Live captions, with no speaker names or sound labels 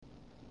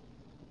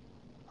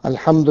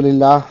الحمد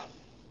لله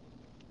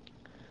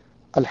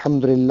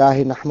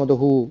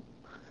نحمده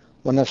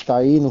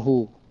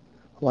ونستعينه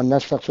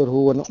ونستغفره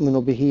ونؤمن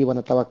به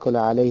ونتوكل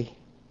عليه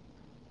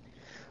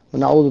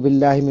ونعوذ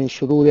بالله من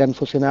شرور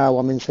أنفسنا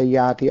ومن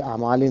سيئات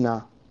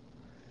أعمالنا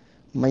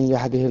من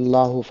يهده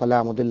الله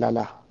فلا مضل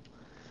له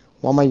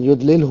ومن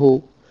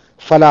يضلله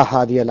فلا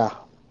هادي له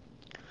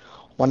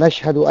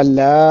ونشهد أن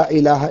لا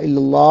إله إلا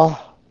الله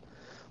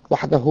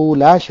وحده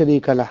لا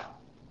شريك له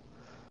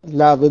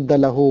لا ضد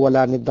له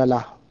ولا ند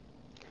له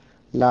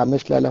لا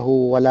مثل له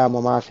ولا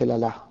مماثل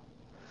له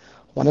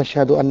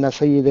ونشهد أن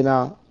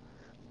سيدنا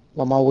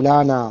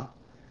ومولانا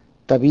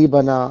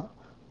طبيبنا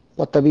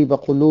وطبيب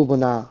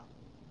قلوبنا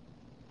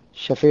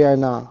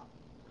شفيعنا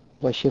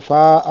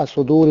وشفاء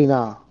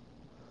صدورنا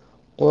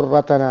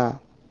قرتنا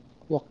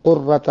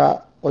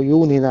وقرة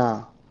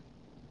عيوننا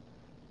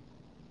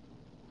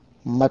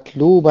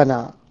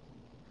مطلوبنا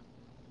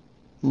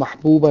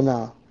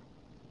محبوبنا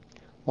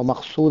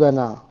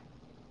ومقصودنا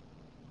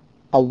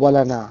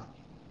أولنا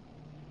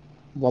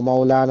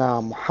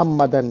ومولانا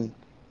محمدا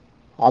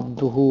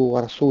عبده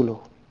ورسوله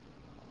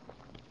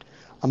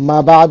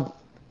أما بعد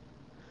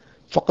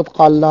فقد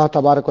قال الله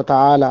تبارك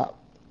وتعالى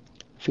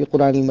في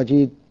قرآن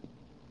المجيد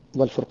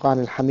والفرقان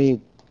الحميد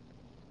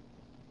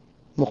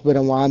مخبرا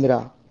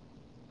وعامرا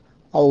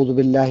أعوذ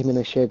بالله من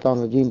الشيطان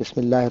الرجيم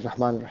بسم الله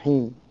الرحمن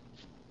الرحيم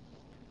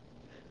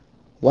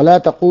ولا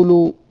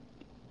تقولوا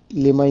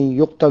لمن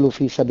يقتل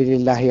في سبيل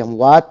الله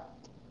أموات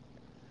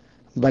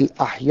بل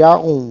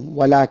أحياء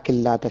ولكن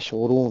لا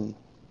تشعرون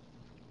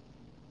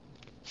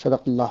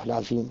صدق اللہ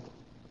العظیم۔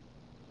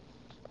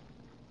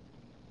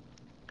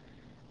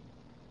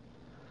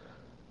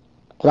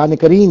 قرآن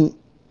کریم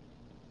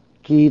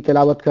کی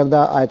تلاوت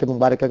کردہ آیت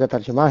مبارکہ کا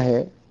ترجمہ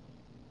ہے،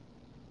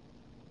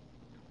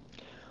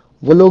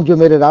 وہ لوگ جو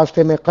میرے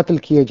راستے میں قتل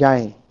کیے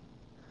جائیں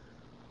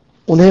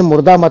انہیں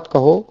مردہ مت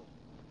کہو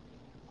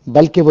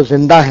بلکہ وہ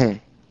زندہ ہیں،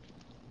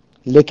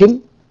 لیکن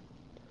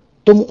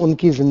تم ان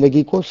کی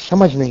زندگی کو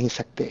سمجھ نہیں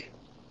سکتے۔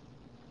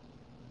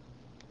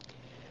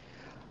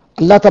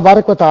 اللہ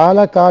تبارک و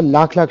تعالی کا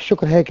لاکھ لاکھ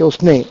شکر ہے کہ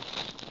اس نے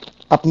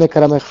اپنے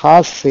کرم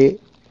خاص سے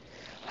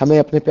ہمیں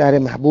اپنے پیارے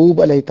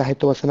محبوب علیہ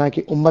تحت و ثنا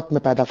کی امت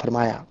میں پیدا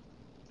فرمایا،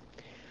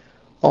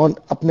 اور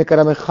اپنے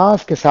کرم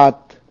خاص کے ساتھ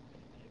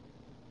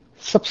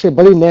سب سے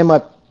بڑی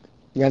نعمت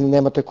یعنی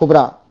نعمت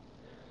کبریٰ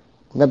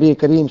نبی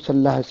کریم صلی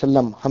اللہ علیہ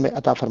وسلم ہمیں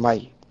عطا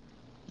فرمائی،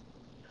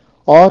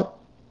 اور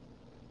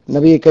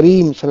نبی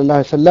کریم صلی اللہ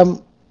علیہ وسلم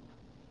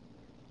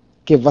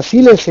کے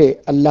وسیلے سے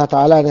اللہ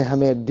تعالی نے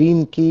ہمیں دین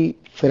کی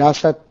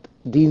فراست،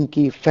 دین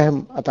کی فہم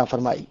عطا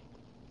فرمائی۔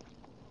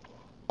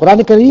 قرآن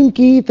کریم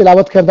کی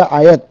تلاوت کردہ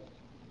آیت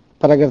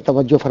پر اگر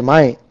توجہ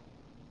فرمائیں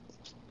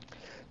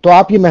تو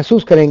آپ یہ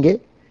محسوس کریں گے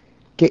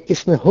کہ اس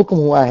میں حکم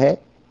ہوا ہے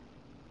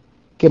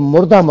کہ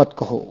مردہ مت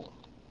کہو،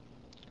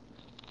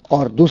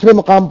 اور دوسرے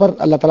مقام پر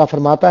اللہ تعالیٰ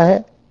فرماتا ہے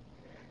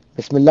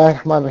بسم اللہ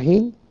الرحمن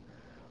الرحیم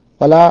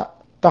وَلَا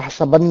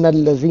تَحْسَبَنَّ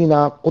الَّذِينَ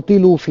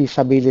قُتِلُوا فِي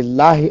سَبِيلِ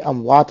اللَّهِ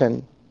أَمْوَاتًا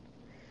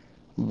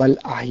بَلْ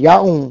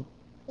أَحْيَاءٌ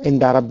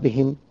عِندَ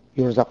رَبِّهِمْ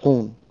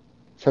يُرْزَقُونَ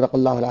صدق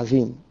اللہ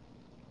العظیم۔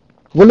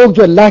 وہ لوگ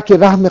جو اللہ کی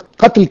راہ میں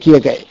قتل کیے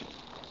گئے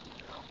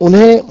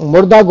انہیں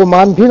مردہ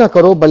گمان بھی نہ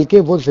کرو بلکہ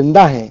وہ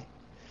زندہ ہیں،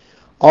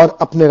 اور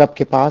اپنے رب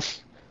کے پاس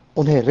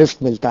انہیں رزق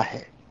ملتا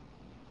ہے،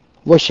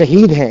 وہ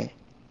شہید ہیں،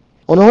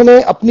 انہوں نے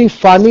اپنی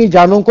فانی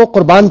جانوں کو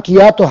قربان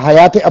کیا تو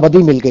حیات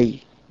ابدی مل گئی،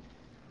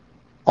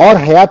 اور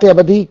حیات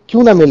ابدی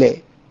کیوں نہ ملے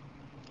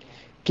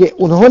کہ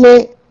انہوں نے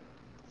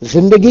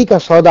زندگی کا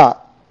سودا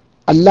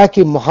اللہ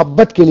کی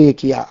محبت کے لیے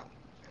کیا،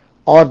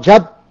 اور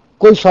جب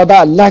کوئی سودا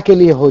اللہ کے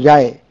لیے ہو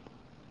جائے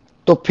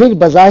تو پھر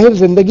بظاہر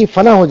زندگی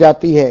فنا ہو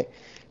جاتی ہے،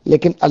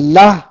 لیکن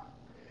اللہ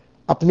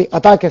اپنی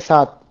عطا کے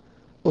ساتھ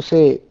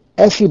اسے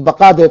ایسی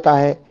بقا دیتا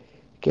ہے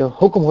کہ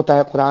حکم ہوتا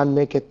ہے قرآن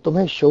میں کہ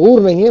تمہیں شعور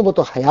نہیں ہے، وہ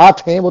تو حیات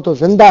ہیں، وہ تو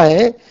زندہ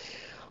ہیں،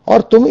 اور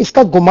تم اس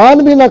کا گمان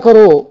بھی نہ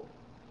کرو۔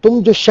 تم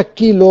جو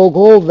شکی لوگ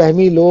ہو،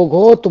 وہمی لوگ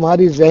ہو،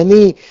 تمہاری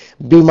ذہنی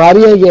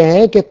بیماریاں یہ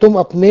ہیں کہ تم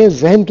اپنے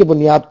ذہن کی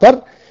بنیاد پر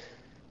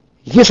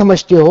یہ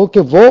سمجھتے ہو کہ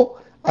وہ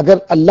اگر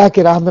اللہ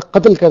کی راہ میں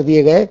قتل کر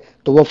دیے گئے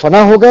تو وہ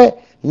فنا ہو گئے۔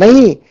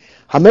 نہیں،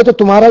 ہمیں تو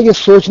تمہارا یہ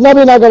سوچنا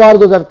بھی ناگوار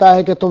گزرتا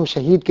ہے کہ تم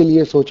شہید کے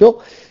لیے سوچو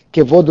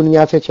کہ وہ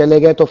دنیا سے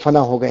چلے گئے تو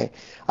فنا ہو گئے۔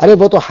 ارے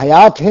وہ تو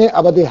حیات ہیں،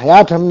 ابدی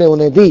حیات ہم نے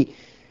انہیں دی،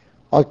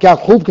 اور کیا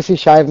خوب کسی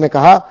شاعر نے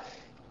کہا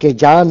کہ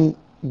جان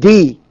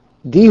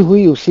دی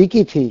ہوئی اسی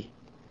کی تھی،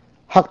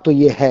 حق تو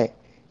یہ ہے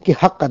کہ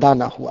حق ادا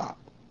نہ ہوا۔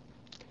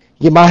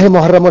 یہ ماہ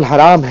محرم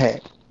الحرام ہے،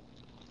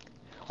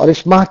 اور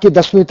اس ماہ کی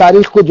 10ویں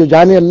تاریخ کو جو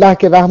جان اللہ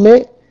کے راہ میں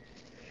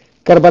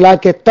کربلا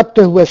کے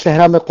تپتے ہوئے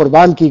صحرا میں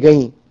قربان کی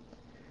گئیں،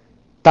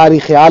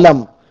 تاریخ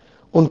عالم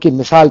ان کی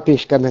مثال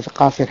پیش کرنے سے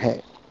قاصر ہے۔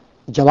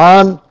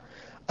 جوان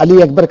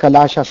علی اکبر کا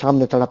لاشا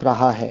سامنے تڑپ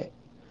رہا ہے،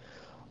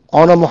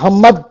 اون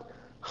محمد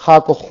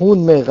خاک و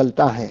خون میں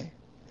غلطہ ہے،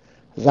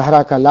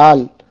 زہرا کا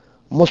لال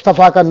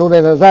مصطفیٰ کا نور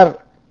نظر،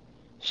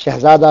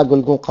 شہزادہ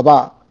گلگوں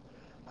قبا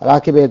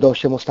راکب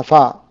دوش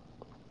مصطفیٰ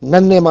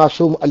ننھے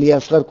معصوم علی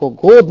اصغر کو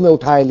گود میں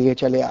اٹھائے لیے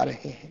چلے آ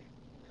رہے ہیں۔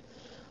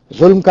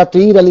 ظلم کا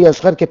تیر علی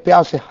اصغر کے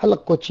پیاسے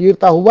حلق کو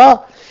چیرتا ہوا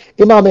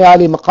امام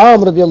عالی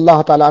مقام رضی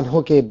اللہ تعالیٰ عنہ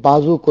کے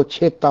بازو کو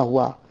چھیدتا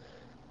ہوا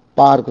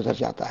پار گزر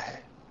جاتا ہے۔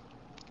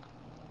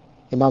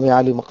 امام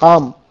عالی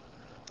مقام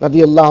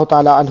رضی اللہ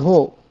تعالیٰ عنہ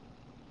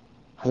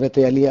حضرت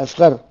علی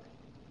اصغر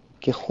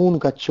کے خون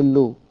کا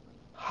چلو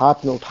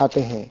ہاتھ میں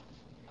اٹھاتے ہیں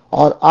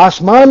اور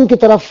آسمان کی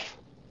طرف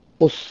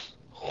اس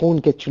خون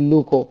کے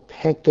چلو کو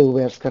پھینکتے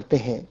ہوئے عرض کرتے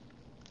ہیں،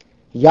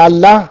 یا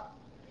اللہ،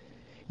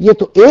 یہ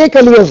تو ایک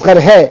علی اصغر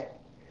ہے،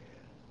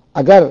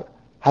 اگر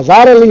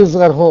 1000 علی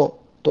اصغر ہو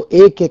تو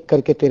ایک ایک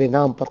کر کے تیرے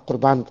نام پر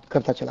قربان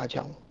کرتا چلا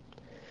جاؤں،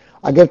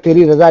 اگر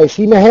تیری رضا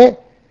اسی میں ہے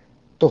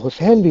تو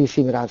حسین بھی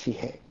اسی میں راضی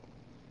ہے۔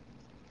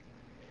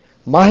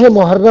 ماہ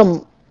محرم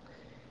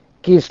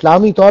کی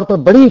اسلامی طور پر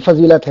بڑی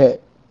فضیلت ہے۔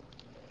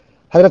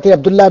 حضرت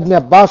عبداللہ ابن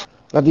عباس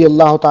رضی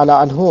اللہ تعالی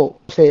عنہ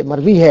سے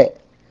مروی ہے،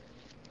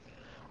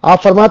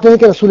 آپ فرماتے ہیں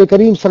کہ رسول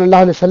کریم صلی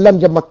اللہ علیہ وسلم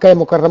جب مکہ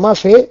مکرمہ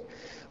سے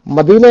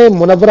مدینہ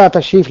منورہ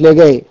تشریف لے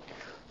گئے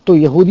تو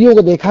یہودیوں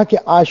کو دیکھا کہ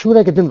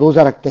عاشورہ کے دن روزہ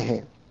رکھتے ہیں۔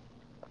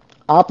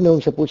 آپ نے ان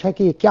سے پوچھا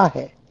کہ یہ کیا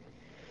ہے؟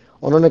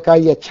 انہوں نے کہا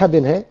یہ اچھا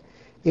دن ہے،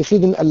 اسی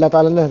دن اللہ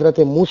تعالیٰ نے حضرت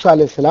موسیٰ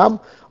علیہ السلام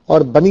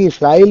اور بنی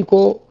اسرائیل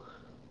کو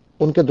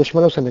ان کے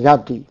دشمنوں سے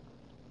نجات دی،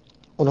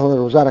 انہوں نے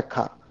روزہ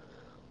رکھا۔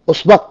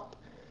 اس وقت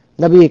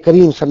نبی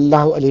کریم صلی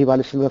اللہ علیہ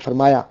وآلہ وسلم نے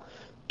فرمایا،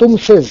 تم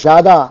سے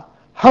زیادہ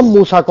ہم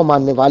موسیٰ کو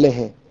ماننے والے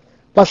ہیں،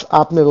 بس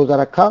آپ نے روزہ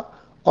رکھا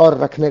اور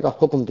رکھنے کا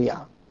حکم دیا۔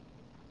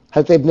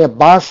 حضرت ابن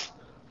عباس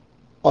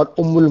اور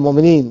ام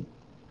المومنین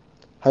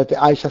حضرت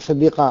عائشہ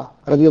صدیقہ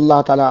رضی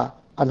اللہ تعالی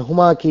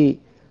عنہما کی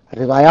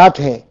روایات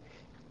ہیں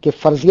کہ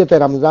فرضیت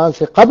رمضان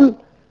سے قبل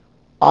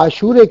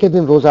عاشورے کے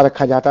دن روزہ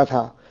رکھا جاتا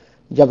تھا۔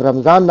 جب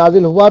رمضان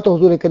نازل ہوا تو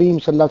حضور کریم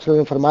صلی اللہ علیہ وسلم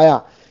نے فرمایا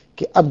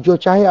کہ اب جو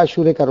چاہے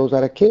عاشورے کا روزہ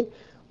رکھے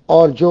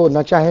اور جو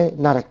نہ چاہے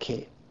نہ رکھے۔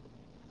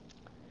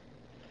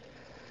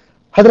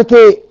 حضرت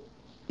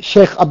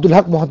شیخ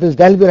عبدالحق محدث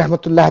دہلوی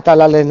رحمۃ اللہ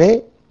تعالی علیہ نے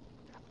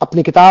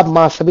اپنی کتاب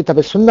ما ثبت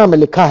بالسنہ میں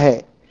لکھا ہے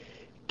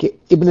کہ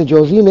ابن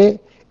جوزی نے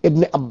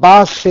ابن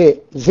عباس سے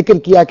ذکر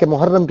کیا کہ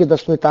محرم کی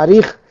 10ویں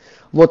تاریخ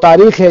وہ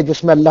تاریخ ہے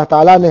جس میں اللہ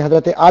تعالیٰ نے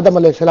حضرت آدم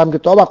علیہ السلام کی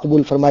توبہ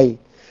قبول فرمائی،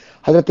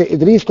 حضرت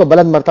ادریس کو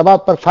بلند مرتبہ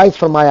پر فائز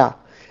فرمایا،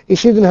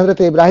 اسی دن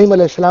حضرت ابراہیم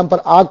علیہ السلام پر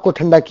آگ کو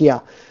ٹھنڈا کیا،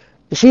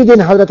 اسی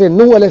دن حضرت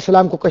نوح علیہ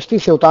السلام کو کشتی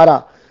سے اتارا،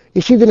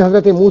 اسی دن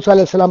حضرت موسیٰ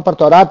علیہ السلام پر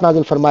تورات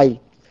نازل فرمائی،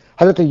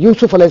 حضرت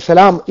یوسف علیہ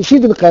السلام اسی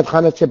دن قید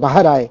خانہ سے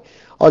باہر آئے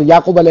اور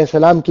یعقوب علیہ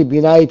السلام کی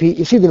بینائی بھی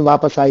اسی دن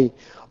واپس آئی،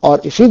 اور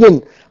اسی دن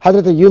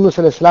حضرت یونس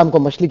علیہ السلام کو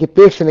مچھلی کے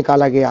پیٹ سے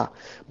نکالا گیا،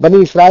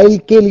 بنی اسرائیل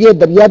کے لیے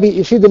دریا بھی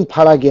اسی دن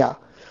پھاڑا گیا،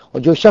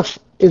 اور جو شخص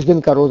اس دن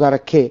کا روزہ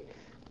رکھے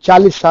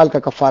 40 سال کا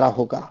کفارہ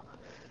ہوگا۔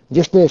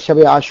 جس نے شب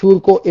عاشور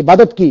کو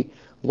عبادت کی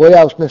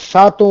گویا اس نے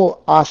 7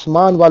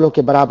 آسمان والوں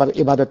کے برابر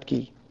عبادت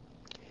کی۔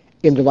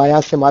 ان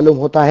روایات سے معلوم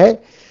ہوتا ہے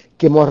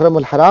کہ محرم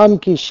الحرام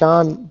کی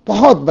شان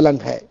بہت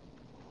بلند ہے۔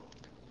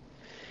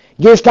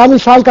 یہ اسلامی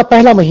سال کا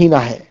پہلا مہینہ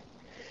ہے،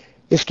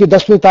 اس کی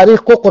 10ویں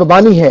تاریخ کو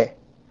قربانی ہے،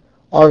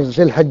 اور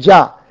ذی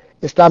الحجہ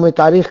اسلامی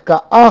تاریخ کا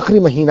آخری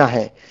مہینہ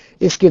ہے،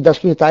 اس کی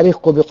 10ویں تاریخ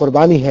کو بھی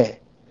قربانی ہے۔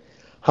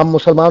 ہم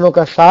مسلمانوں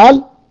کا سال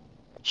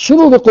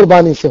شروع بھی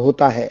قربانی سے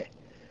ہوتا ہے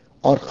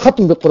اور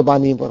ختم بھی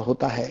قربانی پر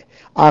ہوتا ہے،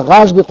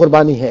 آغاز بھی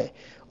قربانی ہے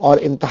اور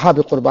انتہا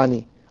بھی قربانی۔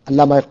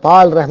 علامہ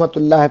اقبال رحمۃ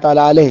اللہ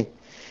تعالی علیہ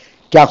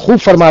کیا خوب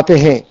فرماتے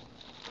ہیں،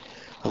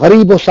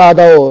 غریب و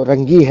سادہ و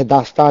رنگی ہے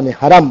داستان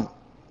حرم،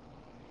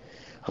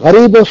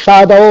 غریب و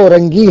سادہ و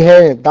رنگی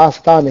ہے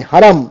داستان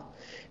حرم،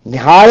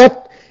 نہایت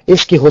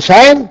اس کی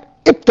حسین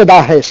ابتدا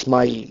ہے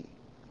اسماعیل،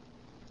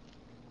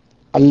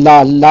 اللہ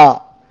اللہ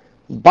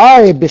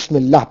بائے بسم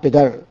اللہ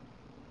پدر،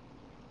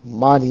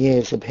 مانیے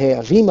ذبح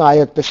عظیم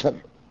آیت پسر۔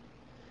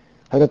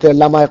 حضرت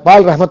علامہ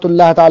اقبال رحمۃ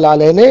اللہ تعالی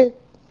علیہ نے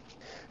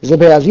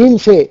ذبح عظیم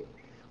سے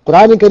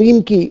قرآن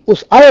کریم کی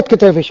اس آیت کی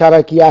طرف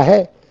اشارہ کیا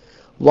ہے،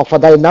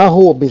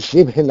 وَفَدَيْنَاهُ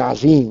بِذِبْحٍ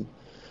عَظِيمٍ،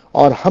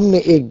 اور ہم نے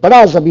ایک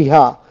بڑا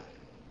ذبیحہ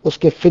اس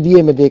کے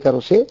فدیے میں دے کر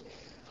اسے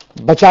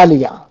بچا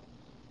لیا۔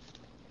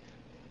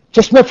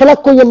 چشم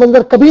فلک کو یہ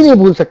منظر کبھی نہیں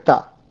بھول سکتا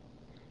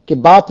کہ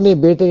باپ نے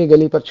بیٹے کی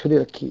گلی پر چھری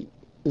رکھی،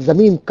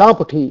 زمین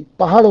کانپ اٹھی،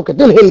 پہاڑوں کے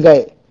دل ہل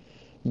گئے،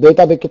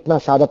 بیٹا بھی کتنا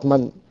سعادت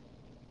مند۔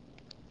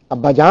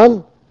 ابا جان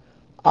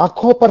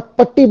آنکھوں پر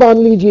پٹی باندھ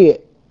لیجئے،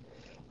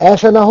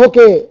 ایسا نہ ہو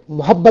کہ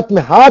محبت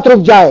میں ہاتھ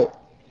رک جائے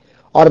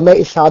اور میں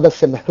اس سعادت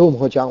سے محروم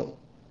ہو جاؤں۔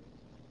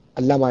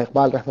 علامہ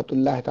اقبال رحمۃ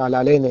اللہ تعالی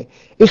علیہ نے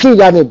اسی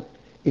جانب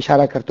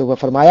اشارہ کرتے ہوئے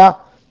فرمایا،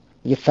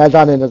 یہ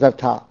فیضان نظر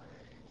تھا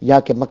یا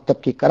کہ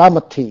مکتب کی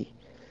کرامت تھی،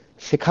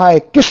 سکھائے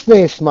کس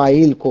نے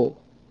اسماعیل کو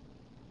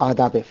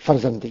آداب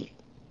فرزندی۔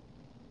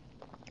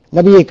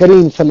 نبی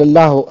کریم صلی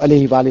اللہ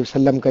علیہ وآلہ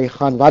وسلم کا یہ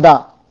خانوادہ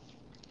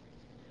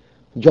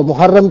جو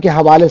محرم کے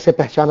حوالے سے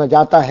پہچانا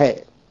جاتا ہے،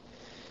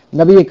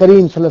 نبی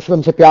کریم صلی اللہ علیہ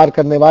وسلم سے پیار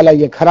کرنے والا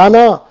یہ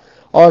گھرانہ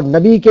اور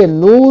نبی کے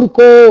نور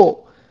کو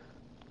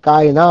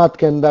کائنات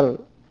کے اندر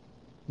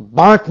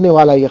بانٹنے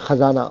والا یہ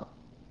خزانہ،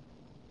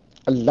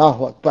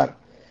 اللہ اکبر،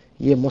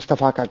 یہ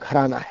مصطفیٰ کا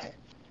گھرانہ ہے،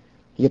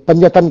 یہ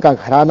پنجتن کا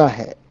گھرانہ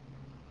ہے،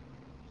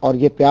 اور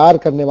یہ پیار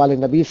کرنے والے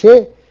نبی سے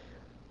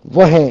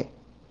وہ ہیں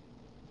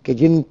کہ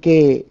جن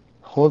کے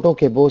ہونٹوں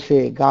کے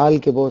بوسے، گال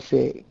کے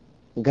بوسے،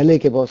 گلے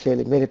کے بوسے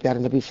میرے پیارے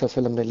نبی صلی اللہ علیہ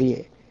وسلم نے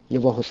لیے، یہ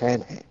وہ حسین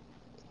ہیں۔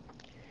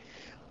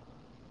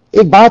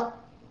 ایک بات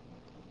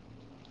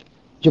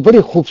جو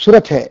بڑی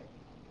خوبصورت ہے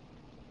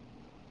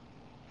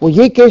وہ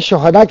یہ کہ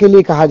شہداء کے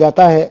لیے کہا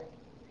جاتا ہے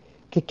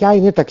کہ کیا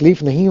انہیں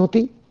تکلیف نہیں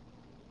ہوتی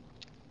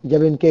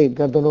جب ان کے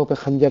گردنوں پہ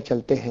خنجر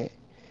چلتے ہیں،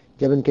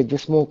 جب ان کے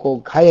جسموں کو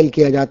گھائل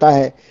کیا جاتا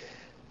ہے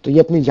تو یہ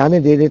اپنی جانیں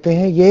دے دیتے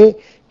ہیں۔ یہ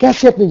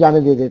کیسے اپنی جانیں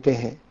دے دیتے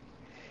ہیں؟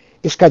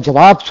 اس کا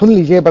جواب سن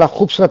لیجئے، بڑا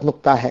خوبصورت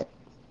نقطہ ہے۔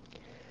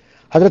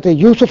 حضرت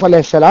یوسف علیہ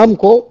السلام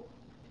کو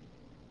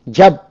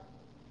جب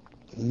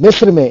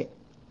مصر میں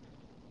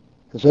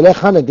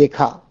زلیخا نے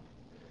دیکھا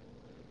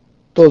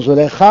تو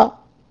زلیخا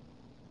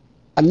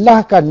اللہ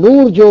کا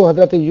نور جو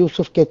حضرت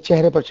یوسف کے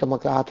چہرے پر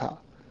چمک رہا تھا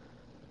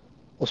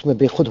اس میں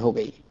بے خود ہو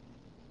گئی،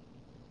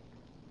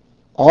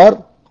 اور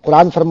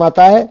قرآن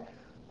فرماتا ہے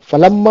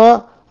فلما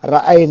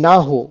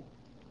رأیناہ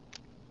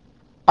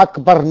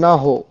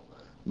اکبرناہ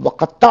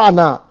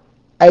وقطعنا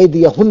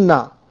ایدیہن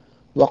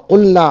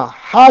وقلنا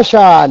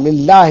حاشا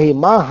للہ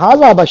ما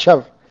ھذا بشر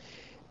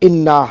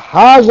ان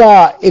ھذا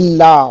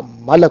الا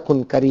ملک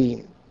کریم۔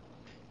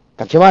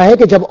 ترجمہ ہے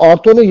کہ جب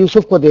عورتوں نے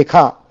یوسف کو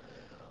دیکھا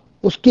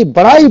اس کی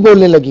بڑائی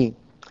بولنے لگی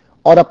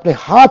اور اپنے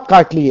ہاتھ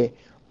کاٹ لیے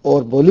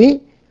اور بولی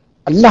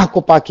اللہ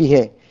کو پاکی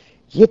ہے،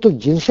 یہ تو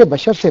جنس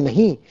بشر سے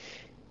نہیں،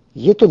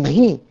 یہ تو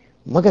نہیں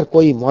مگر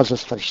کوئی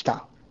معزز فرشتہ۔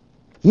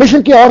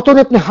 مصر کی عورتوں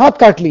نے اپنے ہاتھ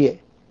کاٹ لیے،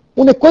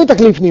 انہیں کوئی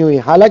تکلیف نہیں ہوئی،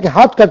 حالانکہ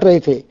ہاتھ کٹ رہے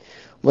تھے۔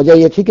 وجہ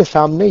یہ تھی کہ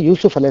سامنے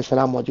یوسف علیہ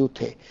السلام موجود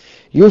تھے۔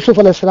 یوسف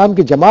علیہ السلام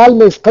کے جمال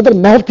میں اس قدر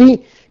مہر تھی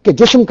کہ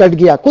جسم کٹ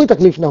گیا، کوئی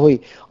تکلیف نہ ہوئی۔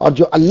 اور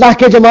جو اللہ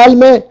کے جمال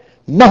میں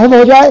محو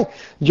ہو جائے،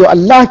 جو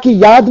اللہ کی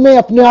یاد میں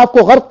اپنے آپ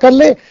کو غرق کر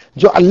لے،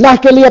 جو اللہ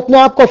کے لیے اپنے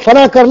آپ کو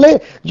فنا کر لے،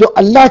 جو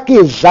اللہ کی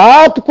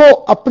ذات کو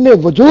اپنے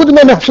وجود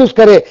میں محسوس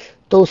کرے،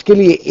 تو اس کے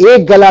لیے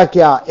ایک گلا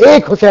کیا،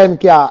 ایک حسین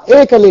کیا،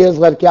 ایک علی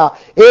اصغر کیا،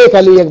 ایک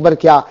علی اکبر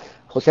کیا۔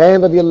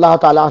 حسین رضی اللہ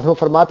تعالیٰ عنہ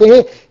فرماتے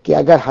ہیں کہ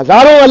اگر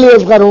ہزاروں علی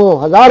اصغر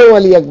ہوں، ہزاروں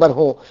علی اکبر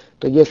ہوں،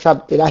 تو یہ سب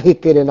الہی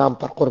تیرے نام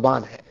پر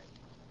قربان ہے۔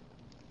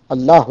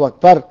 اللہ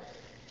اکبر،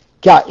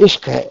 کیا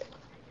عشق ہے،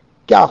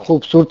 کیا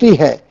خوبصورتی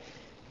ہے۔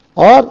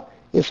 اور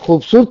اس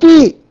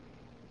خوبصورتی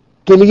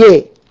کے لیے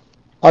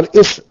اور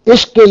اس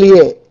عشق کے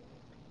لیے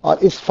اور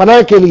اس فنا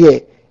کے لیے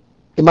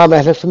امام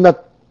اہل سنت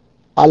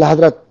اعلی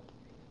حضرت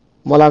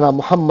مولانا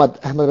محمد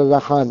احمد رضا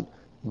خان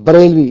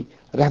بریلوی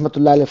رحمت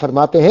اللہ علیہ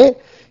فرماتے ہیں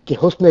کہ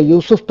حسن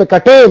یوسف پہ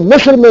کٹے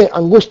مصر میں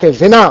انگشت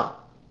زنا،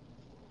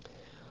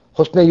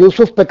 حسن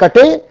یوسف پہ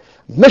کٹے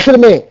مصر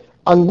میں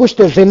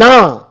انگشت زنا،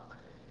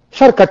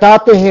 سر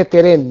کٹاتے ہیں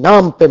تیرے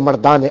نام پہ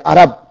مردان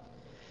عرب۔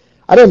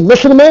 ارے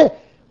مصر میں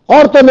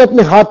عورتوں نے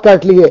اپنے ہاتھ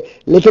کاٹ لیے،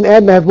 لیکن اے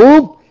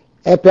محبوب،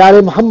 اے پیارے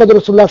محمد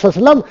رسول اللہ صلی اللہ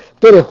علیہ وسلم،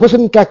 تیرے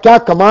حسن کا کیا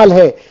کمال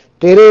ہے،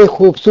 تیرے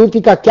خوبصورتی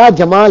کا کیا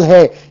جمال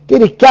ہے،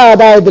 تیری کیا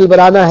ادائے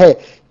دلبرانہ ہے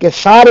کہ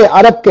سارے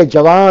عرب کے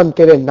جوان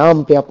تیرے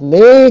نام پہ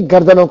اپنے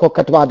گردنوں کو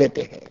کٹوا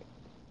دیتے ہیں۔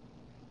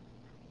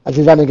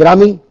 عزیزان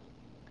گرامی،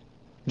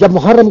 جب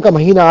محرم کا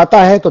مہینہ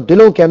آتا ہے تو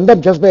دلوں کے اندر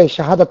جذبہ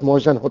شہادت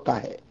موزن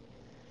ہوتا ہے،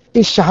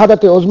 اس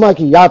شہادت عظمیٰ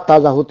کی یاد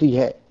تازہ ہوتی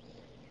ہے۔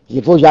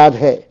 یہ وہ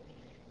یاد ہے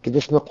کہ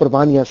جس میں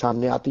قربانیاں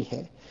سامنے آتی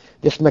ہیں،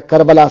 جس میں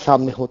کربلا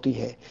سامنے ہوتی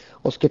ہے،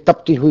 اس کی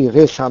تپتی ہوئی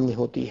ریت سامنے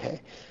ہوتی ہے،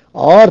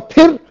 اور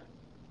پھر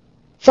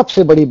سب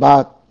سے بڑی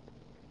بات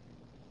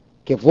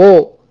کہ وہ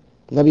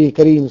نبی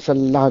کریم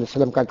صلی اللہ علیہ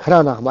وسلم کا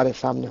گھرانہ ہمارے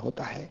سامنے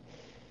ہوتا ہے،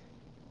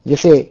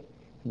 جسے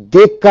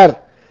دیکھ کر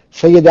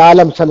سید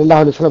عالم صلی اللہ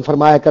علیہ وسلم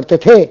فرمایا کرتے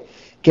تھے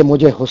کہ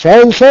مجھے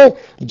حسین سے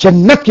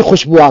جنت کی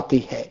خوشبو آتی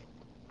ہے۔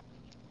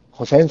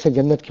 حسین سے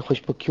جنت کی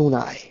خوشبو کیوں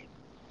نہ آئے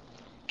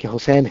کہ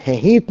حسین ہیں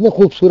ہی اتنے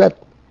خوبصورت۔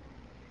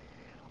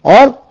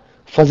 اور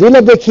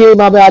فضیلت دیکھیے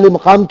امام عالی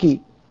مقام کی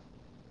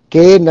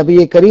کہ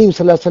نبی کریم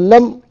صلی اللہ علیہ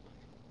وسلم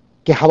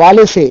کے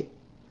حوالے سے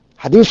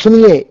حدیث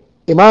سنیے۔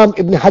 امام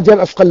ابن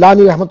حجر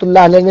عسقلانی رحمۃ اللہ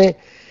علیہ نے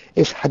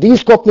اس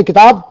حدیث کو اپنی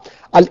کتاب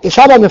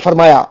الاصابہ میں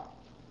فرمایا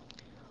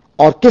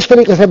اور کس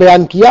طریقے سے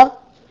بیان کیا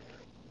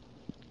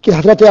کہ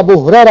حضرت ابو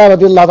ہریرہ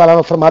رضی اللہ تعالیٰ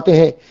عنہ فرماتے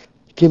ہیں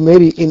کہ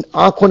میری ان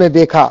آنکھوں نے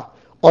دیکھا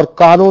اور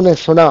کانوں نے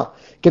سنا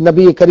کہ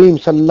نبی کریم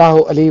صلی اللہ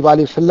علیہ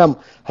وآلہ وسلم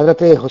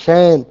حضرت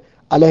حسین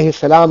علیہ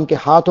السلام کے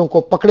ہاتھوں کو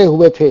پکڑے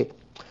ہوئے تھے،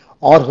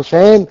 اور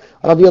حسین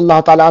رضی اللہ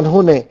تعالیٰ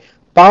عنہ نے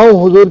پاؤں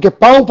حضور کے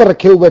پاؤں پر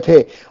رکھے ہوئے تھے،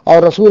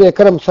 اور رسول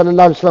اکرم صلی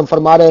اللہ علیہ وسلم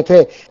فرما رہے تھے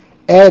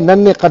اے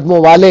ننھے قدموں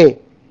والے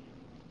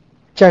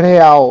چڑھے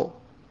آؤ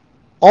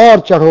اور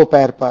چڑھو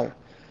پیر پر۔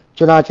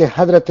 چنانچہ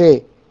حضرت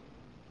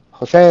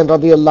حسین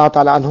رضی اللہ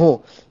تعالیٰ عنہ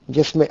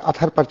جس میں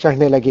اتھر پر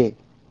چڑھنے لگے،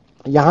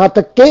 یہاں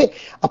تک کہ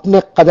اپنے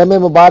قدم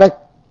مبارک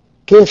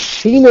کے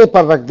سینے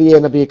پر رکھ دیے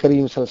نبی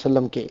کریم صلی اللہ علیہ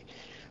وسلم کے۔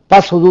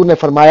 پس حضور نے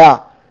فرمایا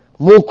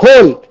منہ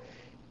کھول،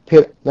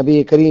 پھر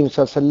نبی کریم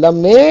صلی اللہ علیہ وسلم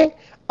نے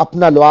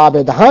اپنا لعاب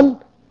دہن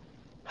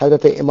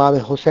حضرت امام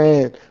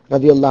حسین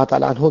رضی اللہ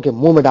تعالیٰ عنہ کے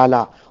منہ میں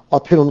ڈالا اور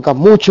پھر ان کا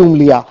منہ چوم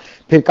لیا،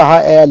 پھر کہا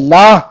اے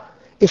اللہ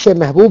اسے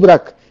محبوب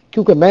رکھ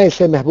کیونکہ میں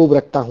اسے محبوب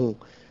رکھتا ہوں۔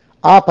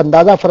 آپ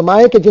اندازہ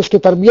فرمائیں کہ جس کی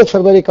تربیت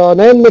سرور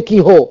کونین نے کی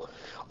ہو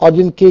اور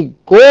جن کی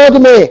گود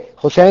میں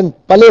حسین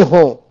پلے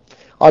ہوں،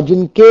 اور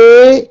جن کے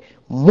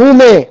منہ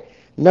میں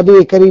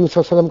نبی کریم صلی اللہ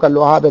علیہ وسلم کا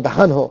لعاب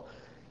دہن ہو،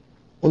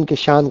 ان کی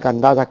شان کا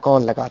اندازہ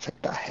کون لگا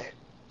سکتا ہے؟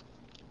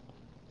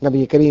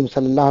 نبی کریم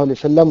صلی اللہ علیہ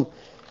وسلم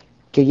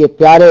کہ یہ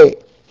پیارے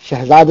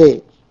شہزادے،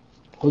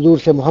 حضور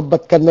سے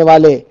محبت کرنے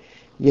والے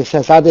یہ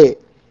شہزادے،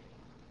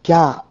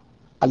 کیا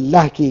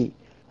اللہ کی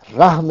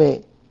راہ میں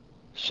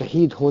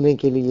شہید ہونے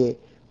کے لیے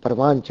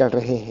پروان چڑھ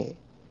رہے ہیں؟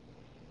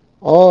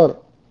 اور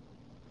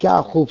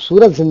کیا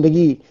خوبصورت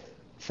زندگی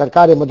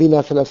سرکار مدینہ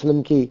صلی اللہ علیہ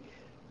وسلم کی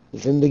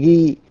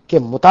زندگی کے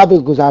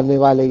مطابق گزارنے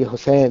والے یہ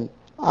حسین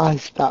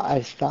آہستہ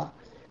آہستہ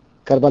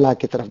کربلا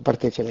کی طرف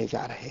بڑھتے چلے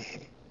جا رہے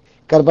ہیں،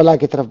 کربلا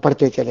کی طرف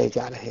بڑھتے چلے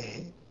جا رہے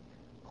ہیں۔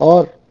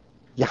 اور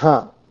یہاں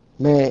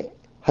میں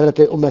حضرت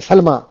ام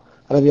سلمہ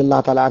رضی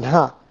اللہ تعالی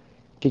عنہا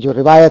کی جو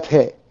روایت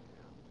ہے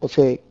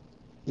اسے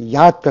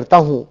یاد کرتا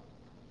ہوں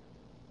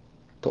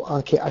تو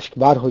آنکھیں اشک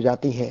بار ہو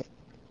جاتی ہیں۔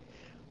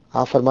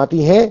 آپ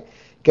فرماتی ہیں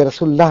کہ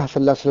رسول اللہ صلی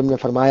اللہ علیہ وسلم نے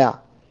فرمایا،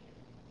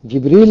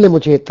 جبریل نے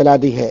مجھے اطلاع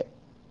دی ہے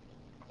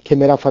کہ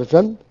میرا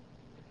فرزند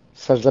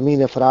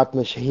سرزمین فرات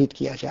میں شہید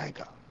کیا جائے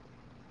گا۔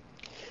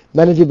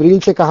 میں نے جبریل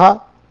سے کہا،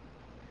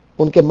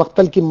 ان کے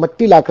مقتل کی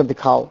مٹی لا کر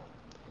دکھاؤ۔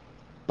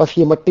 بس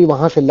یہ مٹی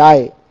وہاں سے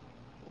لائے،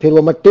 پھر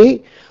وہ مٹی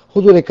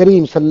حضور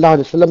کریم صلی اللہ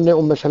علیہ وسلم نے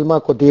ام سلمہ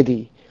کو دے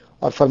دی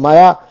اور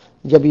فرمایا،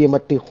 جب یہ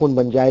مٹی خون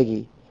بن جائے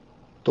گی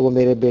تو وہ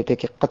میرے بیٹے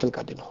کے قتل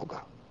کا دن ہوگا۔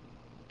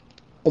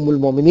 ام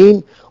المومنین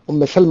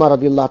ام سلمہ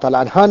رضی اللہ تعالی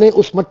عنہا نے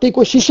اس مٹی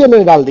کو شیشے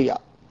میں ڈال دیا۔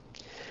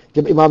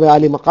 جب امام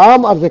علی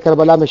مقام ارض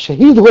کربلا میں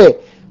شہید ہوئے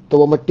تو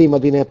وہ مٹی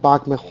مدینہ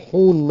پاک میں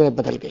خون میں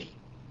بدل گئی۔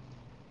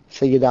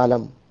 سید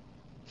عالم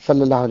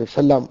صلی اللہ علیہ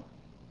وسلم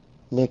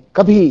نے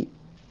کبھی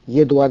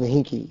یہ دعا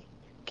نہیں کی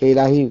کہ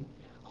الہی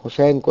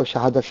حسین کو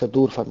شہادت سے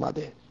دور فرما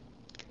دے،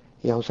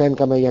 یا حسین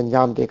کا میں یہ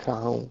انجام دیکھ رہا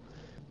ہوں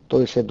تو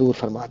اسے دور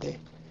فرما دے،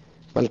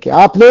 بلکہ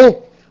آپ نے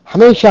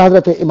ہمیشہ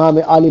حضرت امام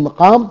علی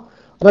مقام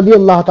رضی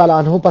اللہ تعالی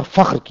عنہ پر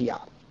فخر کیا۔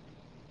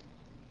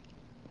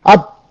 اب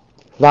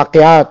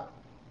واقعات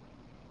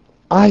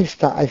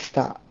آہستہ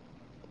آہستہ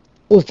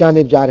اس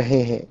جانب جا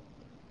رہے ہیں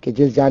کہ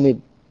جس جانب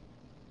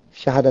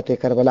شہادت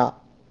کربلا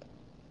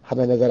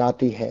ہمیں نظر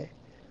آتی ہے۔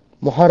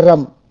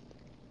 محرم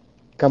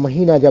کا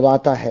مہینہ جب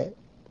آتا ہے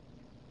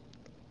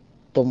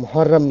تو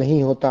محرم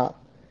نہیں ہوتا،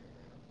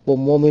 وہ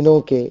مومنوں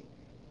کے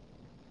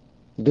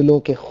دلوں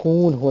کے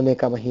خون ہونے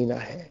کا مہینہ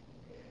ہے،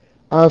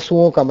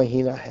 آنسوؤں کا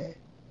مہینہ ہے،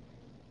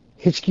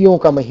 ہچکیوں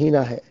کا مہینہ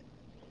ہے،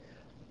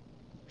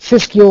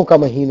 سسکیوں کا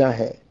مہینہ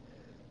ہے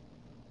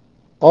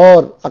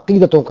اور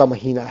عقیدتوں کا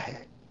مہینہ ہے،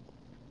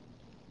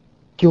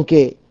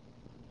 کیونکہ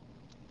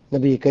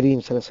نبی کریم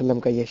صلی اللہ علیہ وسلم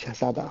کا یہ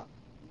شہزادہ،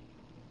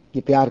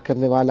 یہ پیار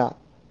کرنے والا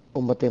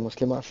امت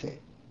مسلمہ سے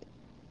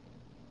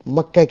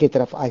مکہ کی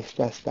طرف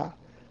آہستہ آہستہ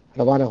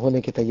روانہ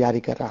ہونے کی تیاری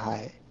کر رہا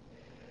ہے۔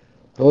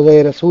 روضہ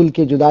رسول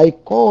کی جدائی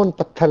کون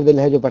پتھر دل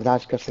ہے جو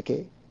برداشت کر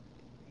سکے؟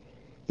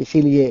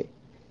 اسی لیے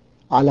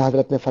اعلی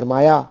حضرت نے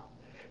فرمایا،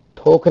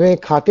 ٹھوکریں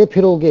کھاتے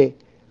پھرو گے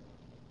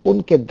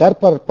ان کے در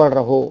پر پڑ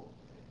رہو،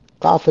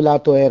 قافلہ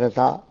تو اے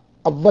رضا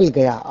اول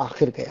گیا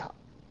آخر گیا۔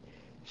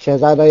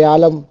 شہزادہ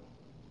عالم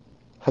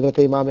حضرت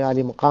امام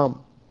علی مقام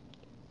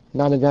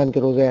نانا جان کے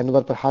روزہ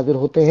انور پر حاضر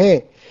ہوتے ہیں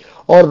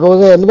اور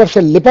روزہ انور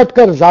سے لپٹ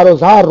کر زار و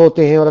زار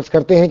روتے ہیں اور عرض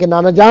کرتے ہیں کہ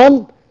نانا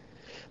جان،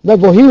 میں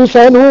وہی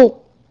حسین ہوں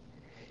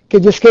کہ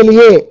جس کے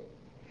لیے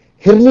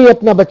ہرنی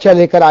اپنا بچہ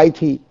لے کر آئی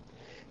تھی،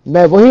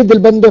 میں وہی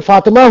دلبند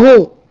فاطمہ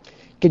ہوں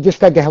کہ جس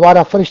کا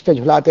گہوارہ فرشتے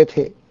جھلاتے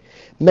تھے،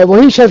 میں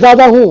وہی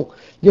شہزادہ ہوں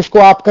جس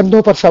کو آپ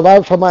کندھوں پر سوار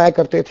فرمایا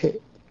کرتے تھے۔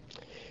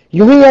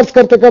 یوں ہی عرض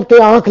کرتے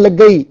کرتے آنکھ لگ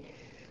گئی،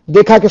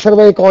 دیکھا کہ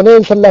سرور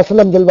کونین صلی اللہ علیہ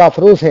وسلم جلوہ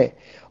افروز ہے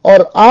اور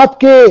آپ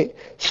کے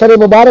سر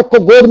مبارک کو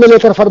گود میں لے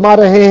کر فرما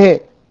رہے ہیں،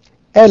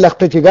 اے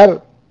لخت جگر،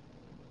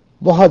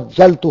 بہت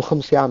جلد تو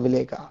ہم سے آ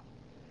ملے گا۔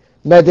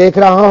 میں دیکھ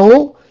رہا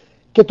ہوں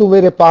کہ تو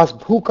میرے پاس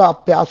بھوکا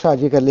پیاسا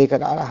جگر لے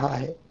کر آ رہا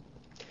ہے،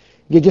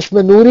 یہ جسم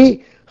نوری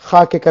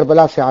خاک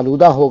کربلا سے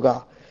آلودہ ہوگا،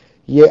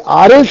 یہ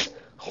عارض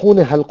خون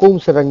حلقوم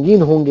سے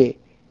رنگین ہوں گے۔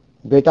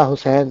 بیٹا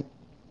حسین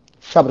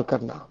صبر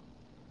کرنا۔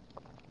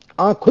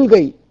 آنکھ کھل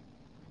گئی،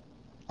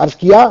 عرض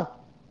کیا،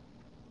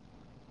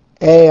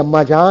 اے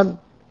اماں جان،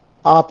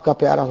 آپ کا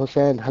پیارا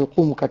حسین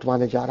حلقوم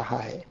کٹوانے جا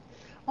رہا ہے،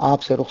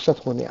 آپ سے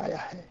رخصت ہونے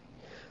آیا ہے۔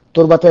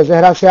 تربت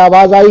زہرا سے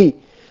آواز آئی،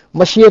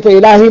 مشیت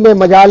الہی میں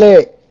مجال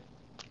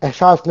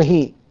احساس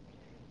نہیں،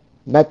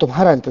 میں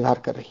تمہارا انتظار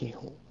کر رہی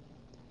ہوں۔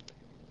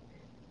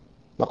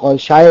 بقول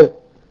شاعر،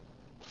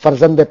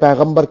 فرزند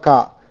پیغمبر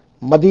کا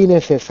مدینے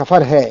سے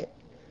سفر ہے،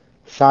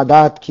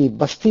 سادات کی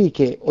بستی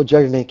کے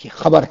اجڑنے کی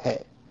خبر ہے۔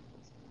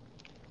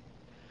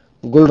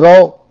 گلرو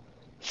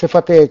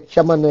صفت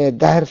چمن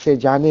دہر سے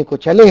جانے کو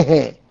چلے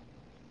ہیں،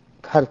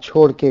 گھر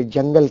چھوڑ کے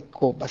جنگل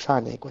کو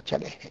بسانے کو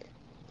چلے ہیں۔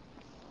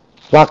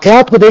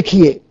 واقعات کو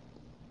دیکھیے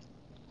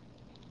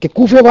کہ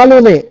کوفے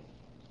والوں نے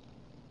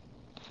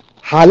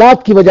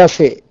حالات کی وجہ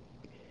سے،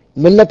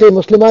 ملت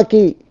مسلمہ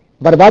کی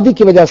بربادی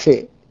کی وجہ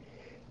سے،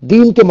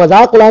 دین کے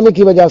مذاق اڑانے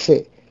کی وجہ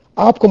سے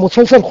آپ کو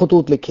مسلسل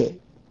خطوط لکھے۔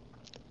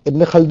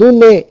 ابن خلدون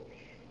نے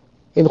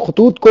ان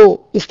خطوط کو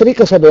اس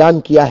طریقے سے بیان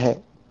کیا ہے،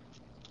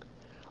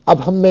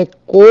 اب ہم میں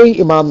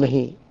کوئی امام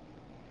نہیں،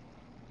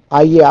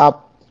 آئیے آپ،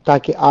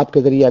 تاکہ آپ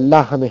کے ذریعے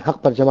اللہ ہمیں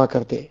حق پر جمع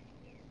کر دے۔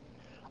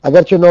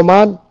 اگرچہ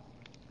نعمان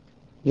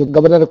جو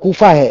گورنر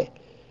کوفہ ہے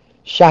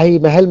شاہی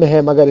محل میں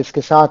ہے، مگر اس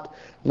کے ساتھ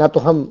نہ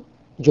تو ہم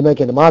جمعہ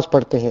کی نماز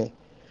پڑھتے ہیں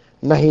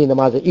نہ ہی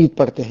نماز عید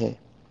پڑھتے ہیں۔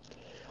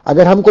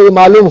 اگر ہم کو یہ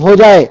معلوم ہو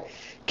جائے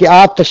کہ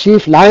آپ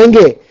تشریف لائیں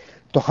گے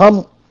تو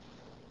ہم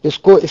اس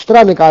کو اس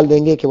طرح نکال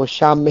دیں گے کہ وہ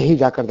شام میں ہی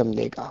جا کر دم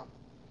لے گا۔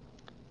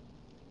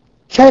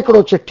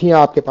 سینکڑوں چٹھیاں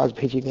آپ کے پاس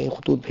بھیجی گئی،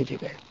 خطوط بھیجے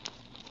گئے۔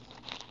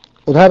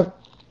 ادھر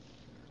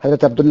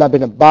حضرت عبداللہ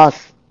بن عباس،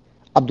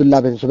 عبداللہ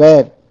بن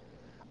زبیر،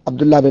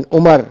 عبداللہ بن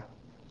عمر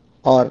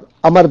اور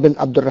عمر بن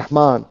عبد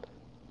الرحمن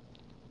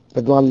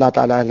رضوان اللہ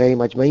تعالی علیہ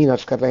مجمعین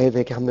عرض کر رہے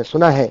تھے کہ ہم نے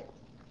سنا ہے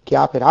کہ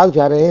آپ عراق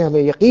جا رہے ہیں،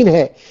 ہمیں یقین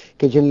ہے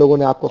کہ جن لوگوں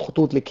نے آپ کو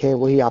خطوط لکھے ہیں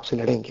وہی آپ سے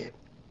لڑیں گے۔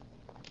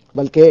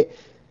 بلکہ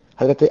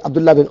حضرت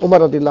عبداللہ بن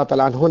عمر رضی اللہ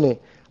تعالیٰ عنہ نے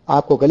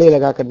آپ کو گلے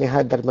لگا کر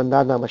نہایت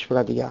درمندانہ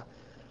مشورہ دیا،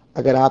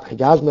 اگر آپ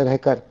حجاز میں رہ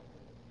کر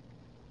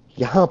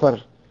یہاں پر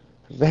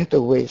رہتے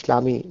ہوئے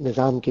اسلامی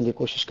نظام کے لیے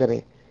کوشش کریں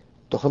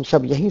تو ہم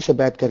سب یہیں سے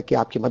بیعت کر کے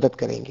آپ کی مدد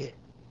کریں گے۔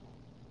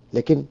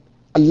 لیکن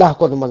اللہ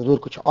کو منظور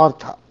کچھ اور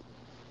تھا۔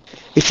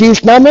 اسی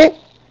اسنا میں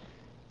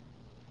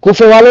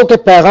کوفے والوں کے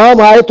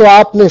پیغام آئے تو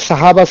آپ نے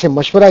صحابہ سے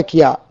مشورہ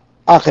کیا،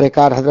 آخر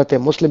کار حضرت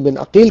مسلم بن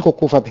عقیل کو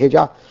کوفہ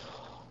بھیجا،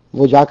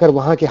 وہ جا کر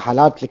وہاں کے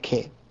حالات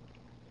لکھیں۔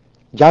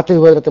 جاتے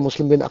ہوئے حضرت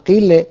مسلم بن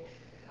عقیل نے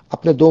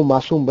اپنے دو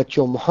معصوم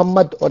بچوں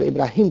محمد اور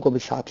ابراہیم کو بھی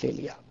ساتھ لے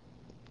لیا۔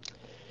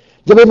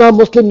 جب امام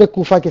مسلم نے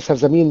کوفہ کی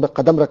سرزمین میں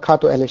قدم رکھا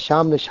تو اہل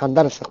شام نے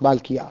شاندار استقبال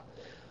کیا۔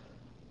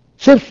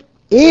 صرف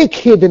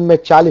ایک ہی دن میں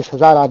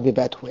 40,000 آدمی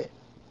بیعت ہوئے۔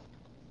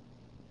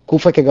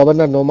 کوفہ کے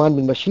گورنر نعمان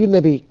بن بشیر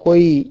نے بھی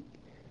کوئی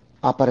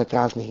آپ پر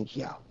اعتراض نہیں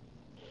کیا۔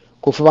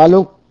 کوفہ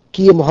والوں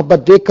کی یہ محبت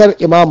دیکھ کر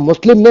امام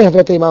مسلم نے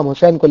حضرت امام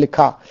حسین کو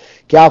لکھا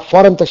کہ آپ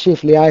فوراً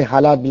تشریف لے آئے،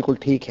 حالات بالکل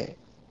ٹھیک ہے۔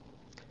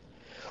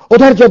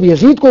 ادھر جب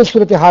یزید کو اس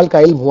صورتحال کا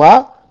علم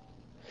ہوا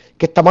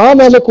کہ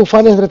تمام اہل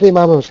کوفہ نے حضرت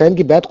امام حسین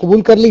کی بیعت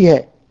قبول کر لی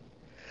ہے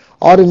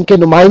اور ان کے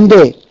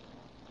نمائندے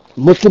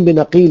مسلم بن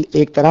عقیل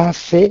ایک طرح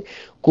سے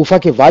کوفہ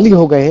کے والی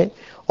ہو گئے ہیں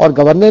اور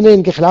گورنر نے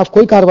ان کے خلاف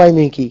کوئی کارروائی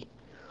نہیں کی،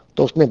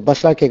 تو اس نے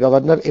بصرہ کے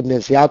گورنر ابن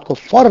زیاد کو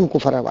فوراً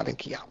کوفہ روانہ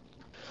کیا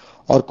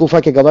اور کوفہ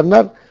کے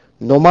گورنر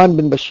نعمان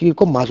بن بشیر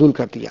کو معزول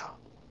کر دیا۔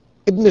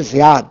 ابن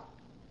زیاد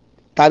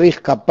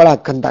تاریخ کا بڑا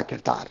گندا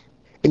کردار،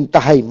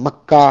 انتہائی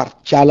مکار،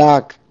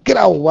 چالاک،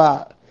 گرا ہوا،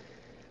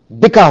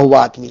 بکا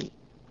ہوا آدمی۔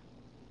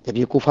 جب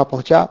یہ کوفہ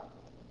پہنچا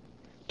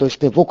تو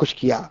اس نے وہ کچھ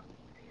کیا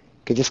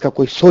کہ جس کا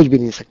کوئی سوچ بھی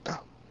نہیں سکتا۔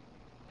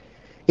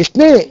 اس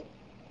نے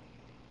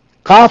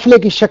قافلے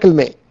کی شکل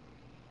میں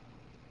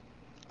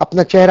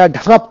اپنا چہرہ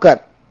ڈھانپ کر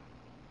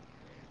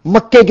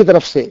مکے کی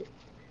طرف سے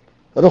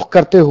رخ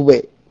کرتے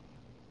ہوئے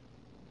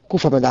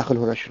کوفہ میں داخل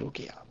ہونا شروع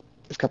کیا۔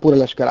 اس کا پورا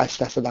لشکر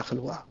آہستہ آہستہ داخل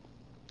ہوا۔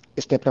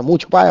 اس نے اپنا منہ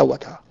چھپایا ہوا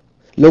تھا۔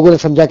 لوگوں نے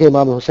سمجھا کہ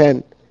امام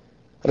حسین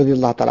رضی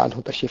اللہ تعالیٰ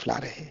عنہ تشریف لا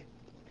رہے ہیں۔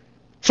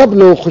 سب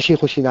لوگ خوشی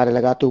خوشی نعرے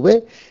لگاتے ہوئے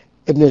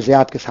ابن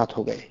زیاد کے ساتھ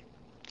ہو گئے۔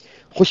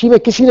 خوشی میں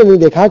کسی نے نہیں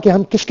دیکھا کہ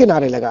ہم کس کے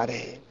نعرے لگا رہے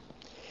ہیں۔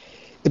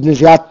 ابن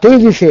زیاد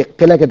تیزی سے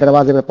قلعے کے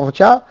دروازے میں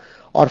پہنچا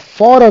اور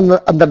فوراً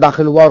اندر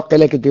داخل ہوا اور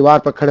قلعے کی دیوار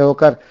پر کھڑے ہو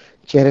کر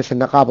چہرے سے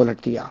نقاب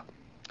الٹ دیا۔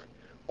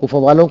 کوفہ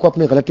والوں کو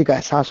اپنی غلطی کا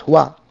احساس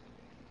ہوا۔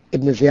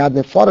 ابن زیاد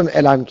نے فوراً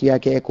اعلان کیا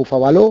کہ اے کوفہ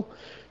والو،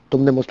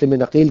 تم نے مسلم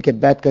بن عقیل کے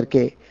بیعت کر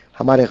کے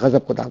ہمارے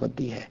غضب کو دعوت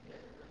دی ہے۔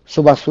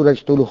 صبح سورج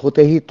طلوع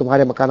ہوتے ہی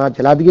تمہارے مکانات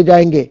جلا دیے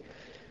جائیں گے،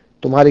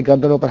 تمہاری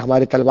گردنوں پر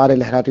ہماری تلواریں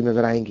لہراتی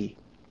نظر آئیں گی۔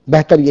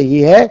 بہتر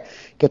یہی ہے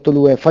کہ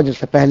طلوع فجر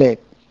سے پہلے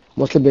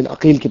مسلم بن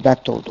عقیل کی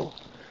بیعت توڑ دو،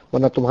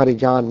 ورنہ تمہاری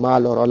جان،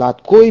 مال اور اولاد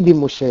کوئی بھی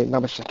مجھ سے نہ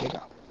بچ سکے گا۔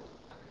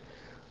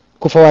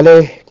 کوفہ والے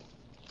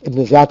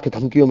ابن زیاد کی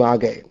دھمکیوں میں آ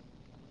گئے،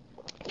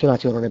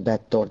 چنانچہ انہوں نے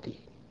بیعت توڑ دی۔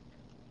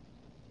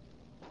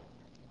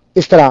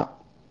 اس طرح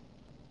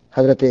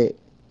حضرت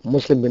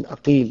مسلم بن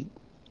عقیل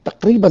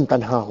تقریباً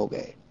تنہا ہو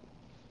گئے۔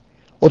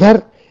 ادھر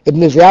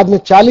ابن زیاد نے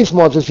 40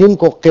 معززین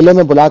کو قلعے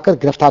میں بلا کر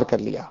گرفتار کر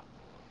لیا۔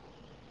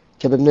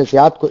 جب ابن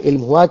زیاد کو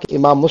علم ہوا کہ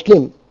امام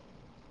مسلم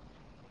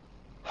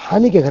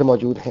ہانی کے گھر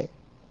موجود ہے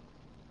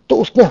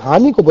تو اس نے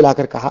ہانی کو بلا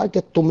کر کہا کہ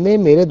تم نے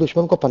میرے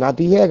دشمن کو پناہ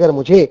دی ہے، اگر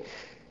مجھے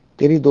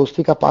تیری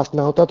دوستی کا پاس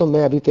نہ ہوتا تو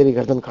میں ابھی تیری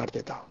گردن کاٹ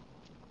دیتا۔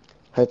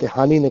 حضرت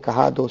ہانی نے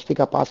کہا دوستی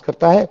کا پاس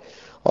کرتا ہے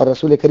اور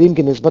رسول کریم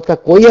کی نسبت کا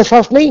کوئی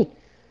احساس نہیں۔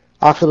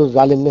 آخر اس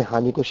ظالم نے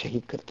ہانی کو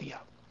شہید کر دیا۔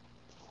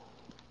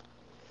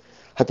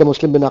 حضرت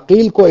مسلم بن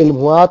عقیل کو علم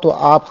ہوا تو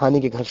آپ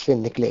ہانی کے گھر سے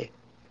نکلے،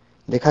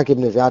 دیکھا کہ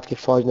ابن زیاد کی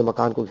فوج نے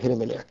مکان کو گھیرے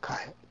میں لے رکھا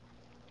ہے۔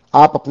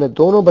 آپ اپنے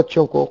دونوں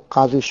بچوں کو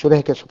قاضی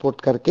شرح کے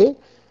سپرد کر کے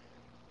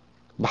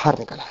باہر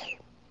نکل آئے۔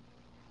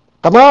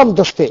 تمام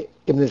دستے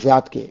ابن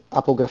زیاد کے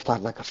آپ کو گرفتار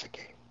نہ کر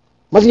سکے۔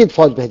 مزید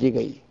فوج بھیجی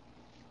گئی۔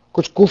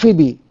 کچھ کوفی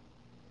بھی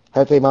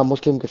حضرت امام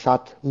مسلم کے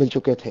ساتھ مل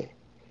چکے تھے،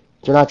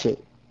 چنانچہ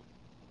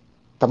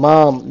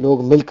تمام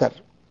لوگ مل کر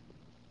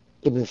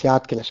ابن زیاد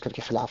کے لشکر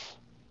کے خلاف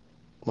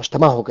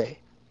مجتمع ہو گئے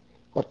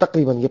اور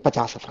تقریباً یہ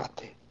 50 افراد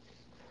تھے۔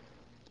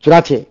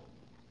 چنانچہ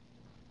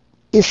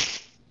اس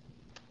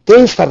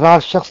تیز فرار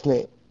شخص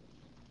نے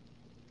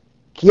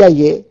کیا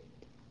یہ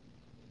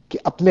کہ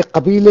اپنے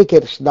قبیلے کے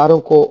رشتہ داروں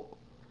کو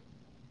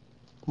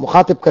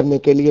مخاطب کرنے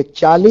کے لیے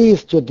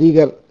 40 جو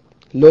دیگر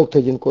لوگ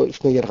تھے جن کو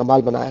اس نے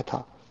یرغمال بنایا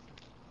تھا،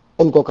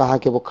 ان کو کہا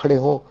کہ وہ کھڑے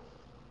ہوں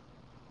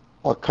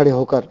اور کھڑے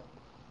ہو کر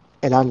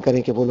اعلان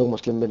کریں کہ وہ لوگ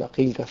مسلم بن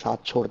عقیل کا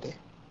ساتھ چھوڑ دیں،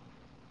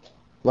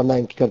 ورنہ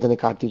ان کی گردنیں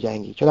کاٹ دی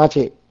جائیں گی۔ چنانچہ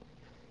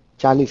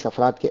 40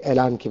 افراد کے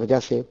اعلان کی وجہ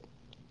سے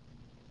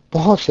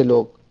بہت سے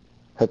لوگ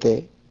حضرت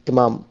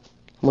امام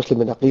مسلم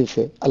بن عقیل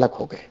سے الگ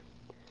ہو گئے۔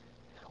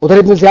 ادھر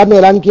ابن زیاد نے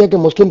اعلان کیا کہ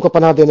مسلم کو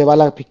پناہ دینے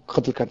والا بھی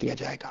قتل کر دیا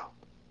جائے گا۔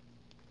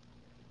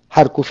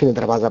 ہر کوفی نے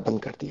دروازہ بند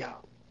کر دیا،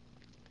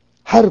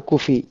 ہر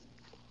کوفی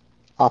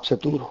آپ سے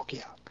دور ہو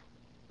گیا۔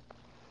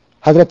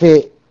 حضرت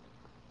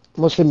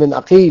مسلم بن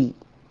عقیل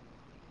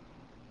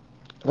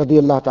رضی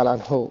اللہ تعالیٰ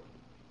عنہ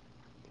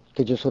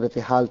کی جو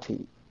صورتحال تھی،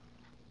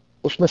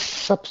 اس میں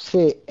سب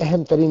سے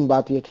اہم ترین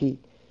بات یہ تھی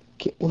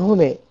کہ انہوں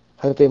نے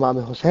حضرت امام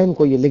حسین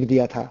کو یہ لکھ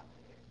دیا تھا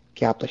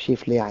کہ آپ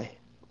تشریف لے آئیں۔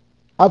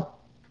 اب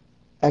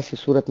ایسی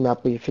صورت میں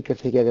آپ کو یہ فکر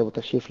تھی کہ اگر وہ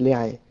تشریف لے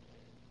آئیں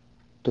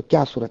تو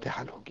کیا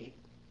صورتحال ہوگی۔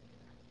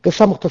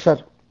 قصہ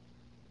مختصر،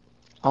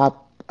 آپ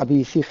ابھی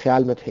اسی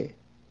خیال میں تھے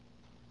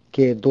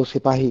کہ 2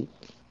 سپاہی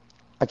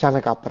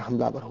اچانک آپ پر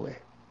حملہ آور ہوئے،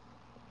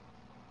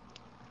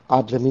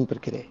 آپ زمین پر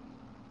گرے،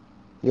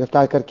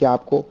 گرفتار کر کے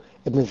آپ کو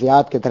ابن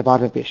زیاد کے دربار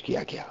میں پیش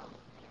کیا گیا۔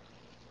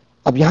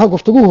 اب یہاں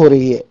گفتگو ہو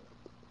رہی ہے،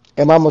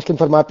 امام مسلم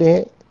فرماتے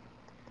ہیں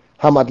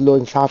ہم عدل و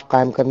انصاف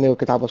قائم کرنے اور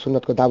کتاب و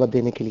سنت کو دعوت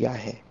دینے کے لیے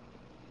آئے ہیں۔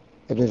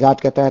 ابن زیاد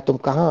کہتا ہے تم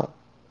کہاں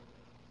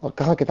اور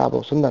کہاں کتاب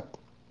و سنت؟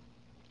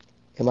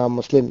 امام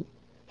مسلم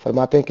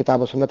فرماتے ہیں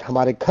کتاب و سنت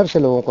ہمارے گھر سے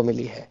لوگوں کو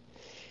ملی ہے۔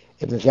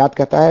 ابن زیاد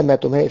کہتا ہے میں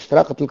تمہیں اس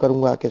طرح قتل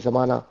کروں گا کہ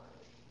زمانہ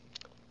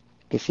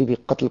کسی بھی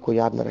قتل کو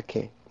یاد نہ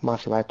رکھے ماں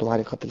سوائے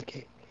تمہارے قتل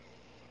کے۔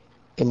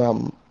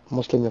 امام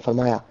مسلم نے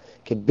فرمایا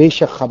کہ بے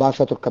شک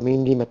خباثت اور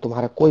کمینگی میں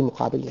تمہارا کوئی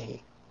مقابل نہیں۔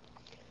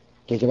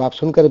 یہ جواب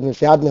سن کر ابن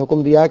زیاد نے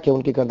حکم دیا کہ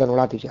ان کی گردن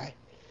اڑا دی جائے۔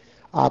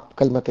 آپ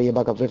کلمہ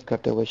طیبہ کا ورد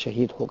کرتے ہوئے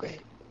شہید ہو گئے۔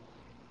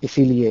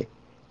 اسی لیے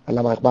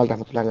علامہ اقبال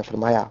رحمۃ اللہ نے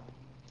فرمایا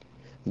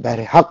بہر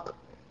حق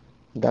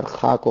در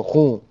خاک و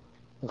خون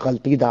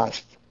غلطی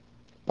داست،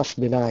 پس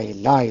بنائے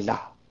لا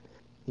الہ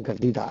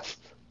گردی داست۔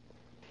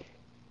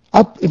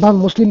 اب امام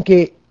مسلم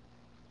کے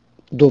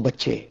 2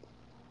 بچے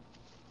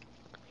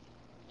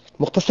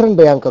مختصراً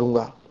بیان کروں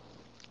گا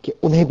کہ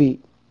انہیں بھی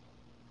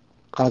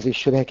قاضی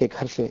شرح کے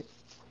گھر سے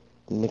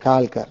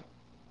نکال کر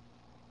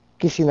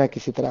کسی نہ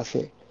کسی طرح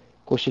سے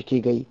کوشش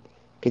کی گئی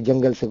کہ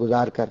جنگل سے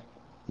گزار کر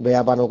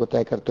بیابانوں کو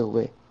طے کرتے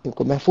ہوئے ان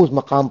کو محفوظ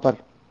مقام پر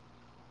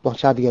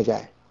پہنچا دیا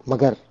جائے،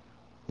 مگر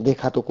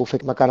دیکھا تو کوفے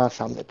کے مکانات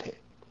سامنے تھے۔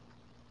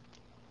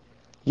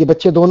 یہ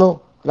بچے دونوں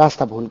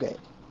راستہ بھول گئے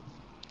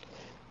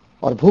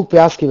اور بھوک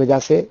پیاس کی وجہ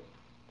سے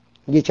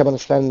یہ چمن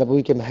اسرائیل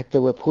نبوی کے مہکتے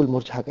ہوئے پھول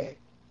مرجھا گئے۔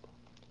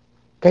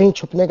 کہیں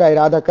چھپنے کا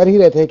ارادہ کر ہی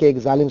رہے تھے کہ ایک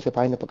ظالم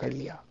سپاہی نے پکڑ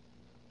لیا۔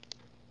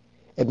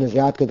 ابن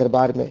زیاد کے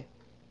دربار میں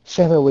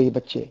سہمے ہوئے یہ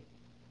بچے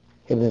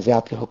ابن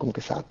زیاد کے حکم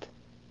کے ساتھ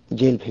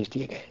جیل بھیج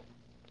دیے گئے۔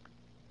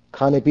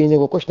 کھانے پینے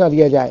کو کچھ نہ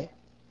دیا جائے۔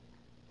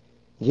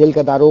 جیل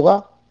کا داروغہ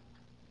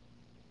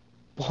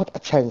بہت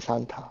اچھا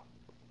انسان تھا،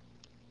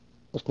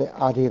 اس نے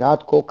آدھی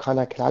رات کو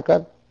کھانا کھلا کر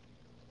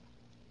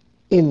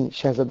ان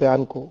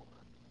شہزادیان کو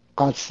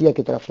قادسیہ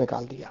کی طرف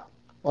نکال دیا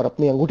اور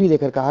اپنی انگوٹھی دے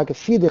کر کہا کہ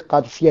سیدھے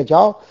قادسیہ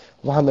جاؤ،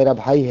 وہاں میرا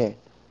بھائی ہے،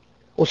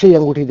 اسے یہ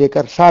انگوٹھی دے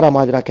کر سارا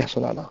ماجرا کہہ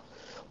سنانا،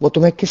 وہ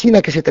تمہیں کسی نہ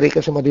کسی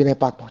طریقے سے مدینہ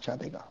پاک پہنچا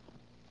دے گا۔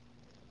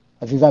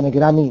 عزیزان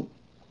گرامی،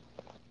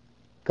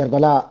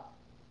 کربلا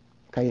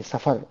کا یہ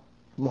سفر،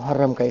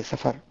 محرم کا یہ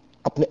سفر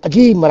اپنے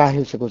عجیب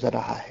مراحل سے گزر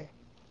رہا ہے۔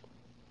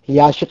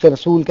 یہ عاشق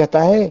رسول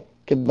کہتا ہے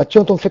کہ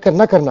بچوں تم فکر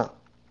نہ کرنا،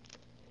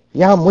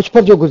 یہاں مجھ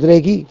پر جو گزرے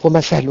گی وہ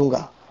میں سہ لوں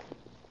گا،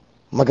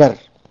 مگر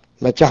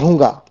میں چاہوں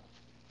گا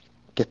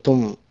کہ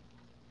تم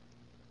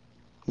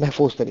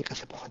محفوظ طریقے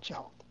سے پہنچ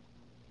جاؤ۔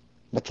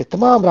 بچے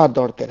تمام رات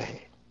دوڑتے رہے،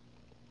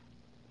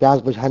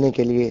 پیاس بجھانے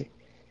کے لیے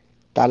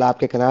تالاب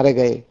کے کنارے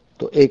گئے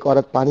تو ایک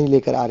عورت پانی لے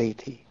کر آ رہی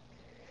تھی۔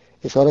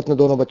 اس عورت نے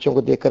دونوں بچوں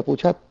کو دیکھ کر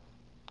پوچھا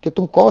کہ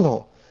تم کون ہو؟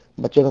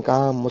 بچوں نے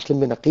کہا ہم مسلم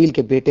بن عقیل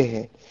کے بیٹے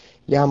ہیں،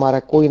 یہاں ہمارا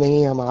کوئی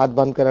نہیں، ہم ہاتھ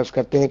باندھ کر عرض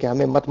کرتے ہیں کہ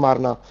ہمیں مت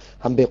مارنا،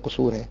 ہم بے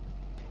قصور ہیں۔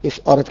 اس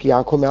عورت کی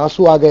آنکھوں میں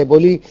آنسو آ گئے،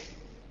 بولی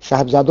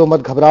صاحبزادوں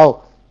مت گھبراؤ،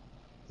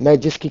 میں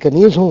جس کی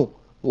کنیز ہوں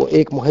وہ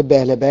ایک محب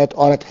اہل بیت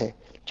عورت ہے،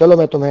 چلو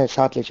میں تمہیں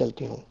ساتھ لے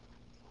چلتی ہوں،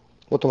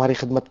 وہ تمہاری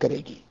خدمت کرے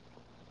گی۔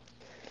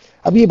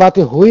 اب یہ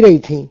باتیں ہو ہی رہی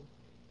تھیں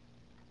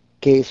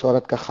کہ اس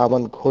عورت کا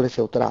خاوند گھوڑے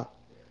سے اترا،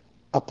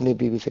 اپنی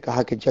بیوی سے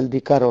کہا کہ جلدی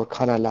کر اور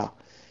کھانا لا،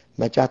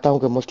 میں چاہتا ہوں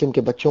کہ مسلم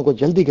کے بچوں کو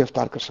جلدی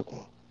گرفتار کر سکوں،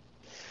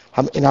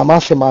 ہم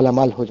انعامات سے مالا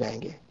مال ہو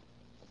جائیں گے،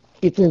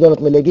 اتنی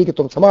دولت ملے گی کہ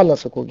تم سنبھال نہ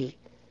سکو گی۔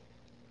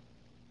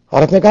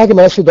 عورت نے کہا کہ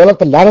میں ایسی دولت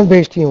پر لعنت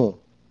بھیجتی ہوں،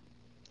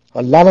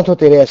 اور لعنت ہو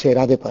تیرے ایسے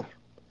ارادے پر،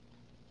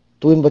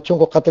 تو ان بچوں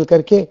کو قتل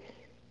کر کے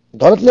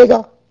دولت لے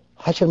گا،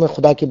 حشر میں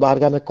خدا کی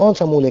بارگاہ میں کون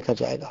سا منہ لے کر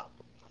جائے گا؟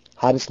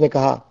 حارث نے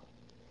کہا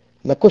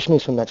میں کچھ نہیں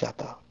سننا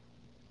چاہتا۔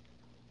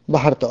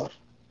 باہر طور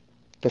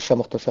قصہ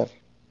مختصر،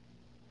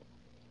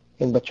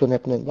 ان بچوں نے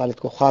اپنے والد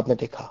کو خواب میں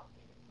دیکھا،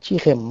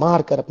 چیخیں مار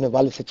کر اپنے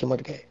والد سے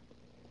چمٹ گئے۔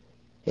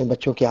 ان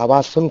بچوں کی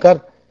آواز سن کر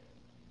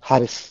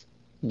حارث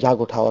جاگ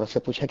اٹھا اور اسے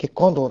پوچھا کہ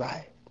کون رو رہا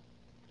ہے؟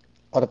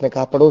 عورت نے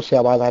کہا پڑوس سے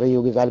آواز آ رہی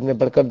ہوگی۔ ظالم نے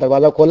بڑھ کر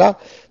دروازہ کھولا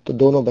تو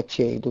دونوں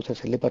بچے ایک دوسرے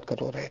سے لپٹ کر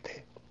رو رہے تھے۔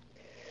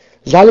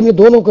 ظالم نے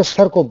دونوں کے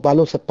سر کو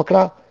بالوں سے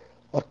پکڑا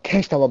اور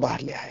کھینچتا ہوا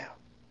باہر لے آیا،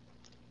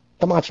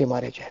 تماچے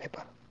مارے چہرے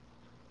پر۔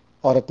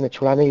 عورت نے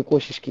چھڑانے کی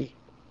کوشش کی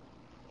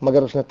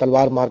مگر اس نے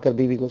تلوار مار کر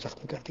بیوی کو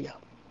زخمی کر دیا۔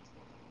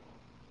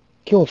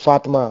 کیوں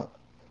فاطمہ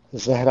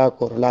زہرا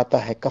کو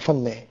رلاتا ہے کفن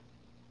میں،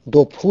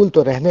 دو پھول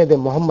تو رہنے دے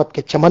محمد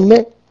کے چمن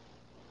میں۔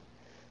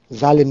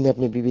 ظالم نے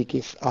اپنی بیوی کی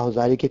اس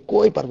آہوزاری کی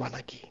کوئی پرواہ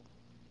نہ کی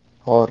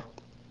اور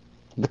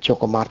بچوں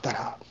کو مارتا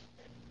رہا۔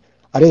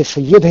 ارے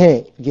سید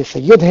ہیں، یہ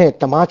سید ہیں،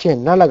 تماچے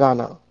نہ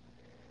لگانا،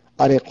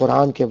 ارے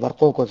قرآن کے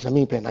ورقوں کو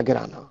زمین پہ نہ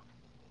گرانا۔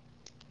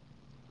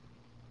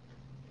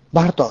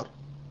 باہر طور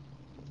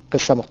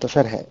قصہ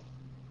مختصر ہے،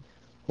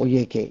 وہ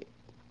یہ کہ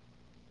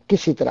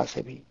کسی طرح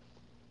سے بھی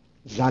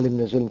ظالم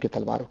نے ظلم کی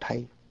تلوار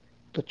اٹھائی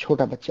تو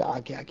چھوٹا بچہ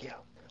آگے آ گیا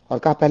اور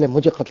کہا پہلے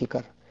مجھے قتل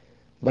کر۔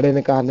 بڑے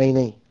نے کہا نہیں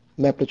نہیں،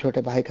 میں اپنے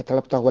چھوٹے بھائی کا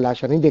تڑپتا ہوا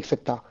لاشا نہیں دیکھ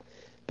سکتا،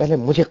 پہلے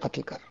مجھے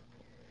قتل کر۔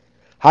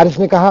 حارث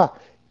نے کہا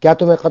کیا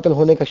تمہیں قتل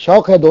ہونے کا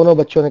شوق ہے؟ دونوں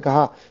بچوں نے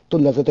کہا تو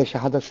لذت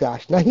شہادت سے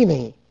آشنا ہی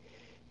نہیں۔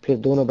 پھر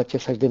دونوں بچے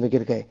سجدے میں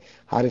گر گئے۔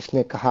 حارث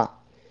نے کہا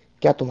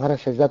کیا تمہارا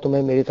سجدہ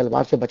تمہیں میری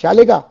تلوار سے بچا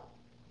لے گا؟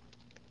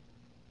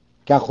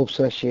 کیا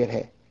خوبصورت شعر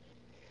ہے۔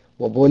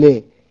 وہ بولے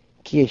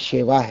کہ یہ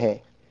شیوا ہے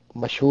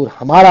مشہور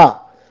ہمارا،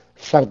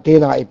 سر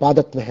دینا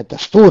عبادت میں ہے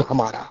دستور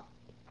ہمارا۔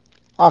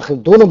 آخر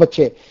دونوں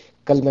بچے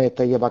کلمہ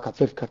طیبہ کا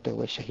ورد کرتے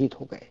ہوئے شہید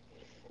ہو گئے۔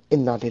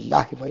 انا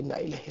للہ و انا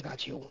الیہ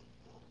راجعون۔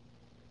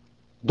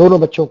 دونوں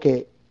بچوں کے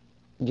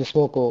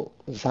جسموں کو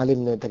ظالم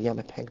نے دریا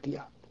میں پھینک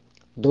دیا،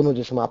 دونوں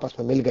جسم آپس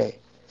میں مل گئے۔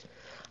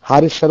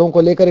 حارث سروں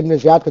کو لے کر ابن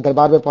زیاد کے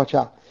دربار میں پہنچا۔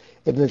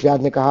 ابن زیاد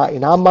نے کہا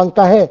انعام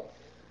مانگتا ہے،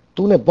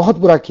 تو نے بہت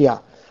برا کیا،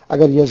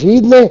 اگر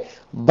یزید نے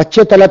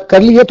بچے طلب کر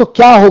لیے تو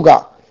کیا ہوگا؟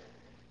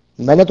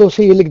 میں نے تو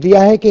اسے یہ لکھ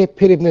دیا ہے کہ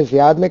پھر ابن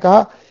زیاد نے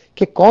کہا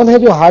کہ کون ہے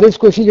جو حارث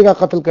کو اسی جگہ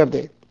قتل کر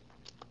دے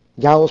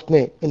جہاں اس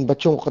نے ان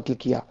بچوں کو قتل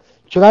کیا،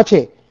 چنانچہ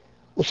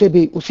اسے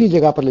بھی اسی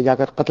جگہ پر لے جا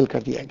کر قتل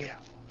کر دیا گیا۔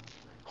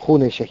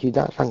 خون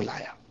شہیدہ رنگ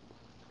لایا۔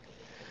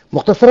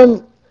 مختصراً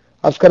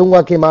عرض کروں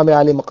گا کہ امام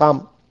عالی مقام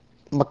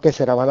مکے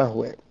سے روانہ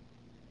ہوئے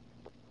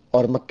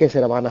اور مکے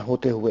سے روانہ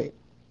ہوتے ہوئے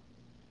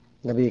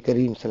نبی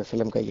کریم صلی اللہ علیہ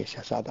وسلم کا یہ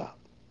شہزادہ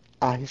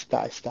آہستہ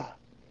آہستہ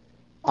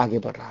آگے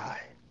بڑھ رہا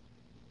ہے۔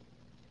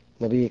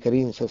 نبی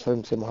کریم صلی اللہ علیہ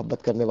وسلم سے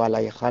محبت کرنے والا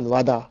یہ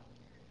خانوادہ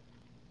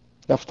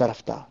رفتہ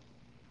رفتہ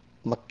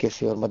مکے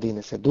سے اور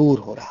مدینے سے دور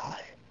ہو رہا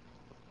ہے۔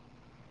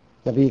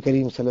 نبی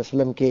کریم صلی اللہ علیہ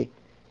وسلم کے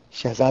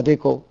شہزادے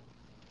کو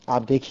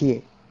آپ دیکھیے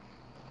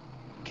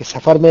کہ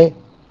سفر میں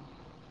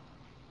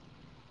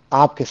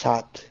آپ کے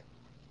ساتھ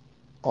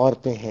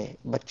عورتیں ہیں،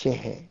 بچے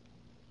ہیں،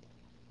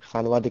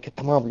 خانوادے کے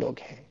تمام لوگ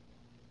ہیں،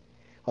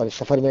 اور اس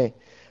سفر میں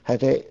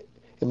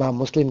حضرت امام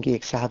مسلم کی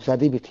ایک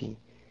صاحبزادی بھی تھی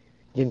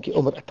جن کی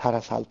عمر 18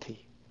 سال تھی۔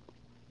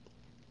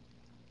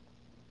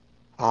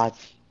 آج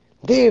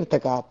دیر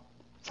تک آپ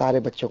سارے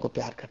بچوں کو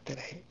پیار کرتے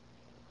رہے،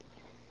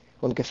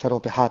 ان کے سروں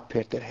پہ ہاتھ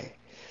پھیرتے رہے۔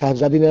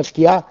 صاحبزادی نے عرض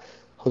کیا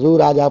حضور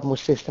آج آپ مجھ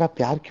سے اس طرح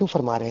پیار کیوں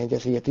فرما رہے ہیں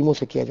جیسے یتیموں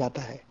سے کیا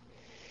جاتا ہے؟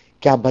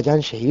 کیا ابا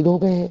جان شہید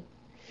ہو گئے ہیں؟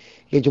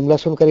 یہ جملہ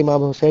سن کر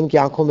امام حسین کی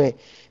آنکھوں میں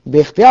بے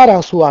اختیار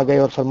آنسو آ گئے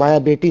اور فرمایا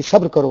بیٹی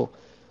صبر کرو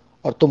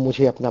اور تم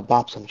مجھے اپنا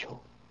باپ سمجھو۔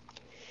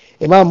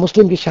 امام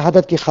مسلم کی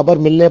شہادت کی خبر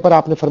ملنے پر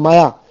آپ نے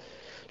فرمایا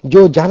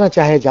جو جانا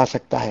چاہے جا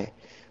سکتا ہے،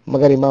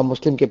 مگر امام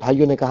مسلم کے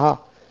بھائیوں نے کہا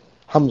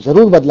ہم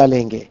ضرور بدلہ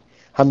لیں گے،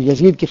 ہم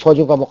یزید کی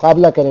فوجوں کا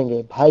مقابلہ کریں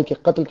گے۔ بھائی کے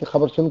قتل کی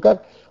خبر سن کر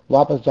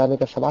واپس جانے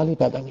کا سوال ہی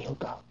پیدا نہیں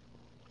ہوتا۔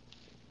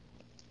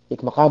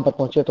 ایک مقام پر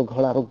پہنچے تو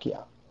گھوڑا رک گیا،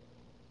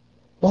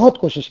 بہت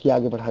کوشش کی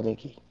آگے بڑھانے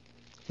کی،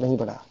 نہیں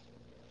بڑھا۔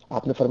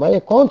 آپ نے فرمایا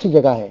کون سی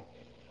جگہ ہے؟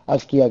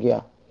 عرض کیا گیا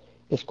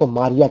اس کو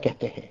ماریا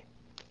کہتے ہیں۔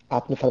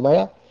 آپ نے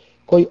فرمایا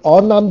کوئی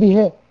اور نام بھی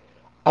ہے؟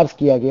 عرض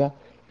کیا گیا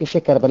اسے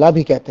کربلا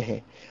بھی کہتے ہیں۔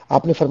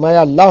 آپ نے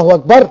فرمایا اللہ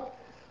اکبر،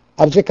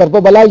 عرض کرب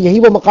و بلا یہی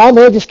وہ مقام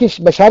ہے جس کی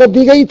بشارت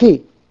دی گئی تھی۔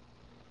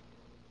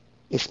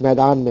 اس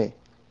میدان میں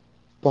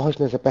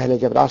پہنچنے سے پہلے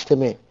جب راستے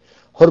میں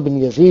حر بن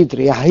یزید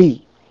ریاحی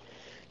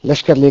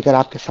لشکر لے کر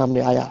آپ کے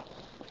سامنے آیا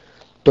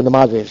تو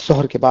نماز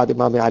ظہر کے بعد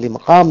امام عالی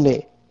مقام نے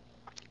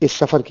اس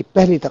سفر کی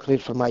پہلی تقریر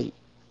فرمائی۔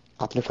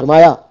 آپ نے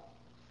فرمایا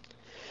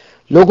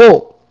لوگوں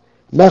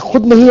میں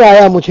خود نہیں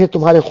آیا، مجھے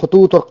تمہارے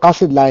خطوط اور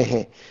قاصد لائے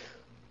ہیں۔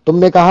 تم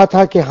نے کہا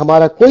تھا کہ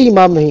ہمارا کوئی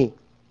امام نہیں،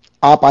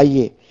 آپ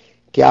آئیے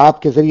کہ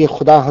آپ کے ذریعے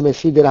خدا ہمیں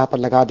سیدھے راہ پر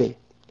لگا دے۔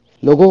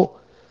 لوگوں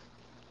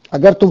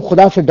اگر تم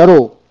خدا سے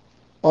ڈرو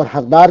اور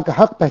حقدار کا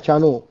حق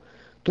پہچانو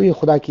تو یہ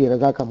خدا کی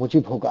رضا کا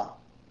موجب ہوگا۔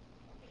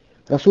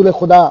 رسول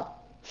خدا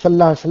صلی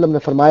اللہ علیہ وسلم نے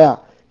فرمایا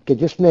کہ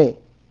جس نے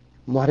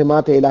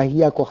محرمات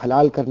الہیہ کو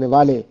حلال کرنے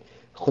والے،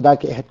 خدا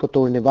کے عہد کو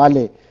توڑنے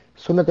والے،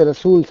 سنت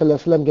رسول صلی اللہ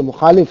علیہ وسلم کے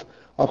مخالف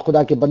اور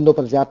خدا کے بندوں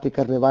پر زیادتی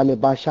کرنے والے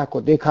بادشاہ کو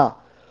دیکھا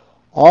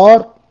اور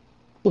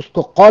اس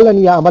کو قولاً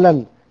یا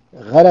عملاً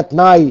غیرت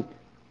نہ آئی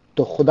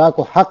تو خدا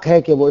کو حق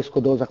ہے کہ وہ اس کو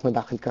دوزخ میں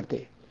داخل کر دے۔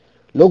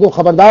 لوگوں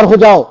خبردار ہو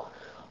جاؤ،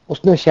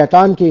 اس نے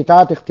شیطان کی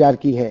اطاعت اختیار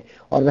کی ہے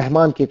اور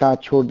رحمان کی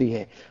اطاعت چھوڑ دی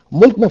ہے،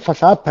 ملک میں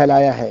فساد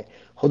پھیلایا ہے،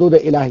 حدود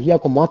الہیہ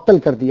کو معطل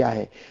کر دیا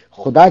ہے،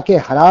 خدا کے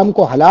حرام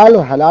کو حلال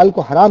اور حلال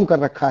کو حرام کر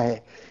رکھا ہے،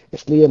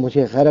 اس لیے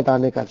مجھے غیرت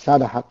آنے کا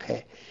زیادہ حق ہے۔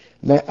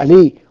 میں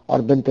علی اور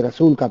بنت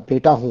رسول کا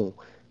بیٹا ہوں،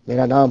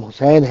 میرا نام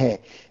حسین ہے،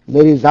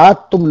 میری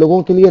ذات تم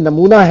لوگوں کے لیے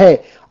نمونہ ہے۔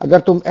 اگر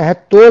تم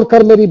عہد توڑ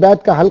کر میری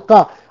بیعت کا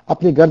حلقہ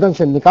اپنی گردن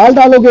سے نکال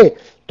ڈالو گے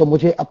تو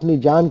مجھے اپنی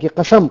جان کی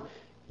قسم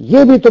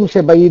یہ بھی تم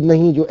سے بعید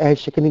نہیں جو عہد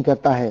شکنی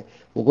کرتا ہے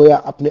وہ گویا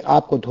اپنے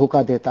آپ کو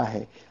دھوکہ دیتا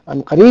ہے۔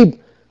 ان قریب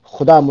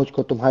خدا مجھ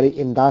کو تمہاری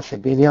امداد سے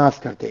بے نیاز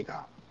کر دے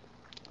گا۔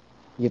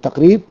 یہ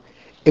تقریب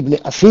ابن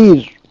اسیر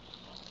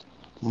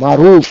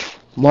معروف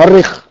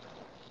مورخ،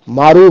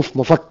 معروف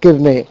مفکر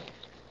نے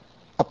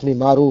اپنی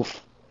معروف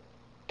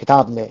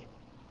کتاب میں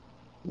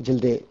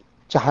جلد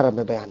 4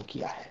 میں بیان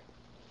کیا ہے۔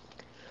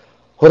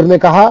 حر نے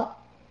کہا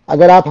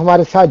اگر آپ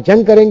ہمارے ساتھ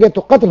جنگ کریں گے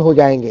تو قتل ہو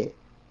جائیں گے۔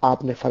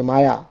 آپ نے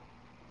فرمایا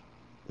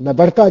میں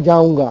بڑھتا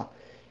جاؤں گا،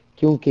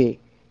 کیونکہ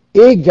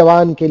ایک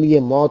جوان کے لیے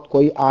موت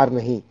کوئی آر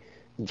نہیں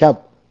جب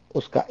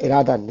اس کا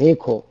ارادہ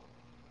نیک ہو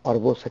اور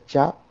وہ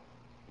سچا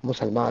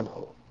مسلمان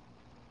ہو۔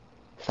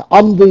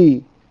 سأمضی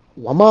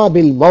وما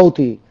بالموت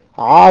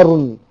عار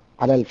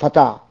علی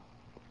الفتى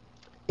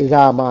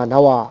اذا ما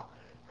نوى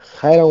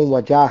خیرا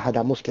وجاہد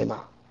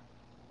مسلما۔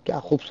 کیا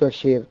خوبصورت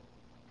شعر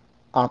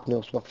آپ نے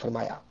اس وقت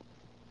فرمایا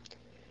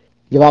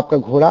جب آپ کا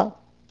گھوڑا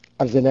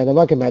ارض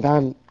نینوا کے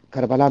میدان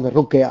کربلا میں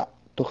رک گیا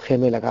تو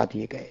خیمے لگا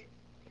دیے گئے۔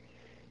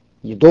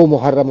 یہ 2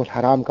 محرم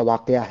الحرام کا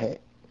واقعہ ہے۔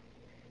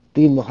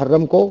 3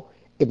 محرم کو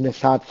ابن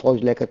سعد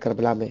فوج لے کر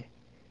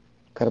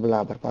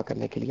کربلا برپا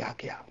کرنے کے لیے آ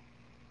گیا۔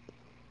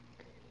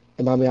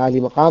 امام عالی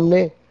مقام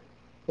نے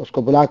اس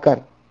کو بلا کر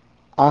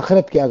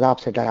آخرت کے عذاب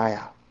سے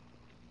ڈرایا۔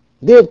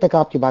 دیر تک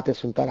آپ کی باتیں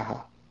سنتا رہا،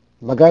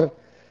 مگر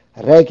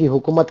رے کی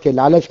حکومت کے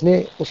لالچ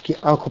نے اس کی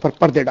آنکھوں پر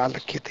پردے ڈال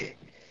رکھے تھے۔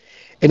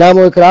 انعام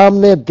و اکرام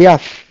نے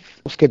دیاف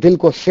اس کے دل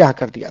کو سیاہ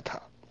کر دیا تھا۔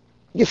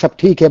 یہ سب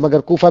ٹھیک ہے، مگر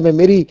کوفہ میں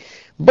میری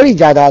بڑی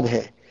جائیداد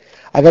ہے،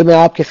 اگر میں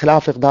آپ کے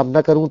خلاف اقدام نہ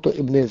کروں تو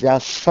ابن زیاد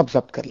سب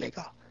ضبط کر لے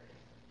گا۔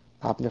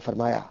 آپ نے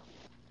فرمایا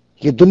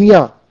یہ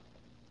دنیا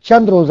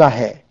چند روزہ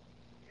ہے،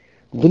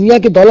 دنیا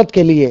کی دولت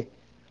کے لیے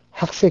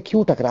حق سے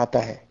کیوں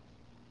ٹکراتا ہے؟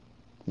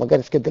 مگر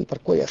اس کے دل پر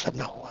کوئی اثر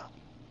نہ ہوا۔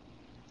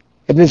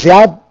 ابن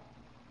زیاد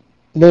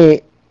نے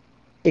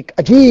ایک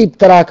عجیب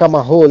طرح کا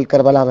ماحول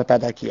کربلا میں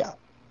پیدا کیا۔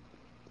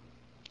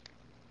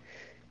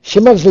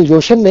 شمر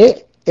ذوالجوشن نے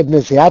ابن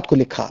زیاد کو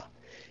لکھا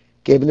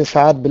کہ ابن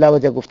سعد بلا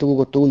وجہ گفتگو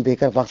کو طول دے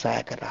کر وقت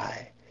ضائع کر رہا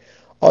ہے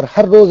اور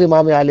ہر روز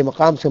امام عالی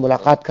مقام سے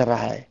ملاقات کر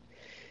رہا ہے۔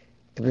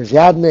 ابن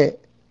زیاد نے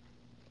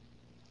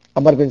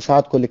عمر بن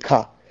سعد کو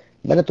لکھا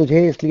میں نے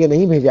تجھے اس لیے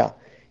نہیں بھیجا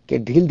کہ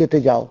ڈھیل دیتے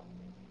جاؤ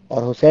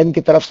اور حسین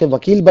کی طرف سے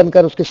وکیل بن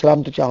کر اس کی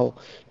سلامتی چاہو،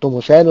 تم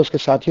حسین اور اس کے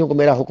ساتھیوں کو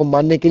میرا حکم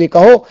ماننے کے لیے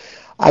کہو،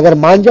 اگر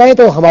مان جائیں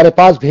تو ہمارے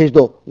پاس بھیج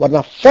دو ورنہ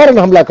فوراً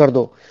حملہ کر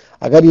دو،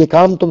 اگر یہ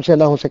کام تم سے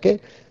نہ ہو سکے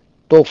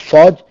تو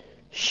فوج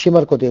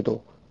شمر کو دے دو،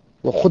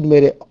 وہ خود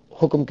میرے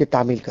حکم کی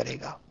تعمیل کرے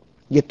گا۔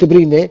 یہ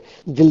طبری نے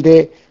جلد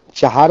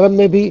 4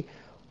 میں بھی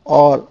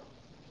اور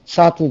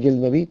 7ویں جلد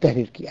میں بھی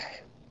تحریر کیا ہے۔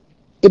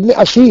 ابن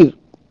اسیر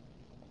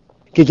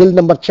کی جلد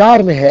نمبر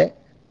 4 میں ہے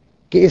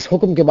کہ اس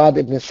حکم کے بعد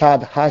ابن سعد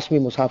ہاشمی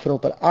مسافروں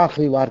پر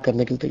آخری وار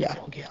کرنے کے لیے تیار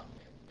ہو گیا۔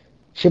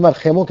 شمر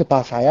خیموں کے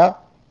پاس آیا،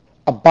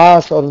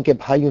 عباس اور ان کے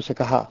بھائیوں سے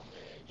کہا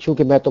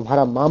چونکہ میں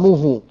تمہارا ماموں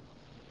ہوں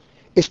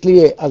اس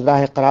لیے از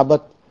راہ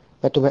قرابت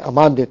میں تمہیں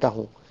امان دیتا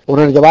ہوں۔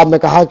 انہوں نے جواب میں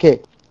کہا کہ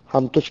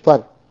ہم تجھ پر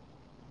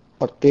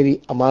اور تیری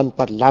امان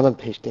پر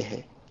لعنت بھیجتے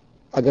ہیں،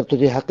 اگر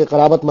تجھے حق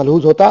قرابت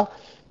ملحوظ ہوتا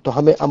تو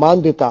ہمیں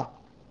امان دیتا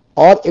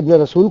اور ابن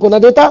رسول کو نہ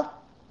دیتا۔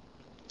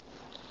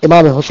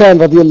 امام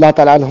حسین رضی اللہ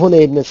تعالیٰ عنہ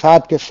نے ابن سعد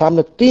کے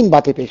سامنے 3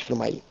 باتیں پیش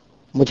فرمائی۔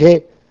 مجھے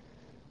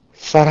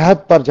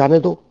سرحد پر جانے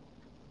دو،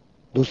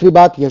 دوسری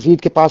بات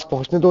یزید کے پاس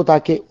پہنچنے دو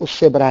تاکہ اس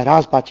سے براہ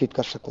راست بات چیت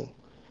کر سکوں،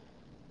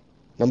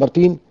 نمبر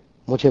 3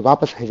 مجھے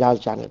واپس حجاز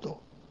جانے دو۔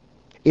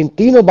 ان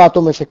تینوں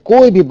باتوں میں سے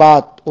کوئی بھی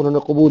بات انہوں نے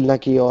قبول نہ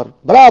کی اور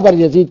برابر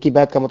یزید کی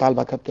بیعت کا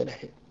مطالبہ کرتے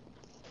رہے۔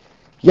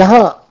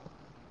 یہاں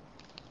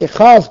ایک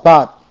خاص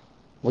بات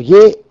وہ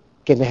یہ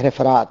کہ نہر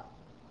فرات،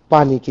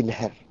 پانی کی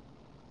نہر،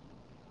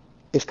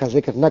 اس کا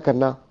ذکر نہ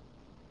کرنا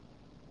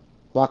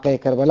واقعہ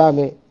کربلا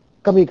میں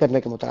کمی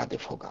کرنے کے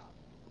مترادف ہوگا۔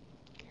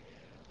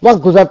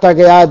 وقت گزرتا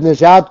گیا، ابن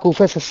زیاد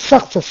کوفے سے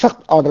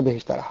سخت آرڈر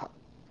بھیجتا رہا۔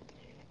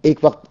 ایک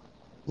وقت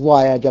وہ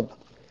آیا جب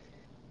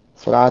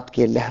فرات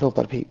کے لہروں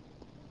پر بھی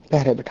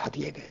پہرے بٹھا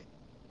دیے گئے،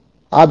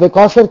 آب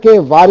کوثر کے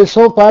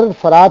وارثوں پر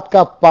فرات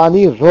کا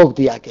پانی روک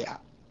دیا گیا۔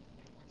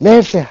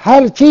 نہر سے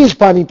ہر چیز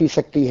پانی پی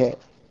سکتی ہے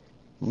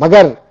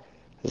مگر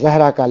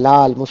زہرا کا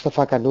لال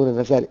مصطفیٰ کا نور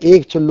نظر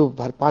ایک چلو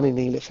بھر پانی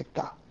نہیں لے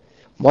سکتا۔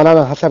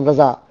 مولانا حسن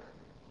رضا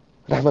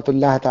رحمت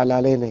اللہ تعالی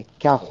علیہ نے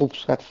کیا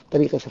خوبصورت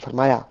طریقے سے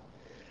فرمایا،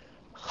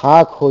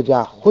 خاک ہو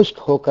جا خشک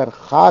ہو کر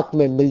خاک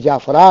میں مل جا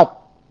فرات،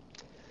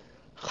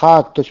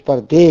 خاک تجھ پر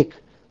دیکھ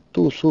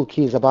تو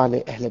سوکھی زبان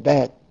اہل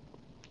بیت،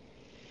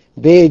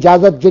 بے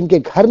اجازت جن کے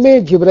گھر میں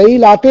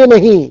جبرائیل آتے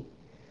نہیں،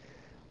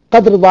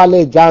 قدر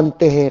والے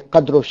جانتے ہیں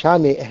قدر و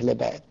شان اہل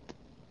بیت۔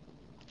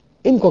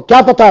 ان کو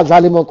کیا پتا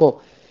ظالموں کو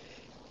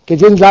کہ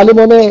جن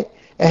ظالموں نے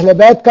اہل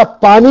بیت کا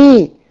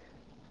پانی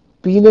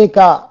پینے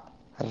کا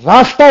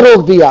راستہ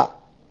روک دیا.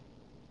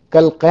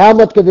 کل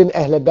قیامت کے دن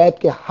اہل بیت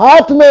کے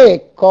ہاتھ میں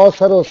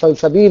کوثر و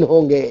سلسبیل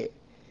ہوں گے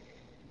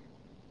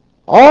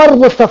اور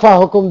مصطفیٰ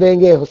حکم دیں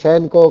گے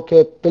حسین کو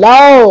کہ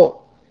پلاؤ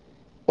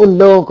ان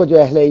لوگوں کو جو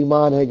اہل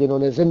ایمان ہے، جنہوں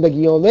نے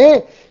زندگیوں میں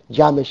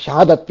جام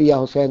شہادت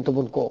پیا. حسین تم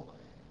ان کو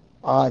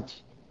آج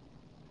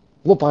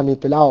وہ پانی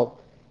پلاؤ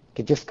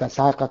کہ جس کا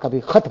ذائقہ کبھی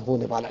ختم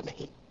ہونے والا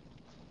نہیں.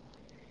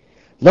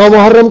 9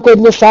 محرم کو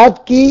ابن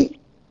سعد کی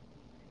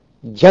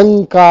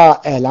جنگ کا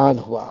اعلان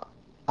ہوا.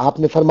 آپ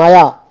نے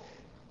فرمایا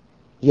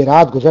یہ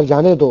رات گزر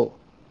جانے دو،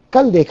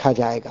 کل دیکھا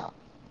جائے گا.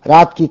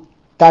 رات کی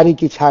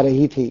تاریکی چھا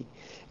رہی تھی.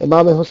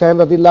 امام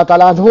حسین رضی اللہ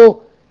تعالیٰ عنہ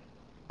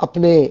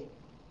اپنے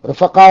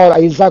رفقا اور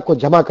اعزاء کو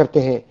جمع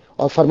کرتے ہیں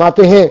اور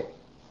فرماتے ہیں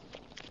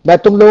میں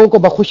تم لوگوں کو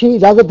بخوشی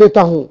اجازت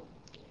دیتا ہوں،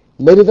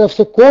 میری طرف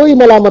سے کوئی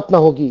ملامت نہ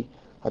ہوگی.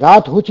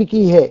 رات ہو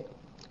چکی ہے،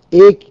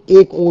 ایک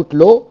ایک اونٹ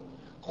لو،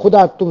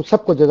 خدا تم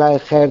سب کو جزائے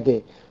خیر دے.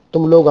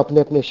 تم لوگ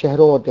اپنے اپنے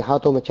شہروں اور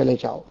دیہاتوں میں چلے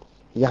جاؤ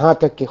یہاں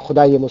تک کہ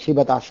خدا یہ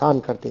مصیبت آسان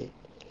کر دے.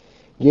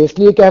 یہ اس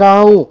لیے کہہ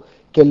رہا ہوں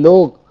کہ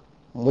لوگ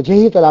مجھے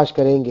ہی تلاش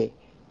کریں گے،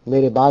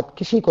 میرے بعد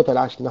کسی کو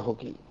تلاش نہ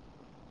ہوگی.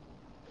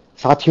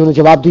 ساتھیوں نے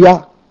جواب دیا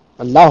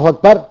اللہ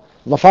اکبر،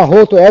 وفا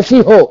ہو تو ایسی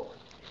ہو.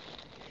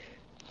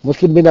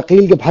 مسلم بن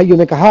عقیل کے بھائیوں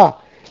نے کہا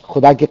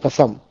خدا کی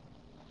قسم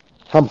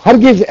ہم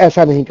ہرگز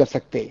ایسا نہیں کر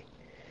سکتے،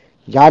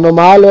 جان و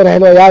مال اور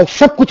اہل و عیال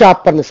سب کچھ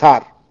آپ پر نثار.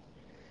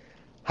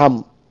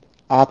 ہم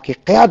آپ کی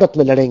قیادت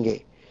میں لڑیں گے،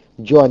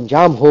 جو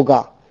انجام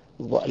ہوگا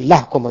وہ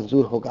اللہ کو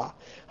منظور ہوگا.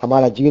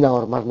 ہمارا جینا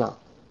اور مرنا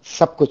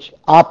سب کچھ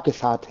آپ کے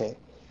ساتھ ہے،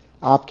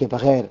 آپ کے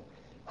بغیر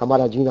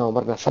ہمارا جینا اور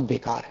مرنا سب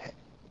بیکار ہے.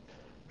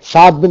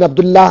 سعد بن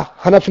عبداللہ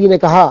حنفی نے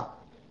کہا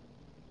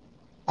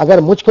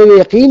اگر مجھ کو یہ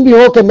یقین بھی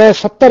ہو کہ میں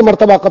 70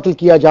 مرتبہ قتل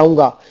کیا جاؤں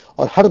گا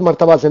اور ہر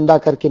مرتبہ زندہ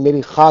کر کے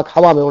میری خاک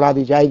ہوا میں اڑا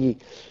دی جائے گی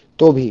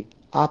تو بھی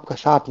آپ کا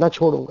ساتھ نہ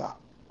چھوڑوں گا.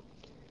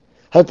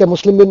 حضرت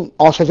مسلم بن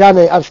اوسجا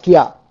نے عرض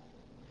کیا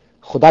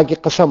خدا کی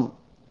قسم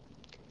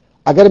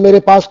اگر میرے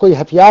پاس کوئی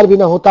ہتھیار بھی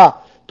نہ ہوتا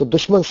تو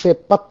دشمن سے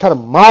پتھر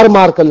مار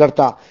مار کر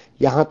لڑتا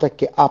یہاں تک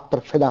کہ آپ پر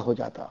فدا ہو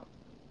جاتا.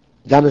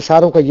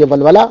 جانثاروں کا یہ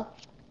ولولہ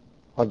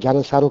اور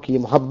جانثاروں کی یہ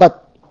محبت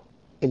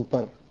ان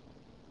پر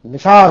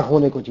نثار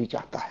ہونے کو جی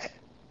چاہتا ہے.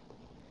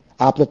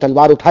 آپ نے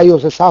تلوار اٹھائی اور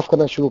اسے صاف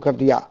کرنا شروع کر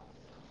دیا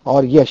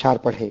اور یہ اشعار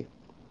پڑھے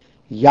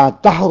یا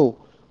دہر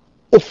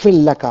افل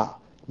لکا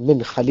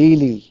من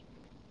خلیلی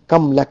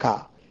کم لکا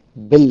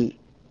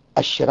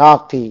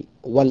بالاشراق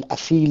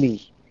والاسیلی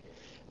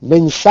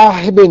من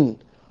صاحب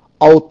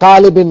او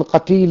طالب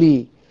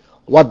قتیلی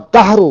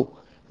والدہر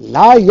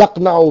لا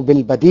یقنع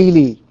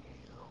بالبدیلی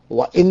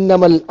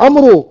وانما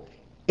الامر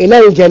الى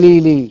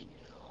الجلیلی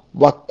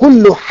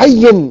وکل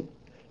حی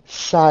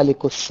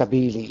سالک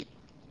السبیلی.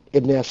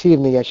 ابن اسیر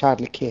نے یہ اشعار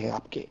لکھے ہیں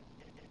آپ کے.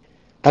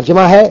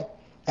 ترجمہ ہے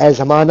اے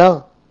زمانہ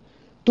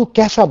تو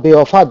کیسا بے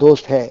وفا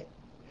دوست ہے،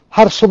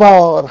 ہر صبح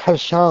اور ہر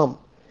شام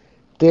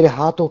تیرے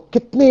ہاتھوں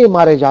کتنے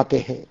مارے جاتے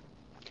ہیں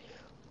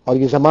اور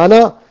یہ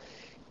زمانہ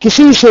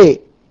کسی سے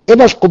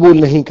عوض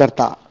قبول نہیں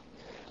کرتا.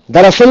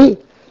 دراصل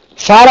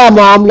سارا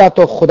معاملہ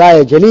تو خدا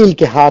جلیل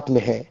کے ہاتھ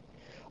میں ہے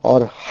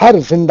اور ہر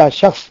زندہ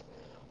شخص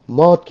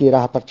موت کی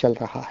راہ پر چل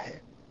رہا ہے.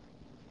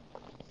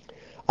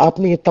 آپ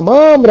نے یہ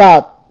تمام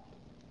رات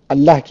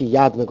اللہ کی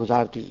یاد میں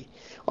گزار دی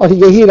اور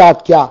یہی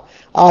رات کیا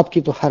آپ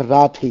کی تو ہر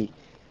رات ہی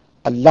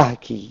اللہ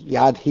کی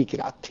یاد ہی کی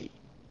رات تھی.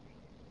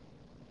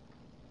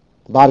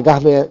 بارگاہ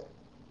میں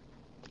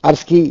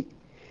عرض کی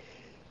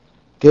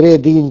تیرے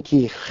دین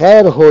کی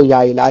خیر ہو یا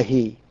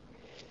الہی،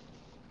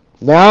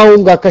 میں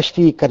آؤں گا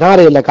کشتی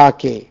کنارے لگا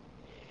کے،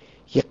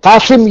 یہ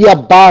قاسم یا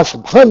عباس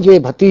بھانجے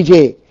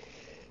بھتیجے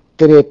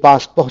تیرے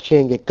پاس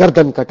پہنچیں گے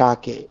گردن کٹا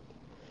کے.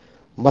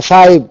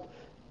 مصائب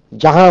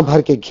جہاں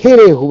بھر کے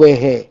گھیرے ہوئے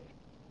ہیں،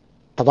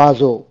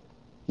 تواضع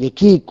یہ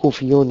کی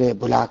کوفیوں نے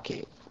بلا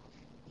کے.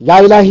 یا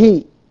الہی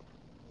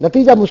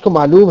نتیجہ مجھ کو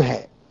معلوم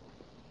ہے،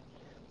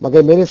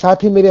 مگر میرے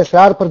ساتھی میرے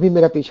اسرار پر بھی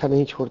میرا پیچھا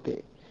نہیں چھوڑتے،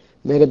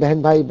 میرے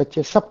بہن بھائی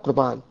بچے سب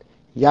قربان.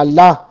 یا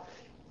اللہ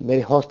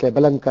میرے حوصلے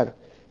بلند کر،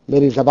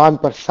 میری زبان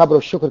پر صبر و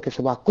شکر کے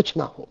سوا کچھ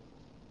نہ ہو.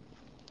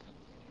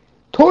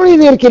 تھوڑی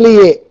دیر کے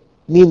لیے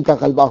نیند کا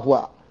غلبہ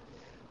ہوا.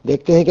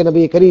 دیکھتے ہیں کہ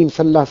نبی کریم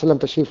صلی اللہ علیہ وسلم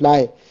تشریف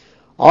لائے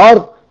اور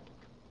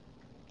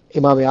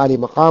امام عالی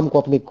مقام کو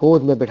اپنی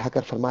گود میں بٹھا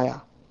کر فرمایا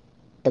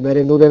اے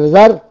میرے نور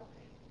نظر،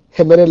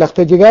 اے میرے لخت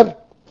جگر،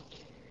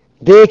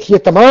 دیکھ یہ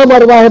تمام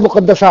ارواح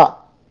مقدسہ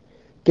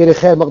تیرے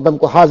خیر مقدم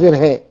کو حاضر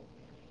ہیں.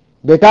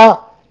 بیٹا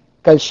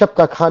کل شب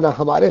کا کھانا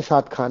ہمارے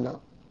ساتھ کھانا،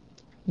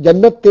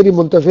 جنت تیری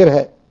منتظر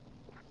ہے،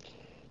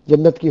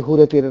 جنت کی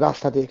حوریں تیرے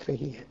راستہ دیکھ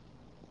رہی ہیں.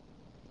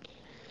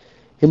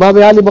 امام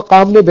عالی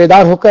مقام نے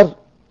بیدار ہو کر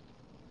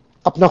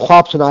اپنا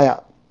خواب سنایا.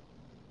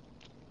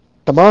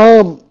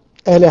 تمام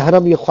اہل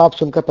حرم یہ خواب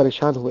سن کر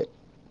پریشان ہوئے.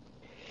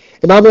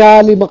 امام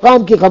عالی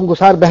مقام کی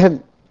غمگسار بہن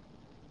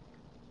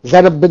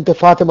زینب بنت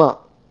فاطمہ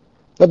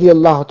رضی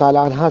اللہ تعالی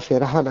عنہا سے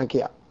رہا نہ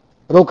کیا.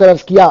 رو کر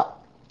عرض کیا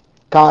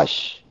کاش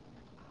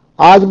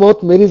آج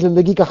موت میری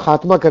زندگی کا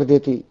خاتمہ کر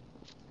دیتی.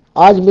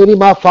 آج میری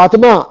ماں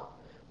فاطمہ،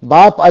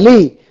 باپ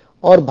علی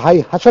اور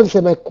بھائی حسن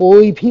سے میں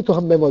کوئی بھی تو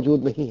ہم میں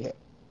موجود نہیں ہے.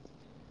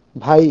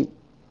 بھائی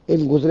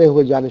ان گزرے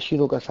ہوئے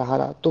جانشینوں کا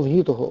سہارا تم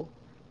ہی تو ہو۔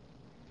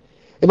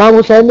 امام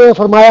حسین نے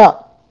فرمایا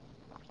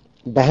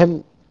بہن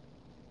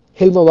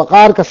حلم و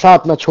وقار کا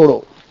ساتھ نہ چھوڑو۔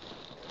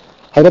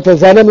 حضرت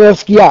زینب نے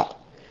عرض کیا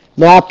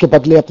میں آپ کے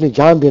بدلے اپنی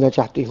جان دینا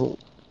چاہتی ہوں۔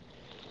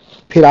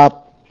 پھر آپ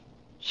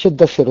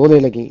شدت سے رونے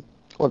لگیں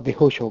اور بے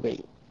ہوش ہو گئی۔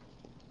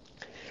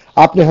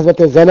 آپ نے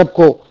حضرت زینب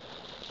کو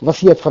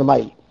وصیت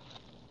فرمائی۔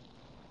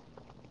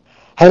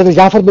 حضرت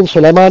جعفر بن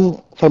سلیمان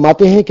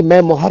فرماتے ہیں کہ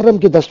میں محرم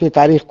کی 10ویں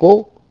تاریخ کو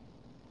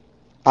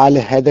آل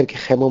حیدر کے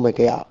خیموں میں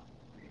گیا۔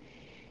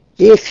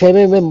 ایک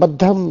خیمے میں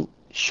مدھم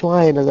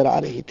شعاعیں نظر آ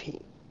رہی تھیں۔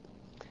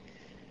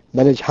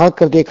 میں نے جھانک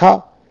کر دیکھا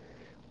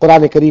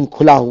قرآن کریم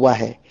کھلا ہوا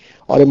ہے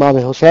اور امام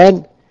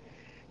حسین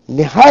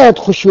نہایت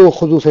خشوع و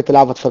خضوع سے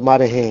تلاوت فرما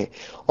رہے ہیں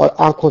اور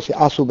آنکھوں سے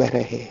آنسو بہ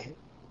رہے ہیں۔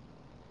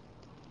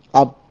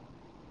 اب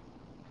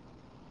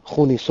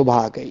خونی صبح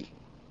آ گئی۔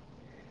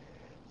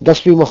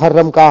 10ویں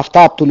محرم کا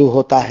آفتاب طلوع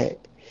ہوتا ہے۔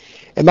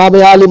 امام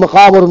عالی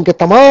مقام اور ان کے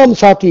تمام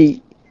ساتھی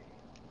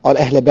اور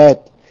اہل بیت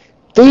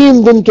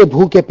 3 دن کے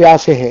بھوکے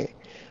پیاسے ہیں۔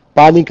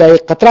 پانی کا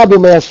ایک قطرہ بھی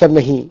میسر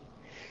نہیں،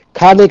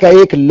 کھانے کا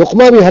ایک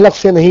لقمہ بھی حلق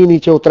سے نہیں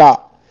نیچے اترا۔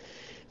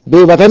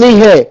 بے وطنی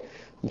ہے،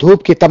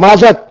 دھوپ کی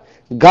تمازت،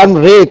 گرم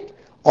ریت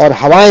اور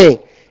ہوائیں،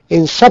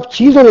 ان سب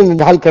چیزوں نے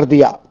نڈھال کر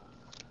دیا۔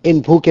 ان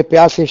بھوکے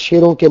پیاسے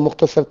شیروں کے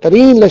مختصر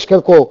ترین لشکر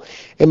کو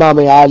امام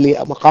عالی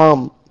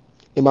مقام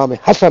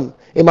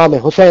امام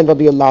حسین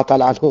رضی اللہ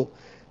تعالیٰ عنہ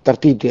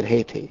ترتیب دے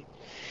رہے تھے۔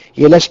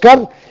 یہ لشکر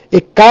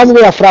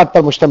 91 افراد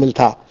پر مشتمل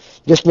تھا،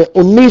 جس میں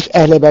 19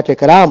 اہل بیت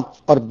کرام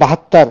اور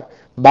 72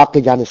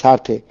 باقی جانثار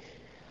تھے۔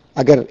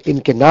 اگر ان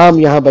کے نام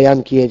یہاں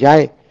بیان کیے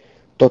جائیں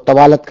تو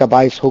طوالت کا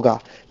باعث ہوگا،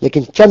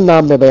 لیکن چند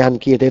نام میں بیان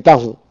کیے دیتا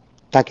ہوں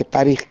تاکہ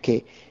تاریخ کے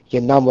یہ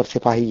نامور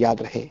سپاہی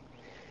یاد رہیں۔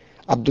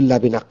 عبداللہ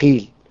بن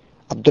عقیل،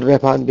 عبد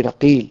الرحمن بن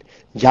عقیل،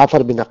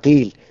 جعفر بن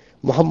عقیل،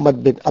 محمد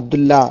بن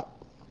عبداللہ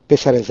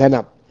پسر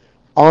زینب،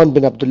 عون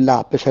بن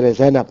عبداللہ پسر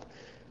زینب،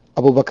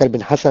 ابو بکر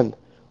بن حسن،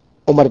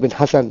 عمر بن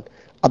حسن،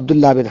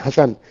 عبداللہ بن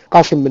حسن،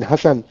 قاسم بن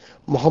حسن،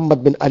 محمد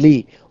بن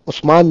علی،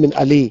 عثمان بن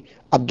علی،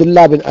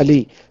 عبداللہ بن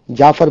علی،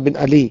 جعفر بن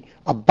علی،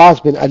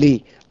 عباس بن علی،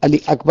 علی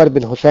اکبر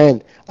بن حسین،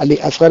 علی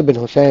اصغر بن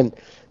حسین،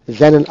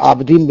 زین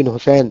العابدین بن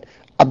حسین،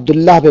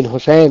 عبداللہ بن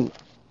حسین،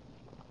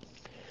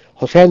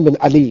 حسین بن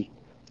علی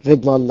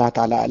رضوان اللہ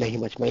تعالی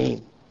علیہم اجمعین۔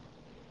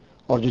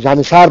 اور جو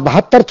جانثار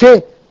 72 تھے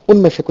ان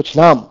میں سے کچھ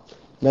نام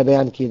میں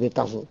بیان کیے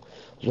دیتا ہوں۔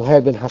 زہیر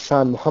بن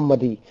حسان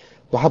محمدی،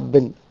 وہب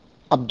بن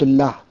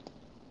عبداللہ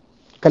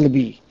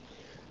کلبی،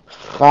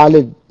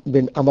 خالد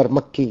بن عمر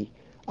مکی،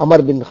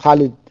 عمر بن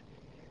خالد،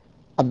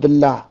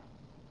 عبداللہ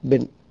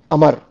بن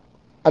عمر،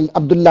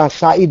 عبداللہ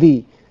سعیدی،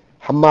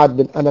 حماد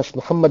بن انس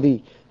محمدی،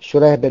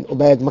 شریح بن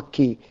عبید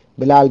مکی،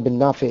 بلال بن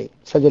نافع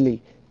سجلی،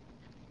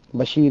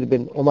 بشیر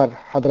بن عمر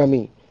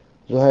حضرمی،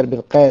 زہیر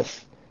بن قیس،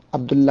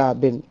 عبداللہ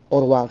بن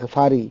عروہ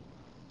غفاری،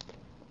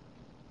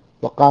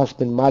 وقاص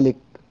بن مالک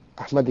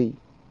احمدی،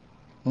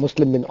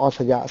 مسلم بن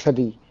اوسجہ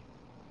اسدی،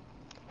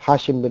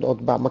 ہاشم بن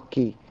عتبہ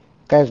مکی،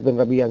 قیس بن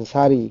ربیع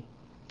انصاری،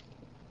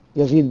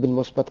 یزید بن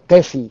مثبت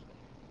قیسی،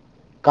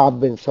 کعب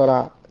بن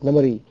سورہ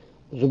نمری،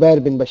 زبیر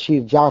بن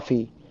بشیر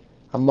جعفی،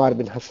 عمار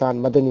بن حسان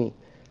مدنی،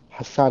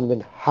 حسان بن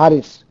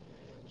حارث،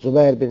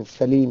 زبیر بن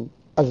سلیم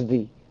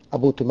ازدی،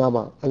 ابو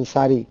تمامہ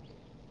انصاری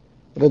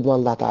رضوان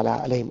اللہ تعالی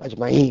علیہم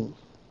اجمعین۔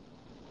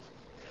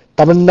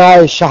 تمنا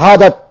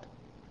شہادت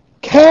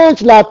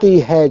کھینچ لاتی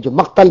ہے جو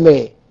مقتل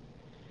میں،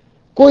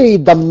 کوئی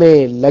دم میں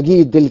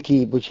لگی دل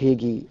کی بجھے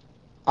گی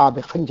آب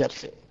خنجر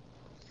سے۔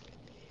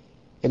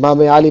 امام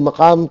عالی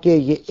مقام کے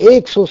یہ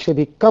 100 سے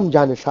بھی کم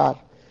جانثار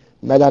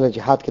میدان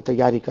جہاد کی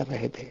تیاری کر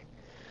رہے تھے۔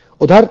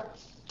 ادھر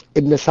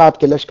ابن سعد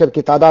کے لشکر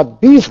کی تعداد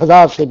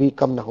 20,000 سے بھی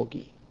کم نہ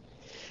ہوگی۔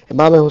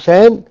 امام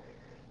حسین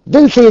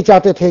دل سے یہ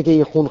چاہتے تھے کہ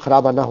یہ خون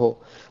خرابہ نہ ہو،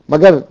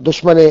 مگر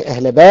دشمن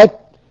اہل بیت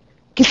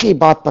کسی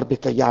بات پر بھی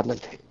تیار نہ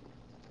تھے۔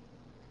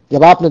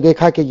 جب آپ نے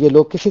دیکھا کہ یہ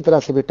لوگ کسی طرح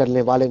سے بھی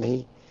ٹلنے والے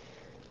نہیں،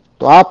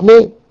 تو آپ نے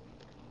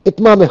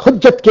اتمام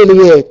حجت کے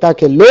لیے،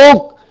 تاکہ لوگ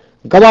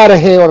گواہ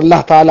رہیں اور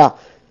اللہ تعالی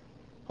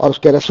اور اس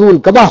کے رسول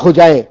گواہ ہو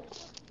جائے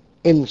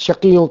ان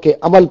شقیوں کے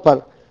عمل پر،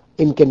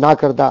 ان کے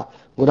ناکردہ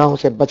گناہوں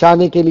سے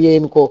بچانے کے لیے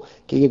ان کو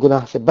کہ یہ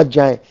گناہ سے بچ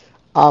جائیں،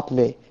 آپ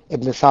نے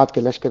ابن سعد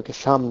کے لشکر کے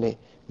سامنے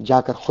جا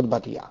کر خطبہ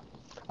دیا۔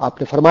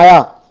 آپ نے فرمایا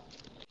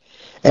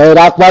اے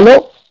عراق والو،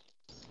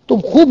 تم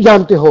خوب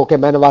جانتے ہو کہ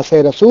میں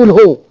نواسے رسول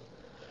ہوں،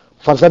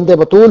 فرزند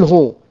بطول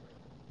ہوں،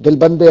 دل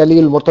بند علی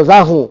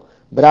المرتضیٰ ہوں،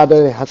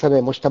 برادر حسن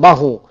مجتبیٰ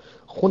ہوں،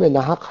 خون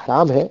ناحق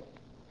حرام ہے۔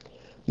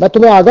 میں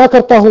تمہیں آگاہ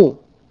کرتا ہوں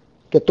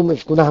کہ تم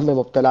اس گناہ میں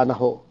مبتلا نہ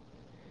ہو۔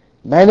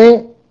 میں نے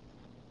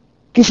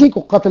کسی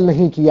کو قتل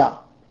نہیں کیا،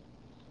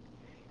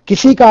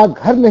 کسی کا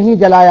گھر نہیں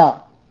جلایا،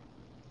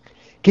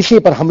 کسی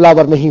پر حملہ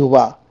ور نہیں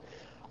ہوا۔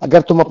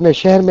 اگر تم اپنے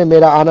شہر میں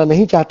میرا آنا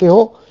نہیں چاہتے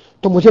ہو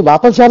تو مجھے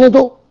واپس جانے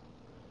دو۔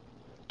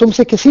 تم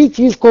سے کسی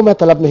چیز کو میں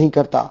طلب نہیں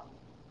کرتا۔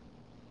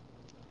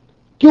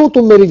 کیوں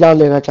تم میری جان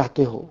لینا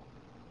چاہتے ہو؟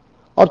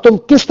 اور تم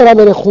کس طرح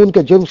میرے خون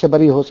کے جرم سے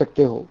بری ہو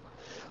سکتے ہو؟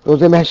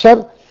 روز محشر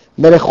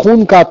میرے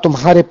خون کا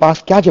تمہارے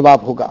پاس کیا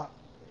جواب ہوگا؟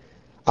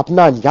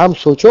 اپنا انجام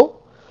سوچو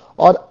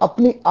اور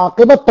اپنی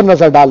عاقبت پر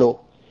نظر ڈالو.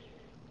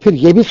 پھر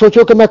یہ بھی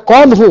سوچو کہ میں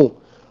کون ہوں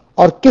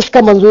اور کس کا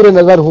منظور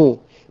نظر ہوں.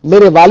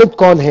 میرے والد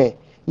کون ہیں,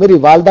 میری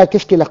والدہ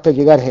کس کی لخت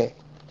جگر ہے.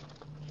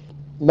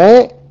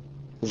 میں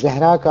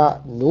زہرا کا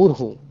نور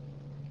ہوں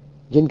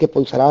جن کے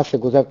پلسرات سے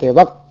گزرتے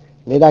وقت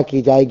ندا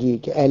کی جائے گی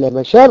کہ اے اہل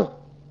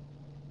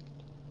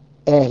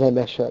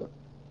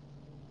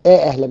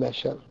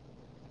محشر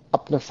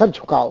اپنا سر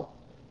جھکاؤ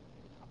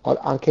اور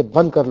آنکھیں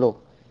بند کر لو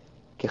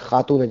کہ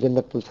خاتون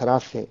جنت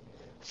پلسرات سے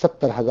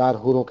 70,000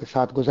 حوروں کے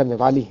ساتھ گزرنے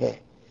والی ہے.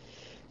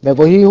 میں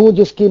وہی ہوں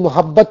جس کی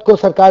محبت کو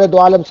سرکار دو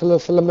عالم صلی اللہ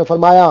علیہ وسلم نے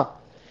فرمایا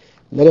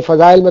میرے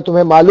فضائل میں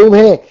تمہیں معلوم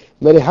ہے,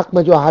 میرے حق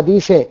میں جو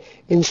احادیث ہیں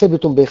ان سے بھی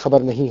تم بے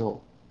خبر نہیں ہو.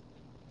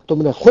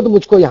 تم نے خود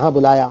مجھ کو یہاں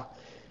بلایا,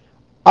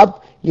 اب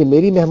یہ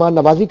میری مہمان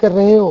نوازی کر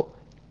رہے ہو.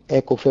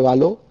 اے کوفے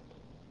والو,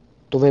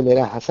 تمہیں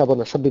میرا حسب و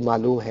نسب بھی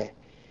معلوم ہے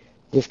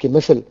جس کی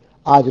مثل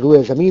آج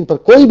روئے زمین پر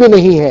کوئی بھی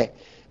نہیں ہے.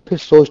 پھر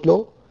سوچ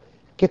لو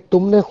کہ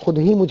تم نے خود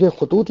ہی مجھے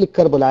خطوط لکھ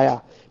کر بلایا,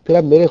 پھر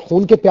اب میرے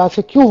خون کے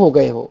پیاسے کیوں ہو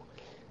گئے ہو.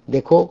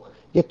 دیکھو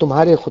یہ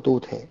تمہارے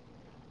خطوط ہیں.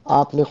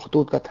 آپ نے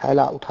خطوط کا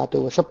تھیلا اٹھاتے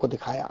ہوئے سب کو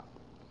دکھایا.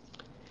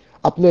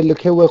 اپنے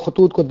لکھے ہوئے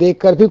خطوط کو دیکھ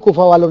کر بھی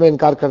کوفہ والوں نے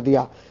انکار کر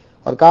دیا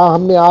اور کہا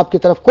ہم نے آپ کی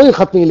طرف کوئی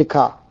خط نہیں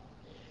لکھا,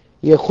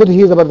 یہ خود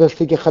ہی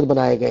زبردستی کے خط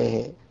بنائے گئے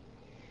ہیں.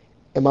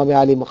 امام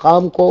عالی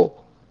مقام کو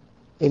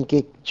ان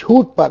کے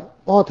جھوٹ پر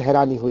بہت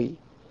حیرانی ہوئی.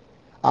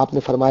 آپ نے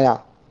فرمایا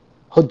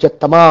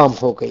حجت تمام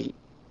ہو گئی,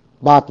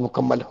 بات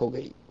مکمل ہو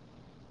گئی.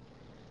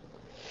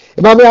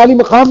 امام عالی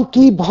مقام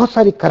کی بہت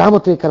ساری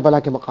کرامتیں کربلا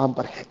کے مقام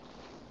پر ہیں.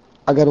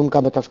 اگر ان کا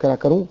میں تذکرہ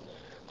کروں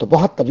تو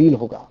بہت طویل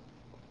ہوگا,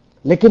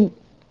 لیکن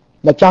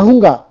میں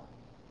چاہوں گا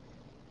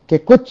کہ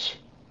کچھ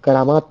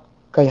کرامات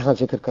کا یہاں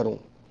ذکر کروں.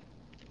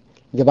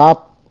 جب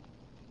آپ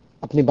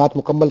اپنی بات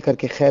مکمل کر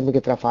کے خیمے کی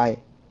طرف آئے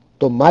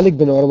تو مالک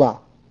بن عروہ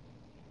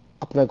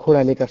اپنا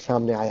گھوڑا لے کر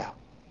سامنے آیا.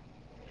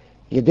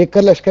 یہ دیکھ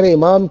کر لشکر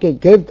امام کے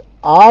گرد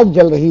آگ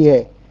جل رہی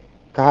ہے.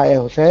 کہا اے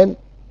حسین,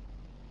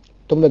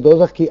 تم نے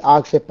دوزخ کی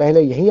آگ سے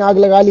پہلے یہی آگ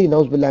لگا لی,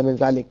 نعوذ باللہ من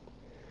ذالک.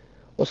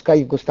 اس کا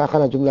یہ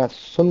گستاخانہ جملہ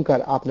سن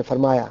کر آپ نے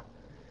فرمایا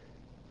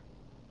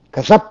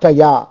کذبت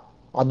یا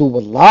عدو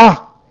اللہ,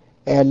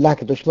 اے اللہ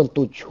کے دشمن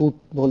تو جھوٹ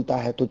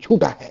بولتا ہے, تو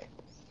جھوٹا ہے.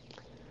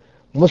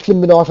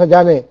 مسلم بن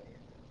اوسجا نے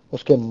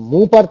اس کے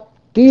منہ پر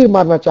تیر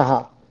مارنا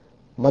چاہا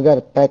مگر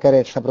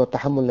پیکر صبر و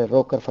تحمل نے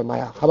روک کر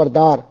فرمایا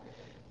خبردار,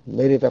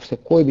 میری طرف سے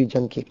کوئی بھی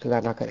جنگ کی ابتدا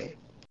نہ کرے.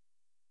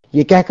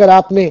 یہ کہہ کر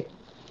آپ نے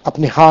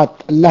اپنے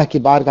ہاتھ اللہ کی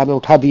بارگاہ میں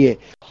اٹھا دیے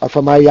اور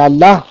فرمایا یا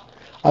اللہ,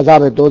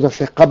 عذاب دوزخ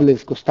سے قبل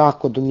اس گستاخ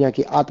کو دنیا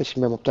کی آتش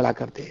میں مبتلا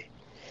کر دے.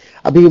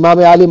 ابھی امام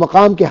عالی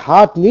مقام کے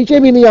ہاتھ نیچے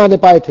بھی نہیں آنے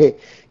پائے تھے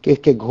کہ اس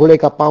کے گھوڑے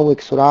کا پاؤں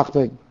ایک سوراخ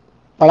میں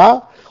پڑا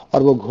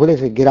اور وہ گھوڑے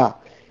سے گرا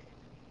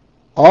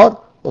اور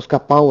اس کا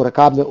پاؤں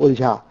رکاب میں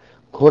الجھا.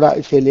 گھوڑا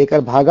اسے لے کر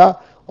بھاگا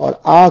اور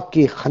آگ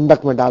کی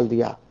خندق میں ڈال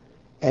دیا.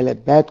 اہل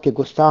بیت کے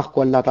گستاخ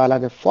کو اللہ تعالیٰ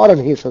نے فوراً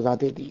ہی سزا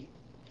دے دی.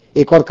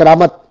 ایک اور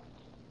کرامت,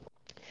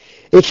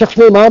 ایک شخص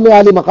نے امام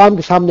عالی مقام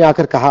کے سامنے آ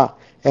کر کہا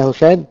اے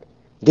حسین,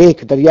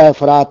 دیکھ دریائے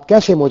فرات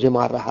کیسے موجے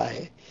مار رہا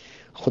ہے.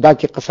 خدا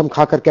کی قسم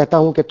کھا کر کہتا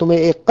ہوں کہ تمہیں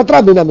ایک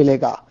قطرہ بھی نہ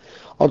ملے گا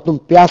اور تم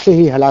پیاسے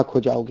ہی ہلاک ہو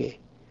جاؤ گے.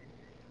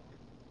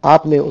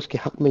 آپ نے اس کے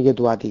حق میں یہ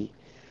دعا دی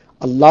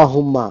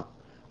اللہم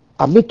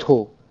امت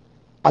ہو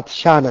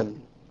عطشانن,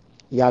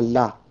 یا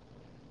اللہ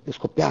اس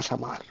کو پیاسا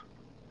مار.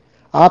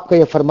 آپ کا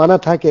یہ فرمانا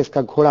تھا کہ اس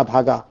کا گھوڑا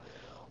بھاگا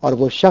اور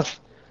وہ شخص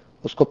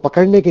اس کو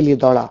پکڑنے کے لیے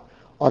دوڑا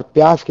اور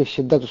پیاس کی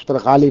شدت اس پر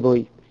غالب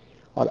ہوئی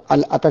اور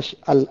العطش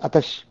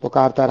العطش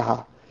پکارتا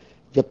رہا.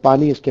 جب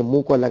پانی اس کے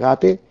منہ کو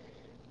لگاتے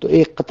تو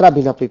ایک قطرہ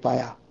بھی نہ پی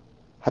پایا,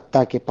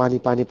 حتیٰ کہ پانی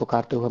پانی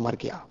پکارتے ہوئے مر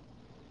گیا.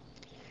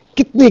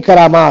 کتنی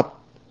کرامات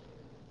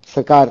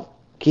سرکار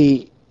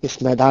کی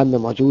اس میدان میں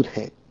موجود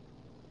ہیں.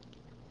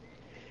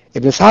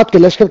 ابن سعد کے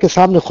لشکر کے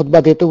سامنے خطبہ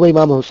دیتے ہوئے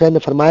امام حسین نے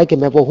فرمایا کہ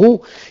میں وہ ہوں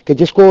کہ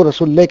جس کو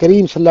رسول اللہ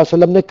کریم صلی اللہ علیہ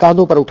وسلم نے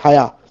کانوں پر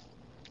اٹھایا.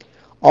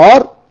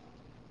 اور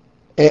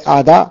اے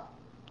آدھا,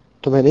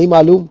 تمہیں نہیں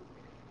معلوم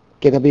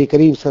کہ نبی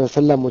کریم صلی اللہ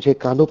علیہ وسلم مجھے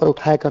کانوں پر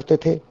اٹھایا کرتے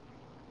تھے؟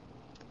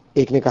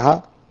 ایک نے کہا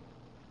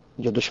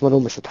جو دشمنوں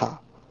میں سے تھا,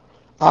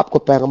 آپ کو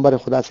پیغمبر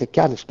خدا سے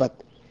کیا نسبت؟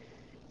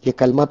 یہ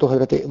کلمہ تو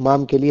حضرت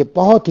امام کے لیے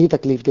بہت ہی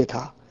تکلیف دہ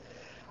تھا.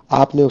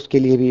 آپ نے اس کے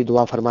لیے بھی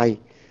دعا فرمائی.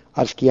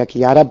 عرض کیا کہ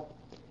یا رب,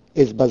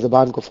 اس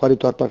بدزبان کو فوری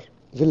طور پر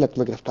ذلت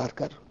میں گرفتار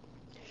کر.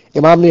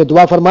 امام نے یہ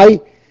دعا فرمائی,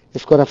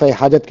 اس کو رفع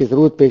حاجت کی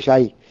ضرورت پیش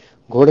آئی.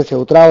 گھوڑے سے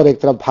اترا اور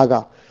ایک طرف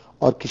بھاگا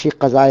اور کسی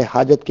قضائے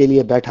حاجت کے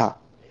لیے بیٹھا.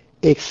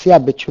 ایک سیاہ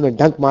بچھو نے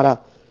ڈنک مارا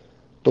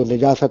تو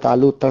نجاست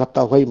آلود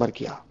تڑپتا ہوا ہی مر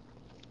گیا.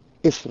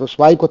 اس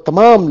رسوائی کو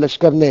تمام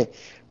لشکر نے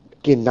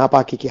کی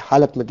ناپاکی کی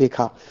حالت میں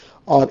دیکھا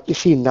اور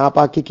اسی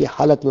ناپاکی کی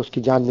حالت میں اس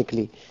کی جان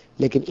نکلی,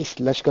 لیکن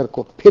اس لشکر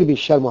کو پھر بھی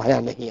شرم و حیا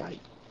نہیں آئی.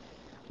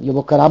 یہ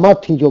وہ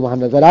کرامات تھیں جو وہاں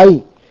نظر آئی,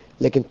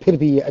 لیکن پھر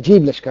بھی یہ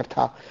عجیب لشکر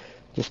تھا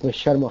جس میں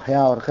شرم و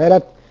حیا اور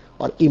غیرت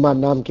اور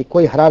ایمان نام کی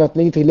کوئی حرارت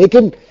نہیں تھی.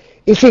 لیکن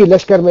اسی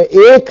لشکر میں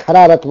ایک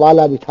حرارت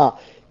والا بھی تھا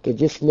کہ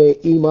جس نے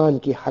ایمان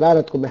کی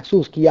حرارت کو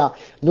محسوس کیا,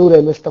 نور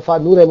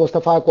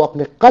مصطفیٰ کو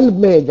اپنے قلب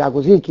میں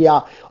جاگزین کیا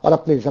اور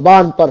اپنی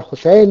زبان پر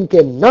حسین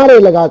کے نعرے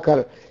لگا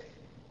کر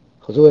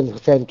حضور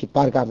حسین کی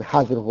بارگاہ میں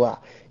حاضر ہوا۔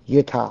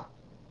 یہ تھا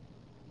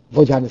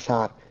وہ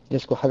جانثار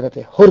جس کو حضرت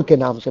حر کے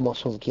نام سے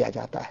موسوم کیا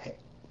جاتا ہے۔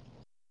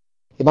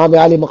 امام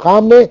عالی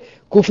مقام نے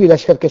کوفی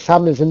لشکر کے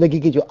سامنے زندگی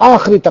کی جو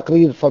آخری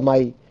تقریر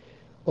فرمائی،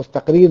 اس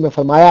تقریر میں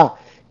فرمایا،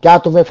 کیا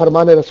تمہیں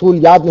فرمان رسول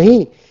یاد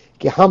نہیں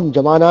کہ ہم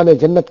جوانان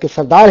جنت کے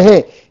سردار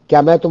ہیں؟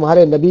 کیا میں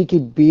تمہارے نبی کی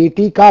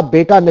بیٹی کا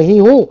بیٹا نہیں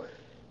ہوں؟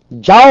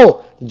 جاؤ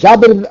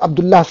جابر بن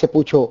عبداللہ سے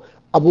پوچھو،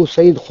 ابو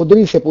سعید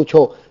خدری سے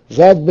پوچھو،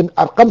 زید بن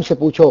ارقم سے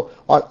پوچھو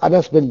اور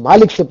انس بن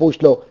مالک سے پوچھ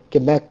لو کہ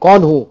میں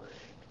کون ہوں۔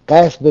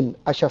 قیس بن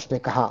اشعث نے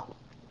کہا،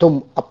 تم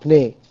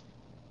اپنے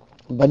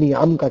بنی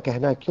عم کا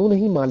کہنا کیوں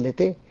نہیں مان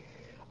لیتے؟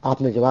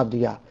 آپ نے جواب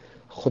دیا،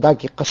 خدا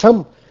کی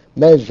قسم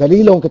میں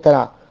ذلیلوں کی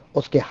طرح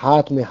اس کے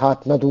ہاتھ میں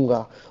ہاتھ نہ دوں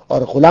گا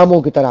اور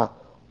غلاموں کی طرح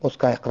اس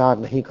کا اقرار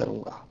نہیں کروں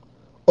گا۔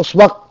 اس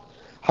وقت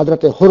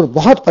حضرت حر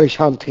بہت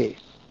پریشان تھے۔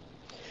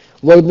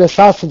 وہ ابن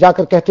سعد سے جا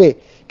کر کہتے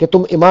کہ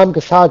تم امام کے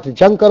ساتھ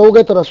جنگ کرو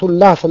گے تو رسول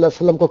اللہ صلی اللہ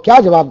علیہ وسلم کو کیا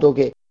جواب دو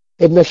گے؟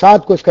 ابن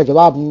سعد کو اس کا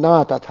جواب نہ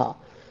آتا تھا۔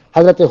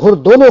 حضرت حر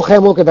دونوں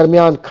خیموں کے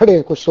درمیان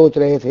کھڑے کچھ سوچ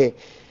رہے تھے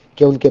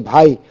کہ ان کے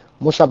بھائی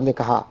مصعب نے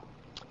کہا،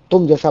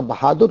 تم جیسا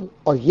بہادر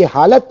اور یہ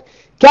حالت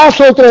کیا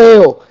سوچ رہے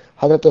ہو؟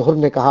 حضرت حر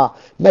نے کہا،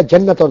 میں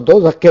جنت اور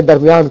دوزخ کے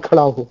درمیان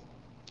کھڑا ہوں،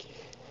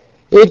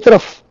 ایک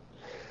طرف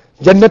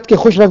جنت کے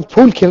خوش رنگ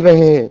پھول کھل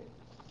رہے ہیں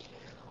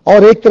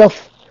اور ایک طرف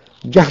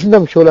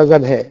جہنم شعلہ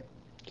زن ہے۔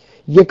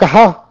 یہ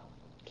کہا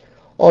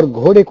اور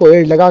گھوڑے کو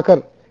ایڑ لگا کر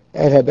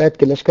اہل بیت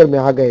کے لشکر میں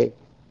آ گئے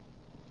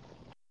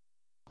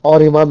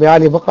اور امام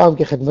عالی مقام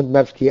کی خدمت میں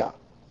عرض کیا،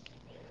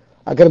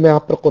 اگر میں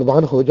آپ پر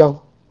قربان ہو جاؤں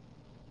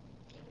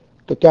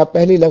تو کیا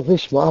پہلی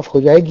لغزش معاف ہو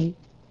جائے گی؟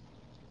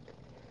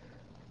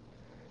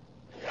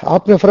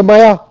 آپ نے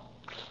فرمایا،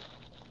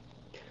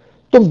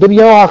 تم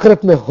دنیا و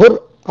آخرت میں حر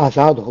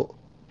آزاد ہو۔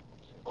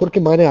 حر کے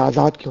معنی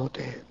آزاد کے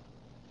ہوتے ہیں۔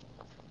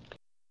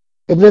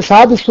 ابن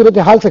سعد اس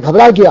صورتحال سے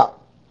گھبرا گیا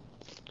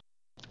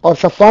اور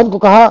صفوان کو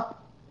کہا،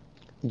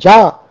 جا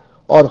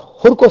اور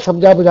حر کو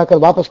سمجھا بجھا کر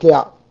واپس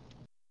لیا۔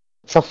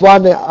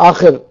 صفوان نے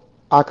آخر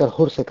آ کر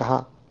حر سے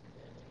کہا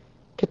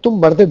کہ تم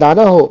مرد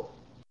دانا ہو،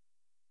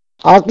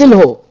 عاقل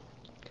ہو،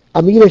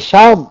 امیر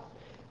شام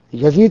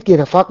یزید کی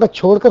رفاقت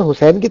چھوڑ کر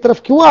حسین کی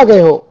طرف کیوں آ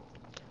گئے ہو؟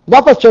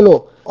 واپس چلو،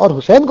 اور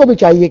حسین کو بھی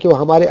چاہیے کہ وہ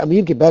ہمارے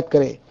امیر کی بیعت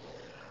کرے۔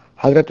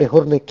 حضرت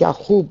حر نے کیا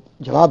خوب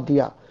جواب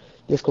دیا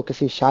جس کو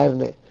کسی شاعر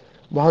نے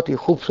بہت ہی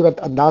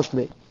خوبصورت انداز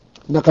میں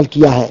نقل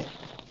کیا ہے،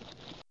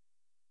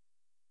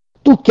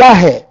 تو کیا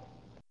ہے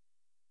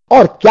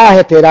اور کیا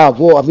ہے تیرا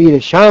وہ امیر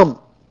شام،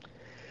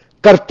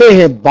 کرتے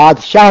ہیں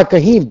بادشاہ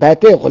کہیں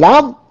بیت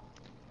غلام،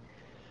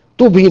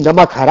 تو بھی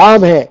نمک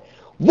حرام ہے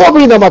وہ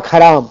بھی نمک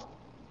حرام،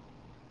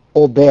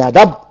 او بے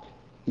ادب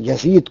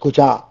یزید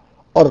کجا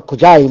اور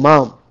کجا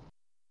امام،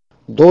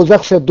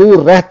 دوزخ سے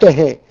دور رہتے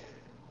ہیں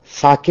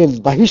ساکن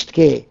بہشت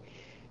کے،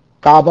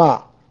 کعبہ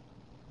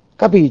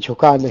کبھی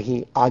جھکا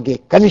نہیں آگے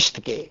کنشت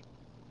کے،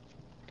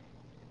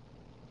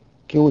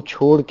 کیوں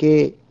چھوڑ کے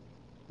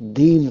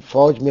دین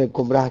فوج میں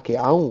گمراہ کے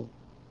آؤں،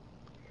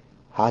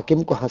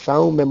 حاکم کو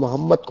ہنساؤں میں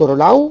محمد کو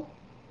رلاؤں،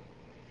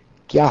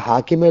 کیا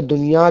حاکم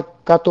دنیا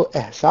کا تو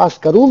احساس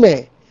کروں میں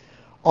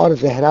اور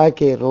زہرا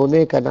کے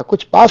رونے کا نہ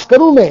کچھ پاس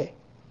کروں میں۔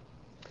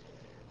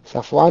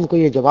 صفوان کو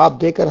یہ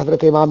جواب دے کر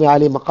حضرت امام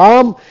عالی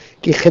مقام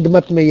کی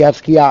خدمت میں یہ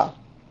عرض کیا،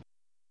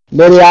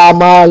 میرے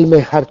اعمال میں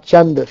ہر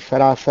چند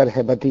سراسر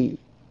ہے بدی،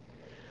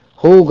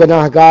 ہو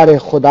گناہگار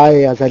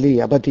خدائے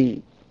ازلی ابدی،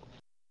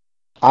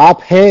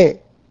 آپ ہیں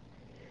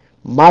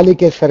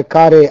مالک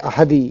سرکار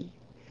احدی،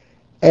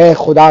 اے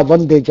خدا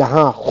بند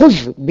جہاں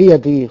خذ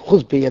بیدی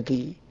خذ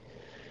بیدی،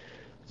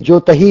 جو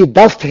تہی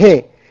دست ہے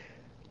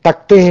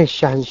تکتے ہیں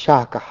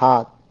شہنشاہ کا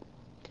ہاتھ،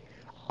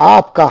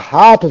 آپ کا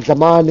ہاتھ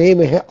زمانے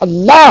میں ہے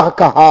اللہ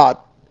کا ہاتھ۔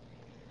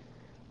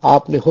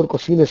 آپ نے حر کو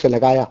سینے سے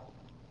لگایا،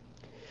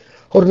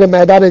 حر نے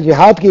میدان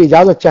جہاد کی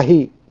اجازت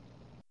چاہی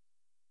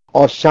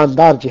اور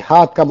شاندار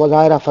جہاد کا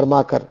مظاہرہ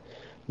فرما کر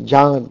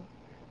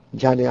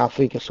جان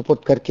آفری کے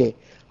سپرد کر کے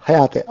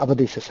حیات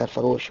ابدی سے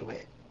سرفروش ہوئے۔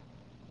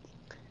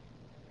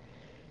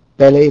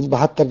 پہلے ان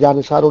 72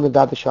 جانثاروں نے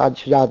داد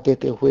شجاعت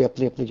دیتے ہوئے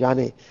اپنی اپنی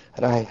جانیں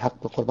راہ حق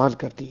میں قربان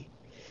کر دی۔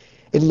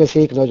 ان میں سے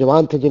ایک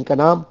نوجوان تھے جن کا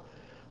نام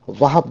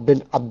وہب بن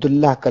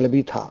عبداللہ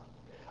کلبی تھا۔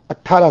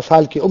 18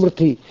 سال کی عمر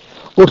تھی،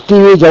 اٹھتی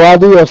ہوئی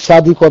جوانی اور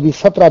شادی کو ابھی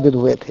 17 دن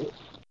ہوئے تھے۔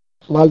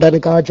 والدہ نے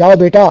کہا، جاؤ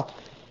بیٹا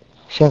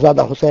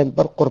شہزادہ حسین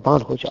پر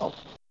قربان ہو جاؤ۔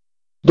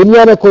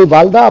 دنیا میں کوئی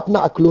والدہ اپنا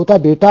اکلوتا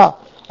بیٹا،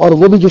 اور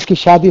وہ بھی جس کی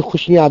شادی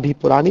خوشیاں ابھی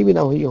پرانی بھی نہ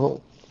ہوئی ہوں،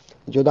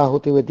 جدا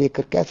ہوتے ہوئے دیکھ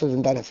کر کیسے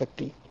زندہ رہ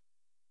سکتی؟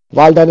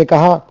 والدہ نے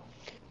کہا،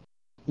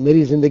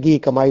 میری زندگی کی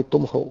کمائی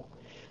تم ہو،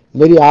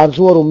 میری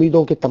آرزو اور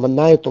امیدوں کی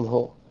تمنائیں تم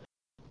ہو،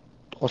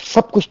 اور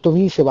سب کچھ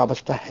تمہیں سے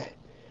وابستہ ہے،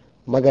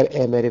 مگر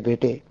اے میرے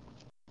بیٹے،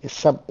 یہ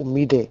سب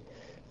امیدیں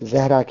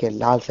زہرا کے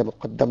لال سے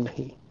مقدم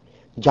نہیں۔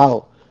 جاؤ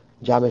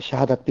جام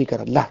شہادت پی کر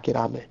اللہ کی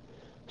راہ میں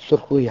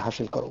سرخروئی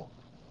حاصل کرو۔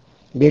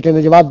 بیٹے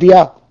نے جواب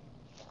دیا،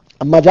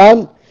 اماں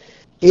جان،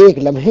 ایک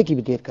لمحے کی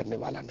بھی دیر کرنے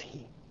والا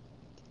نہیں،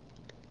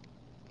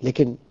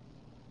 لیکن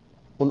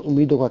ان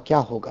امیدوں کا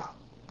کیا ہوگا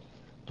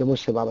جو مجھ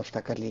سے وابستہ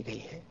کر لی گئی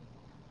ہے؟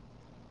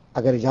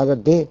 اگر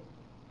اجازت دیں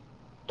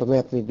تو میں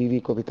اپنی بیوی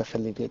کو بھی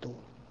تسلی دے دوں.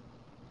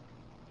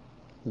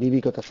 بیوی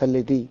کو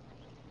تسلی دی،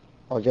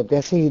 اور جب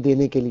ویسے ہی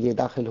دینے کے لیے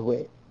داخل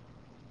ہوئے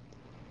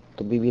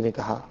تو بیوی نے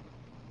کہا،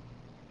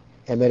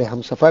 اے میرے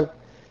ہم سفر،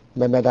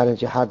 میں میدان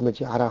جہاد میں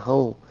جا رہا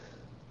ہوں،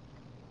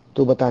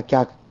 تو بتا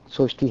کیا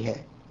سوچتی ہے؟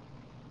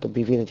 تو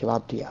بیوی نے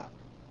جواب دیا،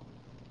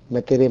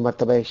 میں تیرے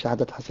مرتبہ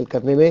شہادت حاصل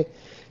کرنے میں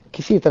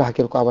کسی طرح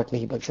کی رکاوٹ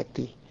نہیں بن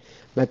سکتی.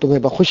 میں تمہیں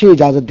بخوشی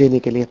اجازت دینے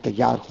کے لیے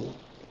تیار ہوں،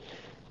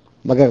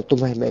 مگر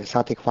تمہیں میرے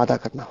ساتھ ایک وعدہ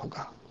کرنا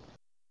ہوگا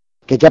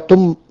کہ جب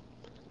تم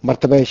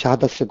مرتبہ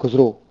شہادت سے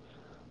گزرو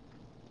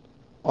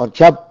اور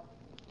جب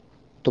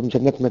تم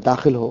جنت میں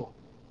داخل ہو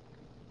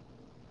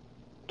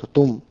تو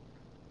تم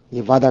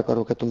یہ وعدہ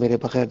کرو کہ تم میرے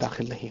بغیر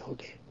داخل نہیں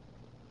ہوگے.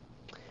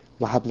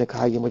 وہاب نے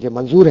کہا، یہ مجھے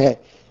منظور ہے،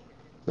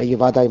 میں یہ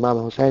وعدہ امام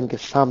حسین کے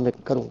سامنے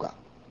کروں گا.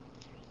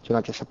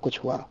 چنانچہ سب کچھ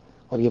ہوا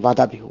اور یہ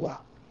وعدہ بھی ہوا.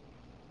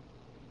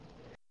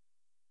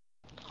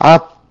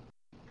 آپ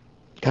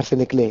گھر سے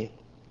نکلے،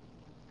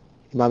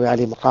 امام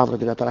علی مقام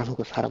رضی اللہ تعالیٰ عنہ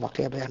کو سارا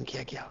واقعہ بیان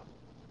کیا گیا.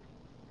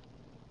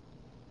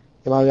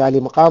 امام علی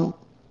مقام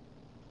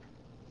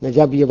نے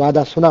جب یہ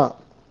وعدہ سنا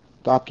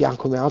تو آپ کی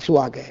آنکھوں میں آنسو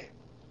آ گئے،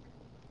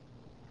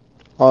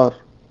 اور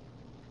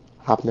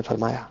آپ نے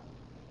فرمایا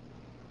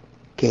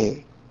کہ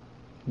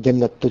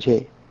جنت تجھے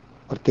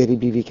اور تیری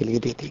بیوی کے لیے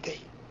دے دی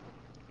گئی.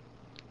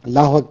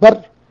 اللہ اکبر.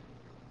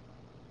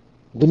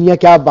 دنیا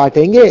کیا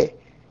بانٹیں گے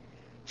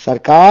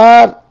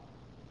سرکار؟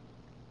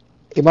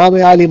 امام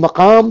علی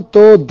مقام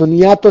تو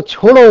دنیا تو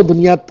چھوڑو،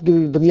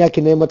 دنیا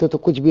کی نعمتیں تو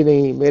کچھ بھی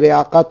نہیں، میرے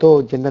آقا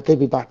تو جنتیں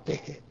بھی بانٹتے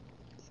ہیں.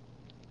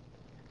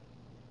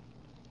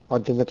 اور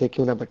جنتیں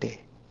کیوں نہ بٹے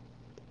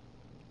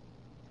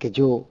کہ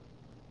جو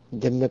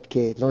جنت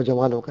کے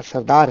نوجوانوں کا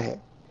سردار ہے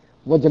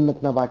وہ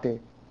جنت نہ بانٹے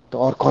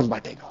تو اور کون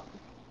بانٹے گا؟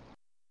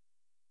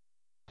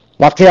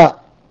 واقعہ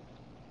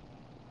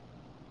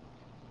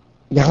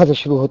یہاں سے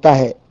شروع ہوتا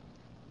ہے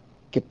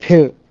کہ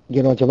پھر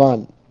یہ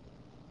نوجوان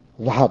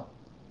وہاب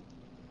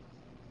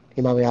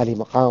امام علی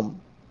مقام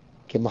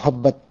کے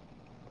محبت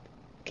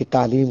کی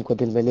تعلیم کو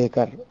دل میں لے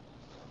کر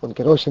ان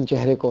کے روشن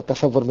چہرے کو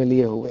تصور میں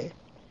لیے ہوئے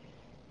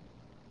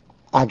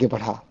آگے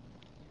بڑھا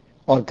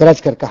اور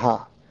گرج کر کہا،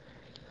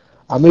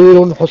 امیر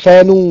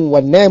حسین و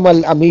نعم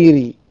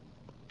الامیری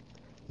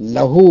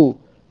لہو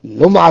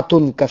لمعۃ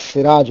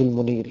کالسراج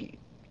المنیری.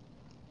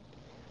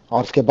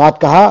 اور اس کے بعد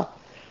کہا،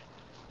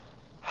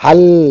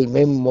 حل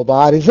من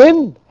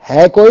مبارزن،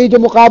 ہے کوئی جو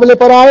مقابلے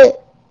پر آئے؟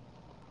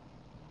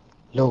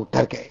 لوگ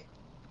ڈر گئے.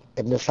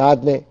 ابن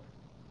سعد نے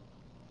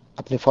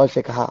اپنی فوج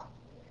سے کہا،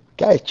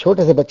 کیا اس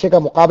چھوٹے سے بچے کا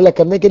مقابلہ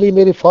کرنے کے لیے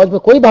میری فوج میں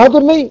کوئی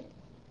بہادر نہیں؟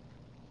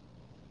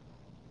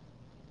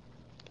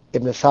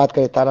 ابن سعد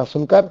کا یہ تانا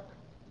سن کر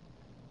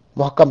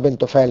محکم بن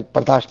طفیل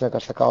برداشت نہ کر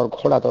سکا اور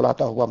گھوڑا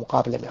دوڑاتا ہوا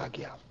مقابلے میں آ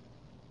گیا.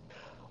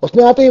 اس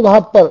نے آتے ہی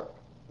وہاب پر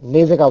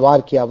نیزے کا وار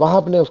کیا.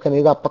 وہاب نے اس کا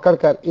نیزہ پکڑ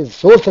کر اس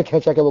زور سے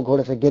کھینچا کہ وہ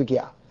گھوڑے سے گر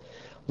گیا.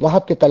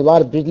 وہاب کی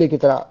تلوار بجلی کی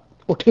طرح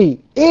اٹھی،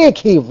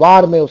 ایک ہی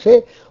وار میں اسے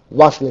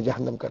واصل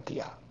جہنم کر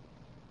دیا.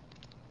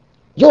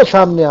 جو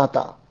سامنے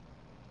آتا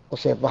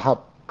اسے وہاب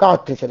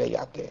کاٹتے چلے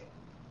جاتے.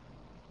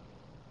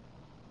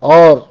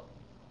 اور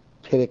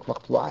پھر ایک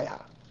وقت وہ آیا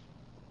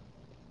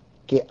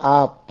کہ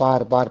آپ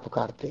بار بار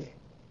پکارتے،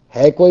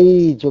 ہے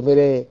کوئی جو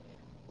میرے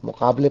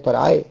مقابلے پر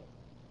آئے؟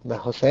 میں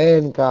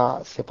حسین کا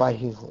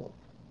سپاہی ہوں،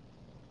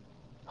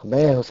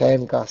 میں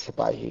حسین کا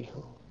سپاہی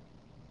ہوں.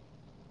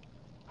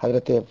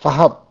 حضرت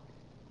وہاب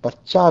پر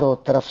چاروں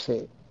طرف سے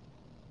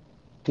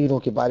تیروں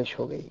کی بارش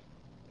ہو گئی.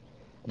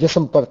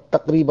 جسم پر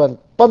تقریباً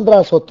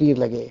 1500 تیر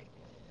لگے.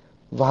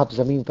 وہاب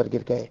زمین پر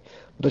گر گئے.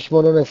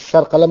 دشمنوں نے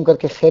سر قلم کر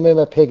کے خیمے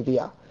میں پھینک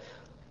دیا.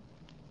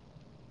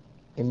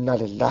 انا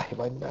للہ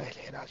و انا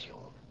الیہ راجعون.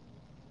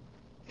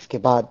 اس کے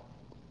بعد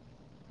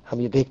ہم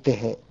یہ دیکھتے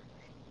ہیں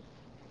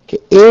کہ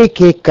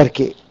ایک ایک کر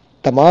کے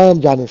تمام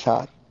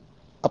جانثار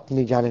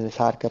اپنی جان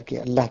نثار کر کے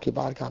اللہ کی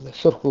بارگاہ میں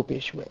سرخ رو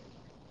پیش ہوئے.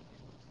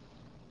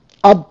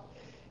 اب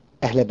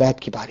اہل بیت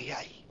کی باری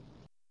آئی.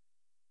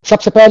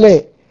 سب سے پہلے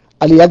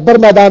علی اکبر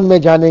میدان میں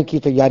جانے کی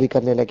تیاری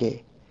کرنے لگے.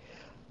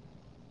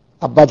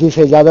 ابا جی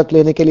سے اجازت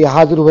لینے کے لیے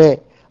حاضر ہوئے.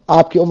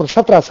 آپ کی عمر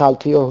 17 سال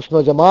تھی اور حسن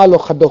و جمال اور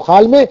خد و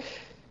خال میں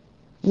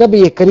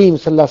نبی کریم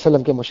صلی اللہ علیہ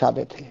وسلم کے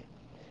مشابہ تھے.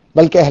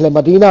 بلکہ اہل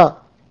مدینہ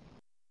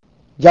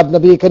جب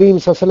نبی کریم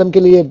صلی اللہ علیہ وسلم کے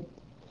لیے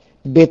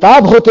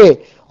بےتاب ہوتے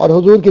اور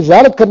حضور کی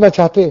زیارت کرنا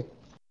چاہتے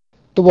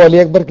تو وہ علی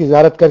اکبر کی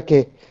زیارت کر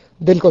کے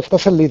دل کو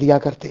تسلی دیا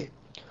کرتے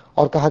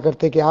اور کہا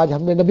کرتے کہ آج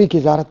ہم نے نبی کی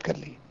زیارت کر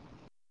لی.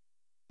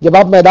 جب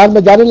آپ میدان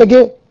میں جانے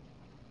لگے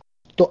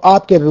تو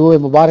آپ کے روئے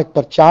مبارک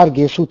پر 4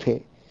 گیسو تھے،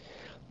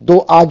 2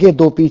 آگے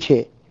 2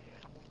 پیچھے.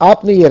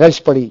 آپ نے یہ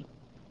رج پڑھی،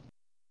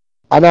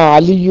 انا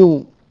علی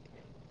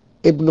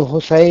ابن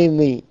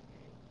حسین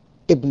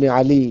ابن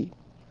علی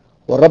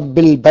ورب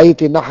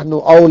البیت نحن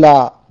اولا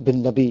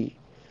بالنبی.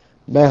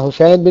 میں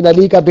حسین بن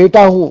علی کا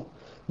بیٹا ہوں،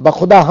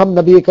 بخدا ہم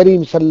نبی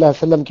کریم صلی اللہ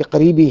علیہ وسلم کے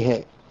قریبی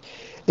ہیں.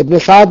 ابن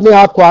سعد نے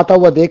آپ کو آتا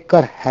ہوا دیکھ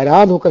کر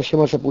حیران ہو کر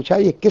شمر سے پوچھا،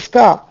 یہ کس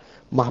کا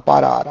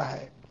مہپارا آ رہا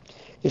ہے؟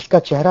 اس کا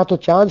چہرہ تو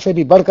چاند سے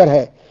بھی بڑھ کر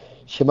ہے.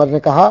 شمر نے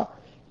کہا،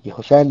 یہ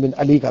حسین بن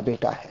علی کا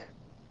بیٹا ہے.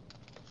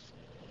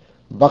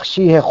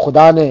 بخشی ہے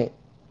خدا نے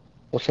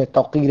اسے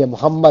توقیر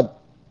محمد،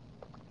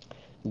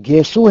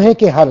 گیسو ہے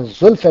کہ ہر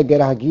زلف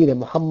گرہ گیر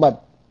محمد،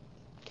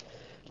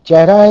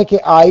 چہرہ ہے کہ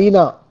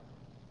آئینہ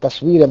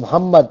تصویر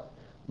محمد،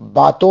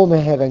 باتوں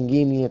میں ہے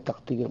رنگینی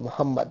تقدیر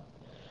محمد،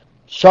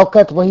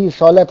 شوکت وہی،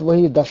 سولت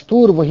وہی،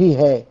 دستور وہی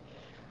ہے،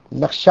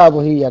 نقشہ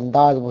وہی،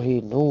 انداز وہی،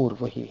 نور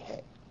وہی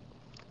ہے۔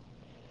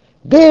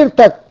 دیر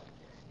تک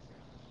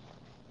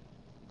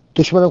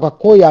دشمنوں کا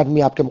کوئی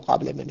آدمی آپ کے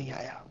مقابلے میں نہیں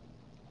آیا،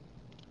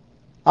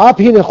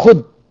 آپ ہی نے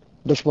خود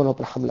دشمنوں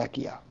پر حملہ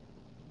کیا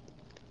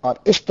اور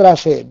اس طرح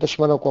سے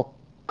دشمنوں کو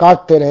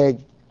کاٹتے رہے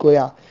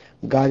گویا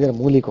گاجر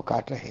مولی کو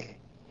کاٹ رہے ہیں۔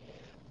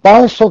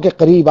 500 کے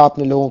قریب آپ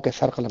نے لوگوں کے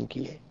سر قلم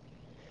کیے۔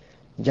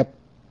 جب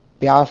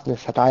پیاس نے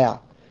ستایا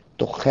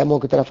تو خیموں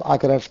کی طرف آ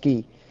کر عرض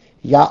کی،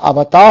 یا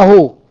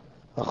ابتاہو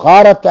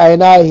غارت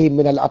عینائی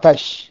من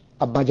العطش،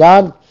 ابا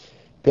جان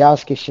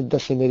پیاس کی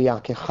شدت سے میری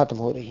آنکھیں ختم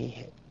ہو رہی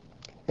ہیں۔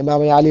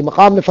 امام عالی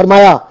مقام نے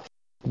فرمایا،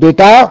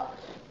 بیٹا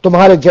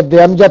تمہارے جد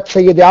امجد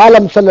سید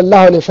عالم صلی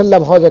اللہ علیہ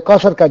وسلم حوض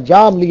کوثر کا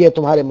جام لیے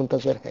تمہارے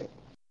منتظر ہے۔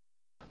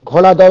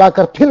 گھوڑا دوڑا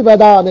کر پھر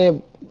میدان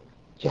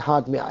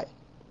جہاد میں آئے۔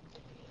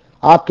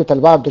 آپ کی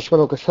تلوار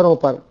دشمنوں کے سروں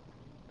پر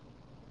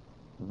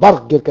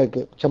برق گر کر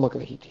کے چمک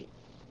رہی تھی،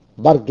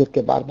 برق گر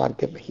کے بار بار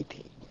گر رہی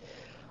تھی۔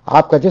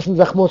 آپ کا جسم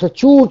زخموں سے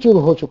چور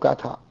چور ہو چکا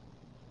تھا۔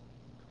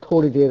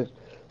 تھوڑی دیر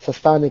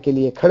سستانے کے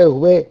لیے کھڑے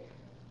ہوئے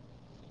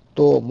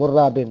تو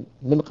مرہ بن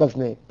منقذ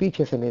نے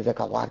پیچھے سے نیزے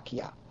کا وار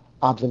کیا،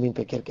 آپ زمین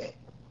پہ گر گئے۔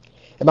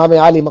 امام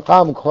عالی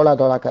مقام گھوڑا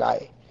دوڑا کر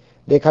آئے،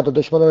 دیکھا تو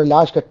دشمنوں نے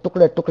لاش کے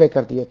ٹکڑے ٹکڑے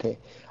کر دیے تھے۔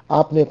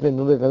 آپ نے اپنے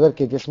نور نظر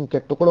کے جسم کے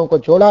ٹکڑوں کو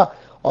جوڑا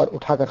اور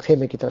اٹھا کر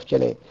خیمے کی طرف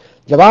چلے۔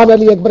 جوان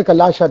علی اکبر کا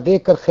لاشا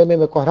دیکھ کر خیمے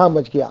میں کوہرام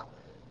مچ گیا۔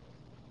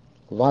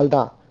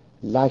 والدہ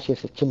لاشے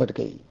سے چمٹ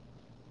گئی۔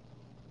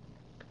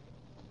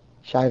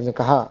 شاعر نے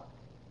کہا،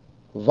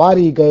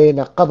 واری گئے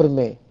نہ قبر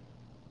میں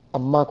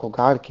اماں کو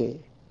گاڑ کے،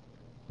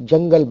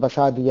 جنگل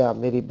بسا دیا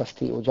میری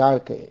بستی اجاڑ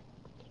کے،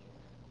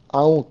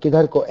 آؤں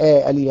کدھر کو اے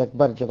علی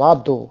اکبر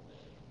جواب دو،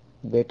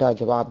 بیٹا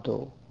جواب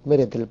دو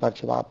میرے دل پر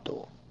جواب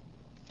دو۔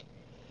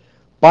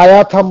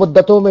 پایا تھا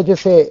مدتوں میں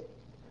جسے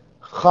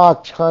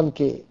خاک چھان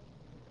کے،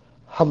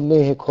 ہم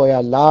نے ہے کھویا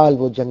لال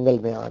وہ جنگل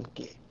میں آن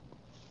کے۔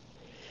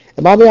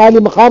 امام عالی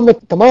مقام نے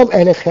تمام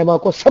اہل خیمہ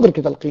کو صبر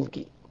کی تلقین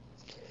کی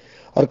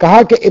اور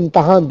کہا کہ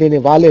امتحان دینے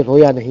والے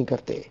رویا نہیں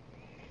کرتے۔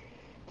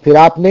 پھر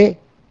آپ نے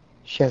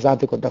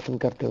شہزادے کو دفن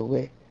کرتے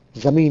ہوئے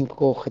زمین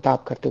کو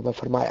خطاب کرتے ہوئے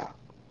فرمایا،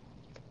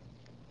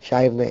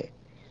 شاعر نے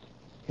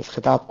اس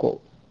خطاب کو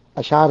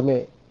اشعار میں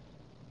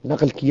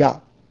نقل کیا،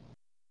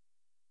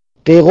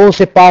 تیغوں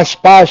سے پاش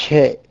پاش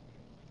ہے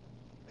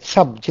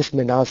سب جسم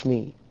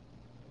نازمی،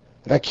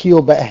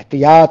 رکھیو بے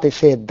احتیاط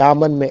اسے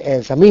دامن میں اے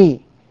زمیں،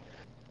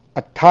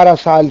 18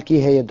 سال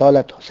کی ہے یہ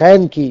دولت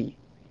حسین کی،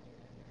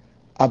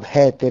 اب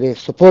ہے تیرے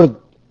سپرد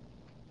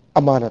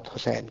امانت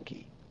حسین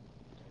کی۔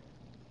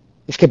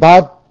 اس کے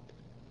بعد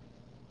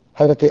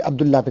حضرت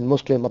عبداللہ بن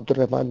مسلم، عبد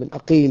الرحمن بن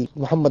عقیل،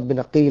 محمد بن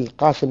عقیل،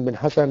 قاسم بن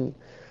حسن،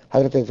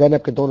 حضرت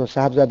زینب کے دونوں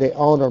صاحبزادے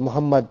اون اور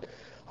محمد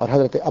اور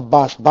حضرت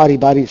عباس باری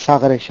باری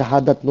ساغر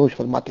شہادت نوش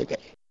فرماتے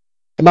گئے۔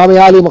 امام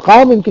عالی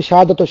مقام ان کی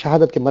شہادت و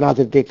شہادت کے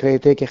مناظر دیکھ رہے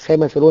تھے کہ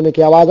خیمے سے رونے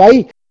کی آواز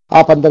آئی۔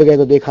 آپ اندر گئے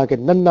تو دیکھا کہ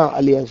ننا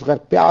علی اصغر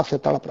پیاس سے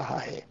تڑپ رہا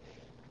ہے۔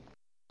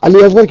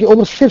 علی اصغر کی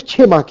عمر صرف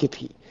 6 ماہ کی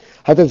تھی۔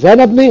 حضرت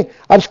زینب نے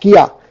عرض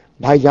کیا،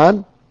 بھائی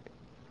جان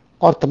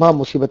اور تمام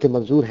مصیبتیں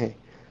منظور ہیں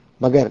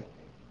مگر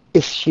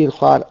اس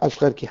شیرخوار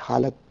اصغر کی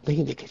حالت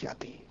نہیں دیکھی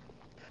جاتی۔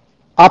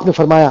 آپ نے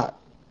فرمایا،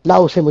 لا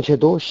اسے مجھے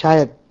دو،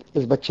 شاید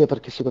اس بچے پر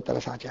کسی کو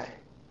ترس آ جائے۔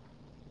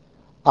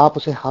 آپ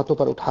اسے ہاتھوں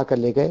پر اٹھا کر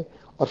لے گئے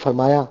اور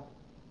فرمایا،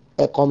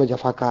 اے قوم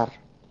جفاکار،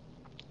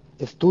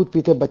 اس دودھ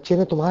پیتے بچے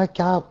نے تمہارا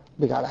کیا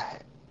بگاڑا ہے؟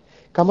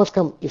 کم از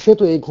کم اسے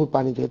تو ایک گھونٹ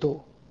پانی دے دو۔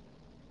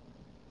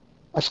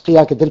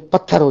 اشقیاء کے دل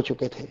پتھر ہو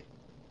چکے تھے۔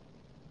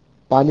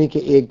 پانی کے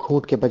ایک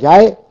گھونٹ کے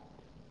بجائے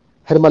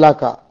ہرملا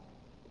کا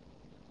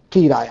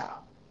تیر آیا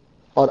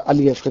اور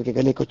علی اصغر کے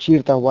گلے کو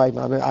چیرتا ہوا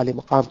امام عالی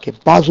مقام کے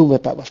بازو میں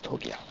پیوست ہو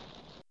گیا۔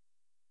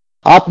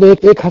 آپ نے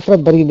ایک حسرت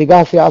بھری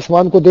نگاہ سے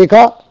آسمان کو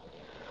دیکھا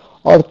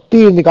اور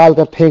تیر نکال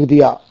کر پھینک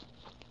دیا۔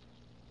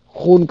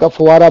 خون کا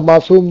فوارہ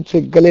معصوم سے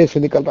گلے سے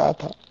نکل رہا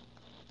تھا۔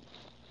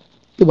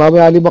 امام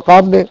عالی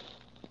مقام نے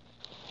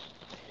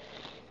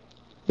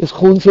اس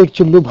خون سے ایک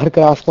چلو بھر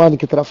کر آسمان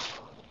کی طرف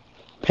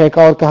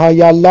پھینکا اور کہا،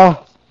 یا اللہ،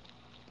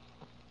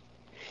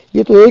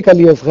 یہ تو ایک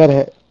علی اصغر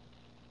ہے،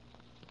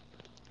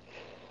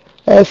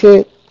 ایسے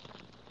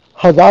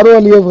ہزاروں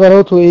علی اصغر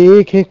ہو تو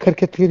ایک ایک کر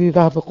کے تیری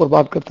راہ میں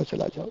قربان کرتا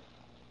چلا جاؤ۔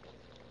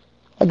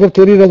 اگر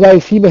تیری رضا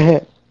اسی میں ہے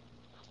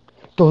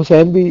تو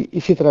حسین بھی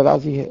اسی طرح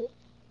راضی ہے۔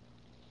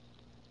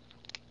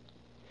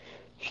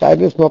 شاید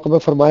نے اس موقع میں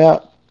فرمایا،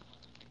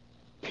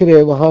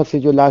 پھرے وہاں سے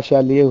جو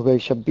لاشاں لیے ہوئے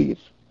شبیر،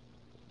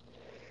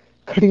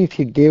 کھڑی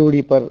تھی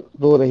ڈیوڑی پر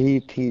رو رہی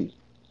تھی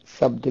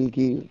سب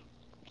دلگیر،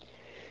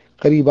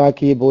 قریب آ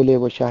کے بولے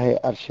وہ شاہ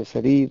عرش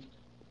سریر،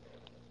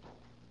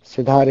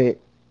 سدھارے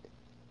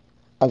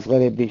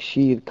اصغر بے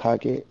شیر کھا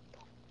کے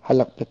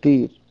حلق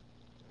تیر،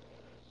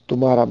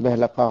 تمہارا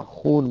محلقہ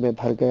خون میں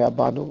بھر گیا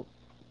بانو،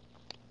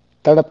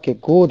 تڑپ کے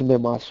گود میں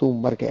معصوم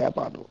مر گیا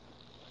بانو۔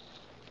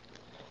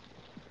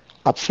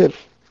 اب صرف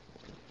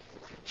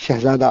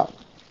شہزادہ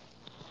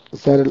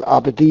زین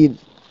العابدین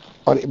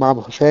اور امام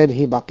حسین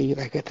ہی باقی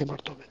رہ گئے تھے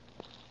مردوں میں۔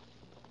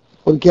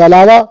 ان کے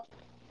علاوہ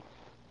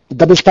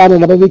دبستان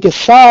نبوی کے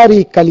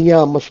ساری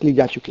کلیاں مسلی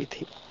جا چکی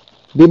تھی۔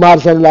 بیمار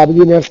زین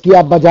العابدین نے عرض کیا،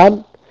 ابا جان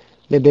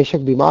میں بے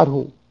شک بیمار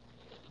ہوں،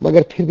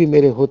 مگر پھر بھی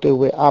میرے ہوتے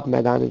ہوئے آپ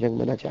میدان جنگ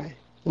میں نہ جائیں،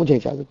 مجھے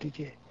اجازت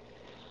دیجیے۔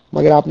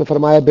 مگر آپ نے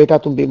فرمایا، بیٹا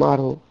تم بیمار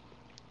ہو،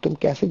 تم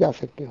کیسے جا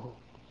سکتے ہو؟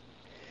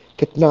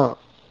 کتنا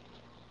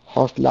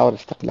حوصلہ اور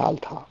استقلال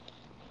تھا۔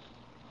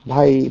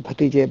 بھائی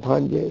بھتیجے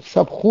بھانجے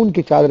سب خون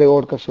کی چادریں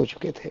اوڑھ کر سو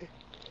چکے تھے،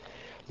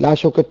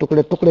 لاشوں کے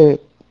ٹکڑے ٹکڑے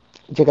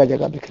جگہ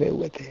جگہ بکھرے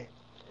ہوئے تھے،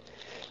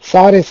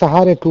 سارے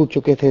سہارے ٹوٹ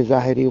چکے تھے،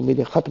 ظاہری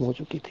امیدیں ختم ہو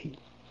چکی تھی۔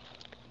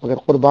 مگر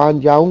قربان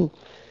جاؤں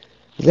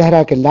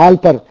زہرا کے لال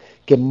پر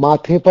کہ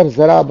ماتھے پر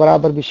ذرا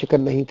برابر بھی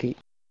شکن نہیں تھی۔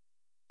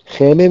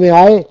 خیمے میں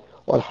آئے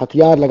اور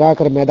ہتھیار لگا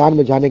کر میدان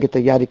میں جانے کی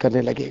تیاری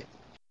کرنے لگے۔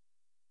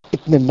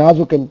 اتنے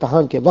نازک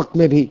امتحان کے وقت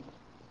میں بھی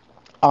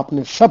آپ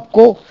نے سب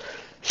کو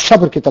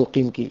صبر کی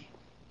تلقین کی۔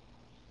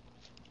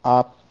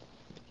 آپ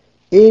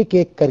ایک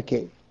ایک کر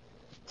کے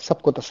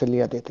سب کو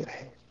تسلیاں دیتے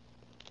رہے،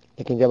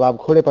 لیکن جب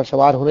آپ گھوڑے پر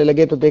سوار ہونے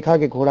لگے تو دیکھا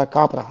کہ گھوڑا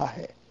کانپ رہا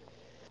ہے۔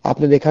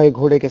 آپ نے دیکھا کہ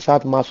گھوڑے کے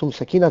ساتھ معصوم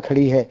سکینہ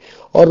کھڑی ہے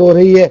اور رو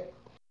رہی ہے،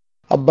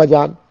 ابا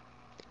جان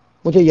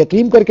مجھے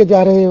یتیم کر کے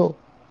جا رہے ہو،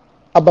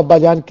 اب ابا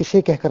جان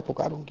کسے کہہ کر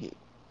پکاروں گی؟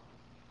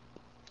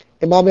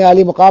 امام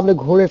عالی مقام نے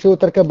گھوڑے سے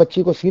اتر کر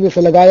بچی کو سینے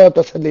سے لگایا اور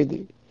تسلی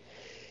دی۔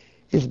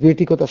 اس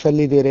بیٹی کو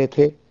تسلی دے رہے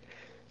تھے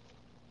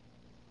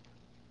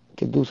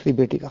کہ دوسری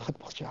بیٹی کا خط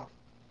پہنچا۔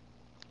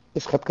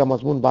 اس خط کا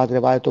مضمون بعض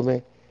روایتوں میں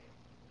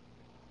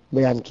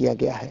بیان کیا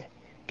گیا ہے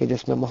کہ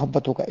جس میں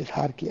محبتوں کا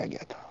اظہار کیا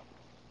گیا تھا۔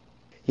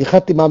 یہ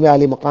خط امام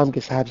عالی مقام کی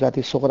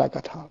صاحبزادی صغرا کا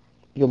تھا،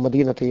 جو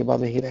مدینہ طیبہ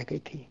میں ہی رہ گئی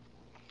تھی،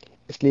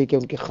 اس لیے کہ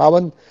ان کے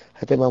خاوند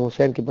حضرت امام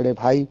حسین کے بڑے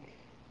بھائی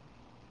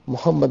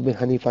محمد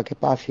بن حنیفہ کے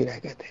پاس ہی رہ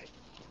گئے تھے۔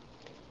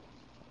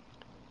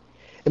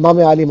 امام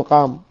عالی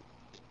مقام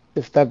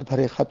اس درد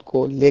بھرے خط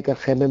کو لے کر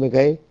خیمے میں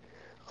گئے۔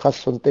 خط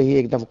سنتے ہی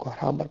ایک دم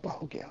کوہرام برپا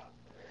ہو گیا۔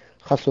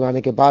 خط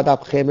سنانے کے بعد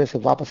آپ خیمے سے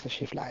واپس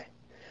تشریف لائے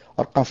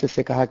اور قاصد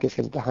سے کہا کہ اس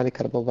امتحان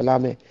کرب و بلا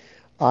میں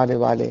آنے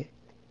والے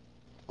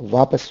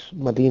واپس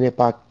مدینے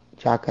پاک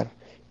جا کر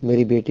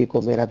میری بیٹی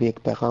کو میرا بھی ایک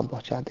پیغام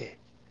پہنچا دے۔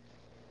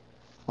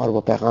 اور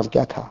وہ پیغام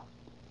کیا تھا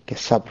کہ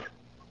صبر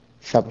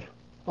صبر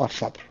اور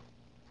صبر۔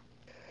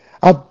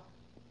 اب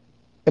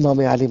امام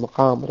عالی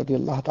مقام رضی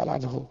اللہ تعالیٰ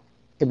عنہ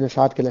ابن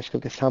سعد کے لشکر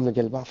کے سامنے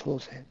جلوہ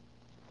افروز ہے۔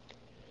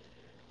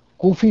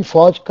 کوفی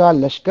فوج کا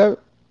لشکر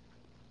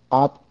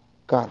آپ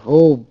کا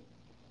روب،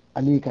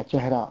 علی کا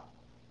چہرہ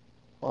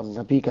اور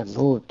نبی کا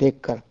نور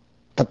دیکھ کر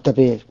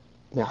دبدبے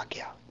میں آ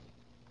گیا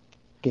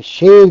کہ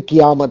شیر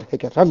کی آمد ہے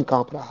کہ رن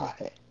کانپ رہا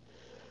ہے۔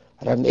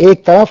 رن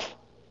ایک طرف،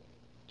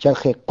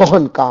 چرخ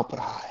کوہن کانپ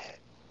رہا ہے۔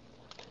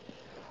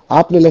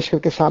 آپ نے لشکر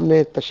کے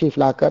سامنے تشریف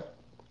لا کر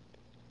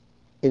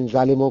ان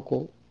ظالموں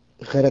کو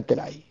غیرت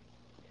دلائی،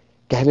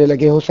 کہنے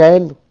لگے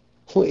حسین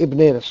ہوں ابن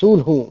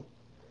رسول ہوں،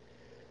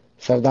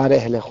 سردار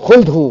اہل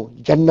خلد ہوں،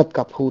 جنت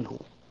کا پھول ہوں۔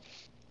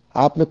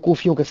 آپ نے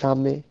کوفیوں کے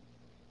سامنے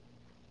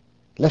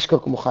لشکر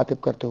کو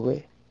مخاطب کرتے ہوئے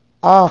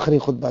آخری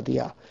خطبہ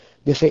دیا،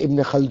 جسے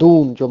ابن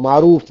خلدون جو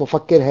معروف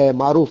مفکر ہے،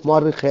 معروف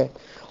مورخ ہے،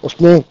 اس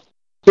نے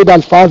ان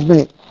الفاظ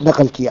میں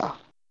نقل کیا: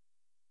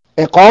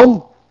 اے قوم،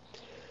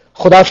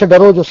 خدا سے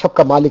ڈرو جو سب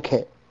کا مالک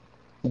ہے،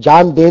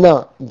 جان دینا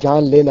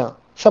جان لینا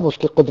سب اس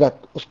کی قدرت،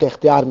 اس کے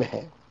اختیار میں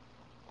ہے۔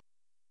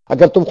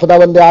 اگر تم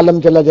خداوند عالم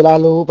جل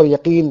جلالہ پر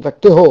یقین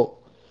رکھتے ہو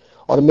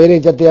اور میرے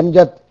جد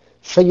امجد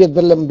سید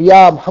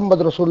الانبیاء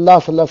محمد رسول اللہ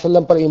صلی اللہ علیہ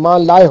وسلم پر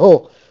ایمان لائے ہو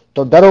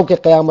تو ڈرو کہ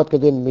قیامت کے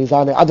دن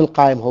میزان عدل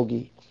قائم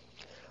ہوگی،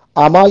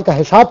 اعمال کا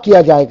حساب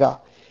کیا جائے گا۔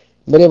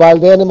 میرے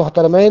والدین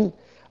محترمین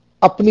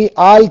اپنی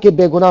آل کے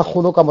بے گناہ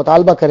خونوں کا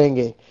مطالبہ کریں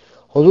گے۔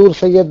 حضور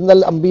سید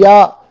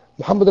الانبیاء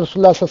محمد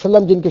رسول اللہ صلی اللہ علیہ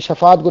وسلم جن کی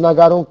شفاعت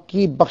گناہگاروں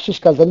کی بخشش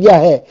کا ذریعہ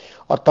ہے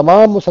اور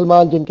تمام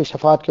مسلمان جن کی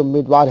شفاعت کے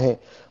امیدوار ہیں،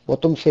 وہ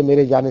تم سے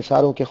میرے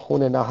جانثاروں کے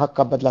خون ناحق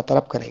کا بدلہ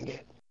طلب کریں گے۔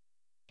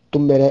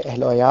 تم میرے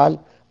اہل و عیال،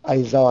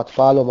 اعزاء و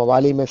اطفال و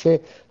موالی میں سے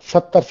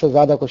 70 سے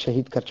زیادہ کو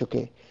شہید کر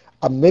چکے،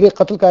 اب میرے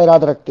قتل کا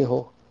ارادہ رکھتے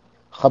ہو؟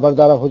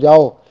 خبردار ہو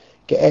جاؤ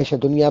کہ عیش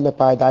دنیا میں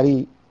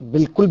پائیداری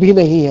بالکل بھی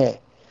نہیں ہے۔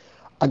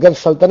 اگر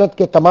سلطنت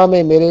کے تمام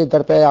میرے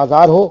در پہ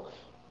آزار ہو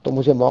تو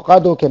مجھے موقع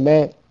دو کہ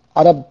میں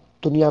عرب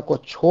دنیا کو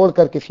چھوڑ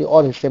کر کسی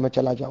اور حصے میں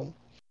چلا جاؤں۔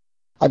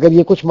 اگر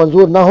یہ کچھ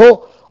منظور نہ ہو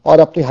اور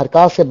اپنی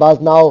حرکات سے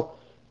باز نہ آؤ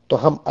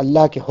تو ہم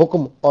اللہ کے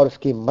حکم اور اس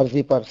کی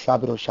مرضی پر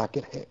صابر و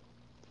شاکر ہیں۔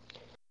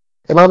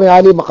 امام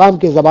عالی مقام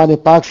کی زبان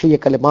پاک سے یہ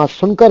کلمات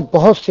سن کر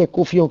بہت سے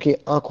کوفیوں کی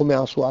آنکھوں میں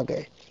آنسو آ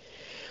گئے۔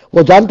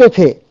 وہ جانتے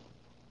تھے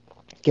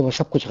کہ وہ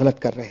سب کچھ غلط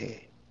کر رہے ہیں۔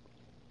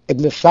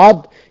 ابن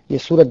سعد یہ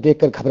صورت دیکھ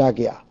کر گھبرا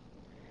گیا،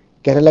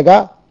 کہنے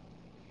لگا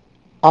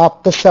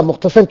آپ قصہ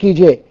مختصر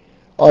کیجئے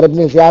اور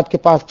ابن زیاد کے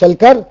پاس چل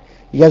کر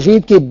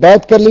یزید کی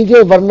بیعت کر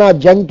لیجئے، ورنہ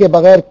جنگ کے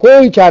بغیر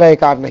کوئی چارہ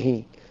کار نہیں۔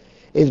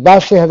 اس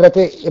بات سے حضرت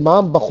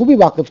امام بخوبی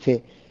واقف تھے،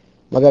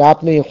 مگر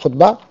آپ نے یہ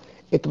خطبہ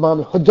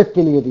اتمام حجت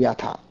کے لیے دیا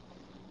تھا۔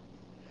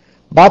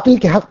 باطل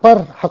کے حق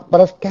پر حق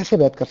پرست کیسے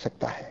بیعت کر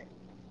سکتا ہے؟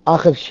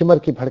 آخر شمر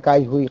کی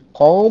بھڑکائی ہوئی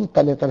قوم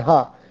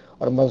تنہا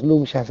اور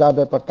مظلوم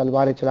شہزادے پر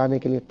تلواریں چلانے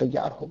کے لیے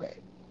تیار ہو گئے۔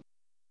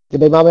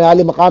 جب امام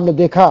عالی مقام نے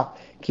دیکھا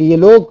کہ یہ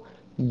لوگ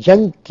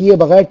جنگ کیے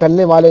بغیر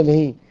ٹلنے والے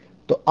نہیں،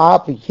 تو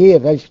آپ یہ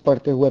رجز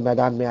پڑھتے ہوئے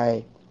میدان میں آئے: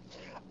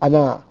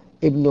 انا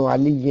ابن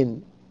علی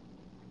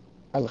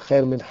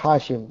الخیر من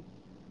ہاشم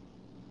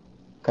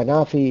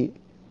کنافی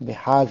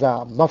بہذا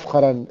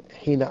مفخرا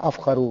حین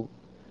افخر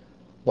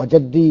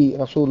وجدی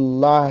رسول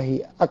اللہ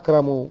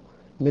اکرم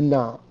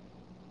منا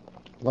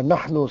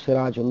ونحن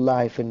سراج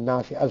اللہ فی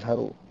الناس ازہر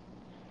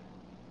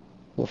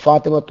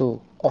وفاطمۃ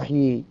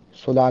احیی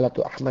سلالۃ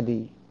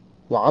احمدی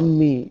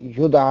وعمی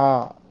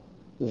یدعا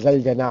ذی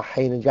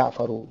الجناحین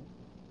جعفر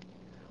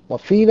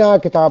وفینا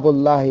کتاب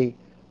اللہ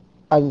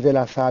انزل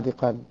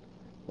صادقا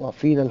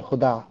وفینا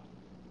الہدی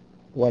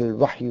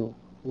والوحی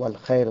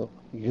والخیر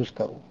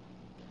یذکر۔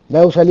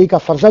 میں اس علی کا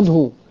فرزند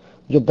ہوں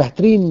جو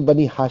بہترین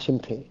بنی ہاشم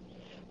تھے۔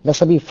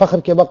 نسبی فخر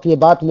کے وقت یہ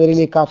بات میرے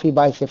لیے کافی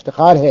باعث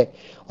افتخار ہے،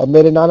 اور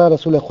میرے نانا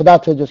رسول خدا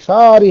تھے جو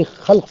ساری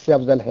خلق سے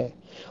افضل ہے،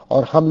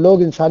 اور ہم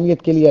لوگ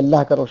انسانیت کے لیے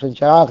اللہ کا روشن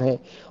چراغ ہیں،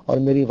 اور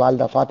میری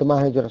والدہ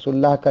فاطمہ ہیں جو رسول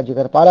اللہ کا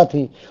جگر پارا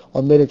تھی،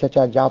 اور میرے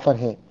چچا جعفر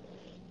ہیں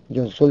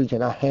جو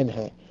ذوالجناحین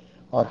ہیں،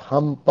 اور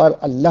ہم پر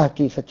اللہ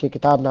کی سچی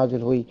کتاب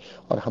نازل ہوئی،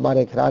 اور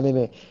ہمارے گھرانے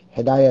میں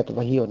ہدایت،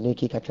 وحی اور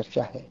نیکی کا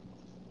چرچا ہے۔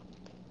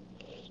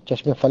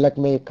 چشم فلک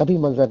میں کبھی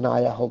منظر نہ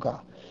آیا ہوگا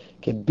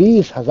کہ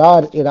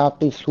 20,000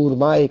 عراقی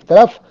سورما ایک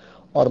طرف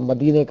اور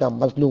مدینے کا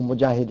مظلوم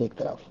مجاہد ایک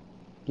طرف،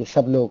 یہ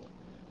سب لوگ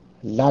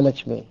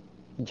لالچ میں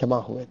جمع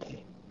ہوئے تھے۔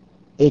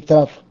 ایک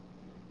طرف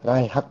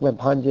راہ حق میں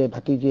بھانجے،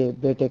 بھتیجے،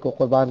 بیٹے کو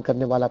قربان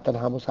کرنے والا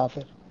تنہا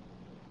مسافر،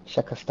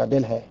 شکستہ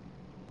دل ہے،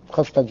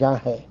 خستہ جاں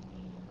ہے،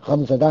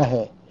 غم زدہ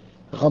ہے،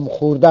 غم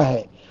خوردہ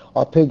ہے،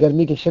 اور پھر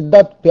گرمی کی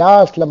شدت،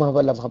 پیاس لمحہ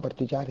بہ لمحہ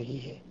بڑھتی جا رہی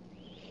ہے۔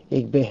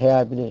 ایک بے حیا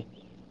ابن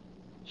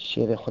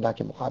شیر خدا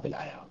کے مقابل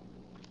آیا،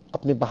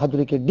 اپنی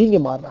بہادری کے ڈینگے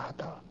مار رہا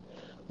تھا،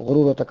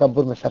 غرور و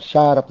تکبر میں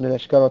سرشار، اپنے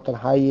لشکر اور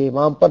تنہائی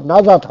امام پر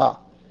نازا تھا۔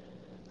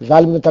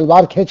 ظالم نے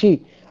تلوار کھینچی،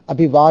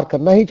 ابھی وار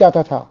کرنا ہی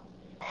چاہتا تھا،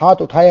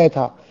 ہاتھ اٹھایا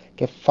تھا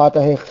کہ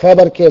فاتح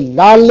خیبر کے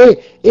لال نے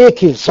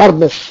ایک ہی ضرب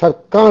میں سر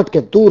کاٹ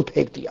کے دور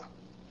پھینک دیا۔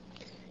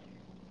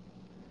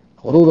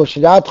 غرور و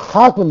شجاعت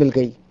خاک میں مل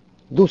گئی۔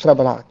 دوسرا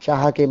بڑھا،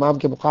 چاہا کہ امام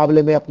کے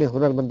مقابلے میں اپنے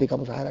ہنر مندی کا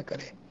مظاہرہ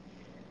کرے،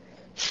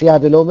 سیاہ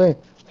دلوں میں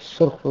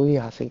سرخ روئی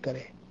حاصل کرے۔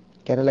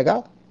 کہنے لگا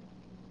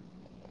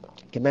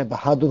کہ میں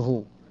بہادر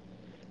ہوں،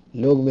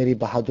 لوگ میری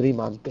بہادری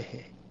مانتے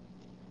ہیں،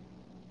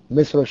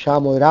 مصر و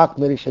شام و عراق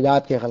میری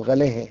شجاعت کے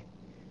غلغلے ہیں۔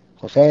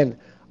 حسین،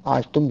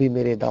 آج تم بھی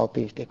میرے داؤ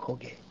پیش دیکھو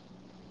گے۔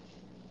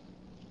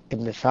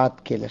 ابن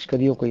سعد کے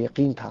لشکریوں کو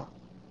یقین تھا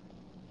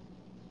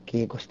کہ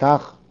یہ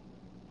گستاخ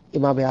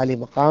امام عالی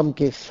مقام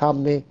کے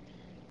سامنے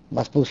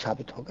مضبوط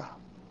ثابت ہوگا۔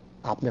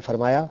 آپ نے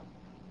فرمایا،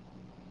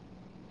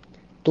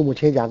 تو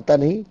مجھے جانتا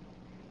نہیں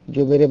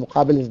جو میرے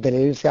مقابل اس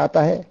دلیل سے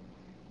آتا ہے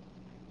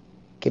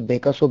کہ بے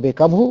کس و بے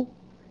کم ہوں؟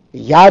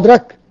 یاد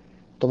رکھ،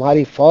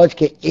 تمہاری فوج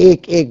کے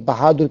ایک ایک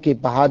بہادر کی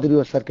بہادری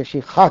اور سرکشی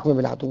خاک میں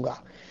ملا دوں گا،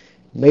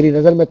 میری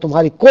نظر میں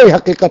تمہاری کوئی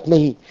حقیقت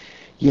نہیں۔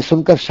 یہ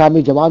سن کر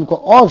شامی جوان کو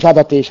اور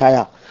زیادہ پیش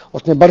آیا،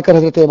 اس نے بڑھ کر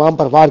حضرت امام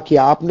پر وار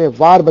کیا۔ آپ نے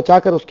وار بچا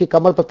کر اس کی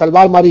کمر پر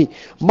تلوار ماری،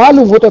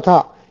 معلوم ہوتا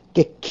تھا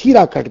کہ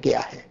کھیرا کٹ گیا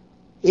ہے،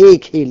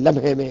 ایک ہی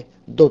لمحے میں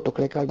 2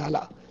 ٹکڑے کر ڈالا۔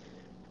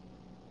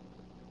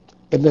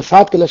 ابن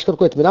سعد کے لشکر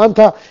کو اطمینان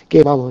تھا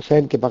کہ امام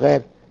حسین کے بغیر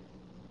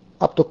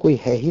اب تو کوئی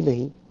ہے ہی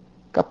نہیں،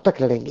 کب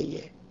تک لڑیں گے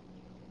یہ،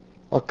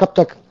 اور کب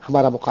تک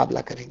ہمارا مقابلہ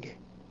کریں گے؟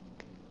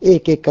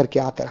 ایک ایک کر کے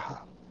آتا رہا۔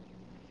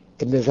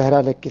 ابن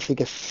زہرا نے کسی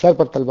کے سر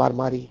پر تلوار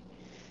ماری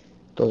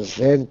تو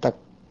زین تک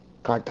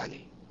کاٹ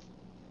ڈالی۔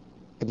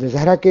 ابن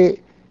زہرا کے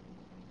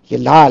یہ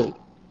لال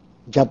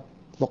جب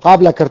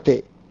مقابلہ کرتے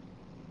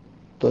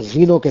تو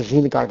زینوں کے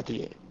زین کاٹ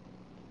دیے،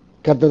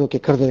 گردنوں کی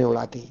گردنیں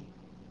اڑا دی،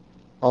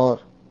 اور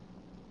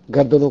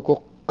گردنوں کو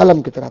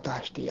قلم کی طرح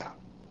تاش دیا۔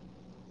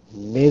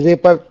 نیزے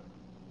پر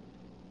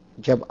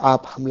جب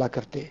آپ حملہ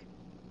کرتے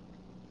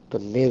تو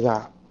نیزہ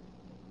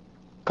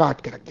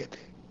کاٹ کے رکھ دیتے۔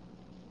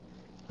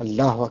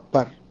 اللہ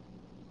اکبر!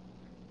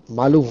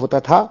 معلوم ہوتا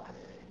تھا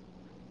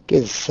کہ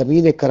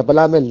زمین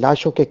کربلا میں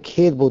لاشوں کے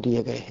کھیت بو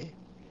دیے گئے ہیں۔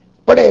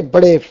 بڑے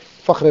بڑے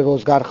فخر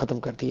روزگار ختم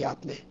کر دیے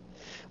آپ نے۔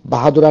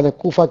 بہادران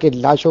کوفہ کے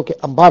لاشوں کے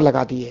انبار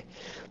لگا دیے۔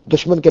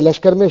 دشمن کے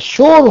لشکر میں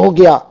شور ہو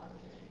گیا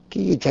کہ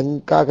یہ جنگ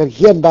کا اگر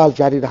یہ انداز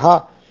جاری رہا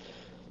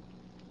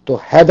تو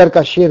حیدر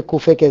کا شیر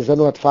کوفے کے زن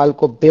و اطفال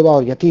کو بیوہ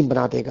اور یتیم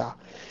بنا دے گا،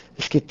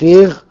 اس کی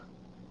تیغ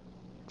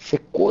سے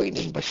کوئی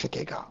نہیں بچ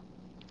سکے گا۔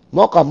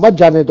 موقع مت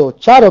جانے دو،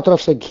 چاروں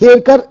طرف سے گھیر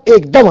کر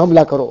ایک دم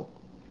حملہ کرو۔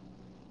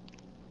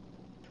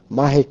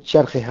 ماہ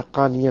چرخ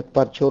حقانیت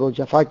پر چور و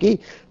جفا کی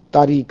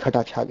تاریخ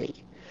گھٹا چھا گئی۔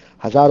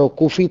 ہزاروں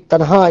کوفی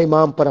تنہا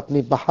امام پر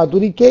اپنی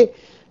بہادری کے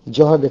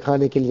جوہر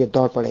دکھانے کے لیے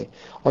دوڑ پڑے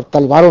اور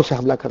تلواروں سے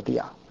حملہ کر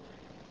دیا۔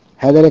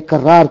 حیدر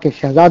کرار کے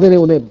شہزادے نے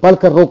انہیں بڑھ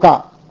کر روکا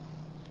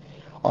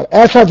اور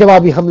ایسا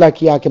جوابی حملہ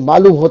کیا کہ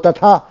معلوم ہوتا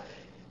تھا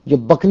جو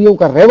بکریوں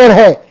کا ریوڑ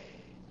ہے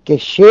کہ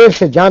شیر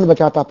سے جان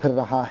بچاتا پھر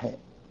رہا ہے۔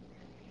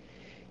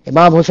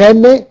 امام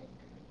حسین نے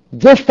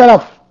जिस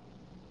तरफ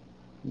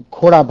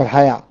घोड़ा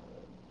बढ़ाया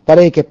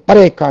परे के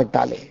परे काट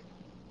डाले।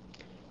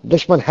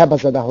 दुश्मन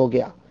हैबतज़दा हो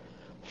गया,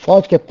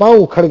 फौज के पांव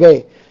उखड़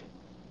गए।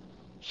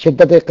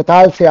 शिद्दत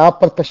क़ताल से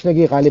आप पर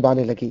तशनगी गालिब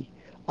आने लगी।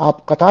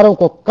 आप कतारों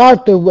को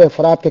काटते हुए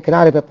फरात के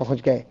किनारे पर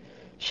पहुंच गए।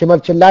 शिमर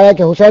चिल्लाया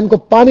कि हुसैन को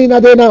पानी ना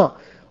देना,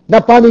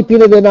 न पानी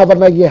पीने देना,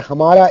 वरना ये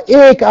हमारा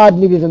एक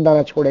आदमी भी जिंदा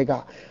ना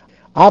छोड़ेगा।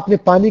 आपने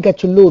पानी का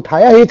चुल्लू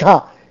उठाया ही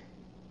था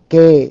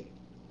कि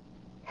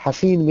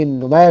हसीन बिन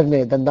नुमैर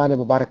ने दंदान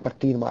मुबारक पर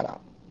तीर मारा।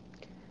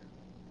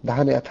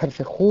 दहाने अथर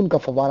से खून का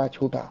फवारा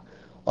छूटा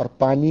और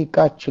पानी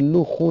का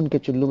चुल्लू खून के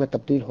चुल्लू में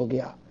तब्दील हो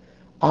गया।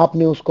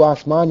 आपने उसको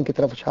आसमान की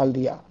तरफ उछाल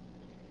दिया।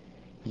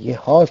 ये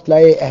हौसला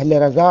अहले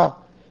रजा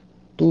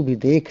तू भी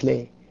देख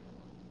ले,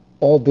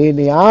 ओ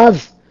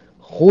बेनियाज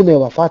खून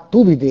वफा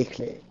तू भी देख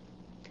ले।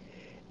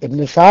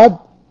 इब्न साद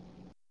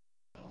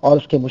और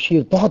उसके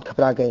मुशीर बहुत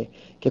घबरा गए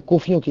कि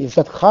कूफियों की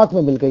इज्जत खाक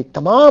में मिल गई।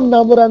 तमाम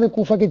नामुरान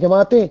कूफा की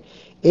जमातें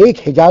एक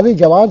हिजाजी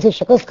जवान से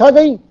शिकस्त खा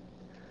गई।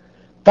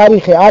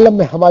 तारीख आलम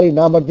में हमारी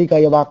नामर्दी का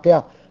यह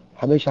वाकया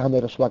हमेशा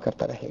हमें रुसवा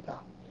करता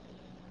रहेगा।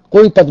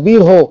 कोई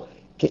तदबीर हो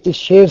कि इस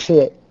शेर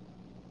से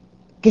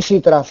किसी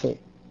तरह से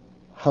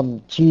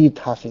हम जीत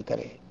हासिल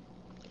करें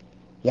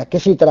या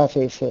किसी तरह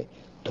से इसे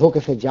धोखे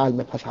से जाल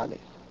में फंसा लें।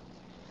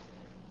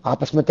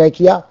 आपस में तय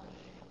किया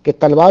कि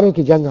तलवारों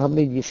की जंग हम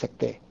नहीं जीत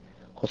सकते।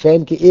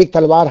 हुसैन की एक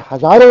तलवार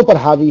हजारों पर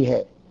हावी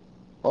है,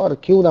 और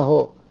क्यों ना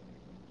हो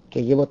कि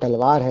ये वो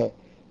तलवार है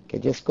कि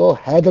जिसको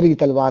हैदरी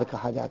तलवार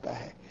कहा जाता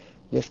है,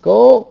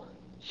 जिसको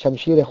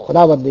शमशीर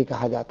खुदाबंदी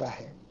कहा जाता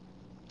है।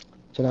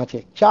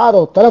 चुनाचे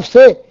चारों तरफ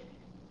से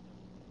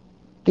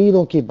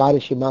तीरों की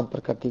बारिश इमाम पर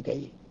कर दी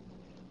गई।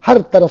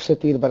 हर तरफ से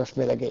तीर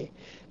बरसने लगे।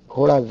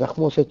 घोड़ा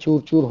जख्मों से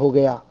चूर चूर हो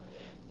गया,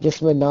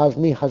 जिसमें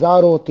नाजनी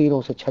हजारों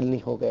तीरों से छलनी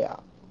हो गया।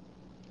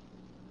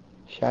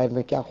 शायर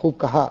ने क्या खूब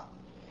कहा,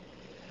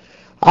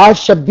 आज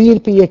शब्बीर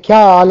पे ये क्या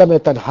आलम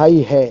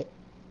तन्हाई है,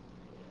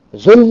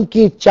 जुल्म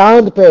की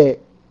चांद पे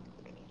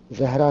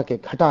जहरा के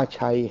घटा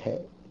छाई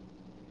है।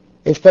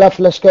 इस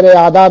तरफ लश्कर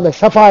आदा में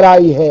सफार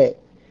आई है,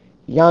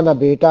 या न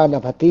बेटा न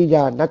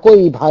भतीजा न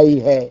कोई भाई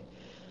है।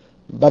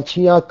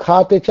 बर्छियां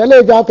खाते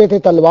चले जाते थे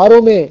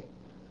तलवारों में,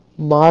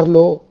 मार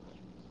लो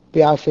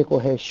प्यासे को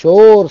है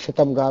शोर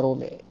सितमगारों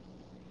में।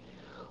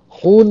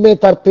 खून में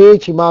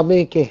तरपेच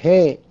इमामे के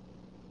हैं,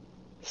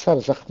 सर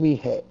जख्मी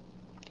है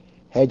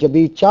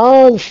जबी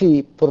चांद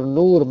सी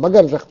पुरनूर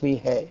मगर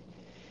जख्मी है।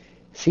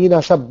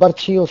 सीना सब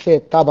बर्छियों से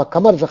ताबा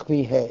कमर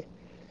जख्मी है,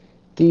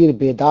 तीर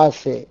बेदाग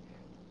से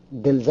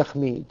दिल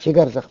जख्मी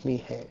जिगर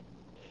जख्मी है।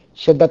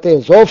 शिद्दत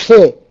ज़ौफ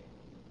से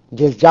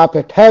जिस जा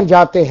पे ठहर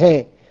जाते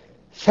हैं,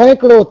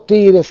 सैकड़ों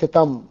तीर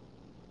सितम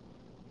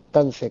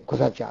तन से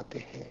गुजर जाते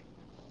हैं।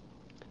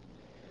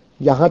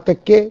 यहां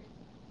तक के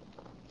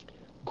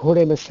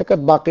घोड़े में सकत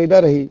बाकायदा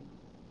रही।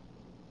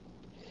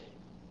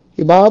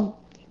 इमाम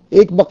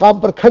एक मकाम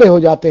पर खड़े हो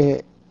जाते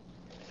हैं,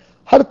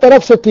 हर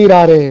तरफ से तीर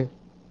आ रहे हैं,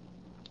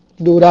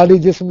 नूरानी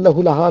जिस्म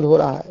लहूलहान हो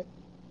रहा है।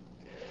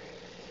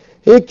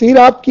 एक तीर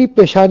आपकी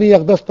पेशानी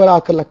अक़दस पर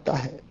आकर लगता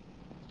है।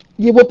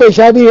 ये वो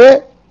पेशानी है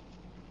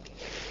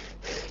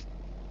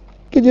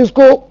कि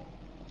जिसको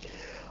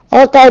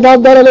आका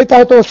इनामदार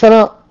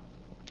अलैहिस्सलाम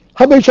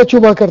हमेशा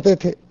चूमा करते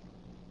थे।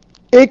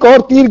 एक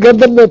और तीर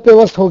गर्दन में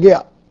पेवस्त हो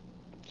गया।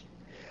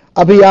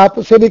 अभी आप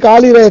उसे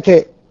निकाल ही रहे थे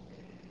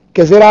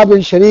कि ज़िरा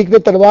बिन शरीक ने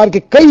तलवार के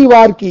कई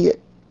वार किए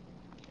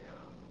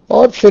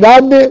और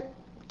सिनान ने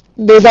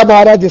नेजा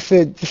मारा,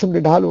 जिससे जिस्म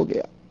निढाल हो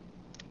गया।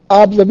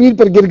 आप जमीन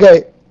पर गिर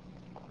गए,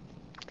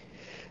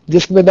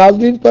 जिसमें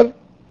नाज़रीन पर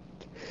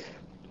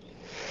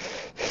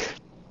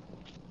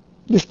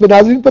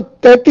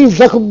 33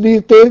 जख्म भी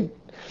तेज।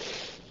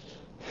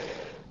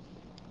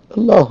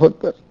 अल्लाह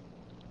अकबर,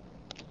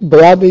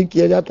 बयान नहीं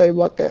किया जाता है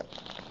वाकया।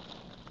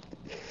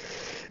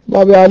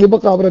 इमाम अली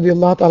मक़ाम रज़ी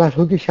अल्लाह तआला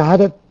अन्हु की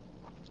शहादत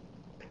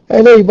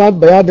अहले ईमान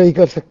बयान नहीं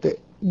कर सकते,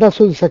 न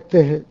सुन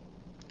सकते हैं।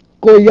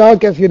 कोई यहाँ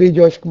कैसी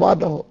रीजो इश्क़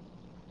ना हो।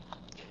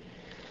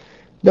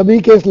 नबी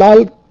के इस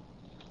लाल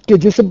के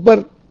जिस्म पर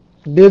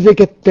नेज़े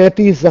के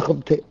 33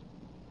 जख्म थे,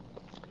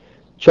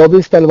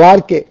 24 तलवार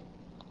के,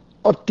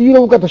 और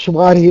तीरों का तो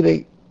शुमार ही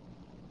नहीं।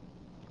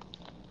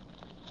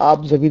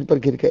 आप जमीन पर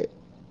गिर गए,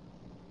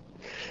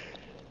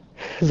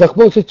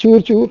 जख्मों से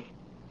चूर चूर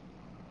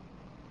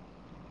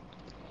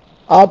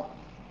आप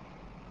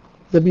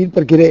जमीन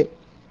पर गिरे।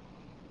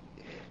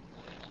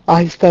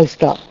 आहिस्ता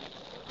आहिस्ता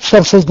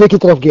सर सजदे की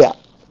तरफ गया।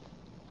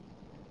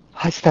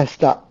 आहिस्ता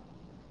आहिस्ता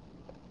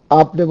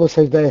आपने वो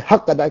सजदा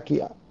हक अदा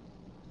किया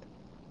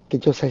कि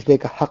जो सजदे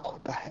का हक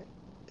होता है।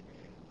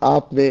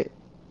 आपने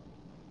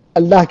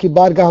अल्लाह की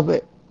बारगाह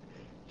में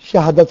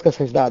शहादत का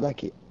सजदा अदा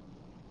किया।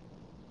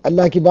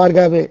 अल्लाह की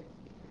बारगाह में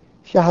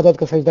शहादत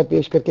का सजदा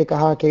पेश करके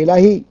कहा कि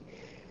इलाही,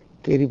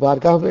 तेरी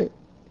बारगाह में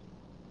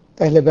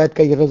अहले बैत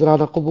का ये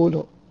नजराना कबूल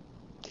हो।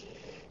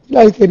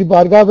 इलाही, तेरी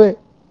बारगाह में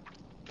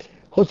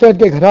हुसैन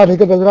के घराने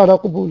का नजराना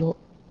कबूल हो।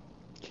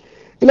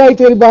 इलाही,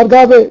 तेरी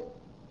बारगाह में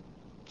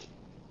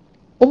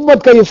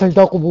उम्मत का ये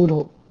सजदा कबूल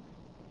हो।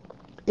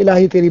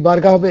 इलाही, तेरी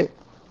बारगाह में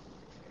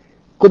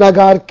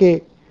गुनाहगार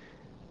के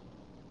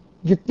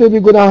جتنے بھی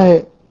گناہ ہیں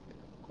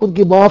ان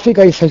کی معافی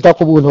کا ہی سجدہ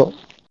قبول ہو،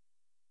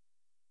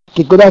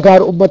 کہ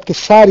گناہگار امت کی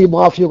ساری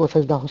معافیوں کو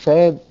سجدہ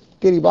حسین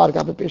تیری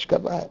بارگاہ میں پیش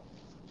کر رہا ہے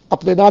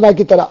اپنے نانا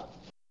کی طرح۔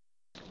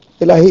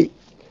 الہی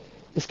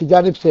اس کی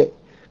جانب سے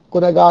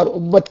گناہگار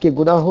امت کے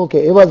گناہوں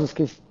کے عوض اس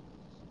کی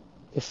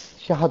اس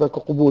شہادت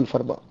کو قبول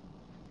فرما۔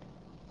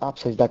 آپ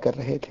سجدہ کر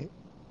رہے تھے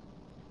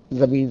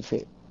زمین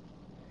سے،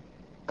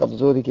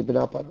 کمزوری کی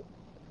بنا پر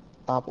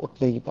آپ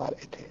اٹھ نہیں پا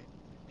رہے تھے۔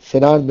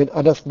 سنان بن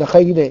انس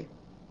نخعی نے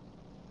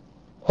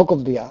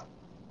حکم دیا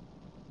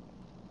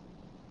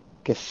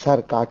کہ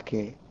سر کاٹ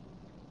کے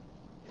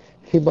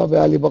امام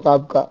علی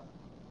مقام کا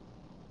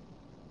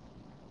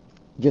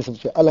جسم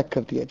سے الگ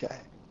کر دیا جائے۔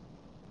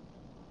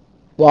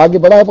 وہ آگے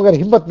بڑھا مگر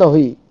ہمت نہ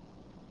ہوئی۔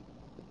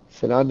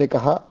 سنان نے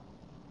کہا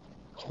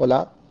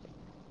خلا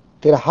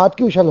تیرا ہاتھ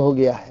کیوں شل ہو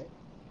گیا ہے؟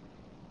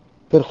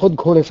 پھر خود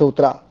گھوڑے سے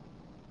اترا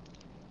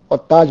اور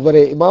تاج بر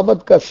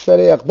امامت کا سر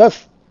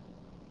اقدس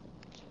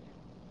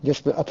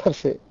جس میں اتھر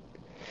سے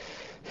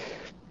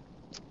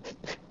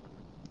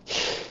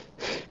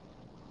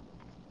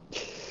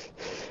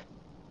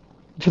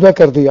جدا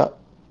کر دیا۔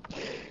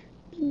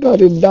 انا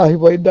للہ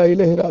و انا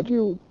الیہ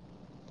راجعون۔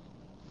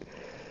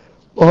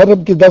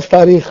 محرم کی 10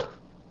 تاریخ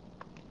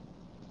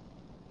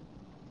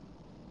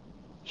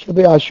شب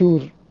عاشور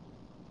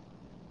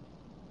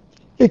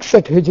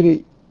 61 ہجری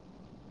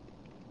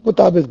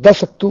مطابق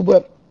 10 اکتوبر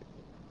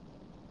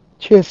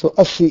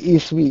 680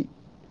 عیسوی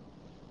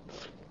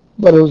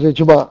بروز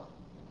جمعہ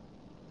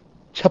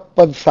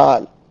 56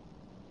 سال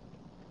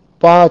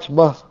 5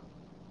 ماہ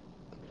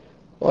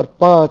اور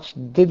 5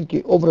 دن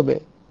کی عمر میں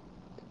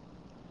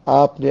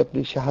آپ نے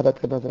اپنی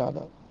شہادت کا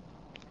نذرانہ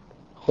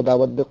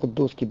خداوند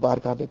قدوس کی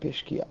بارگاہ میں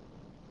پیش کیا۔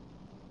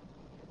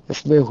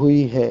 اس میں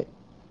ہوئی ہے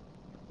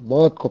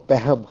موت کو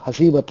پہم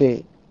ہزیمتیں،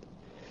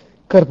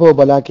 کرب و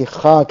بلا کی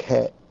خاک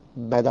ہے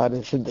میدان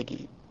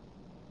زندگی۔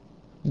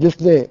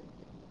 جس نے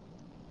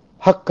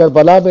حق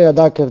کربلا میں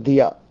ادا کر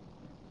دیا،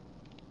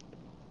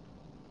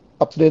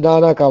 اپنے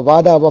نانا کا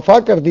وعدہ وفا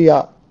کر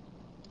دیا،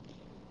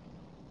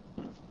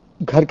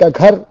 گھر کا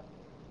گھر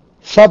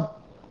سب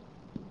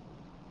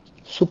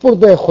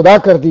سپرد خدا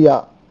کر دیا،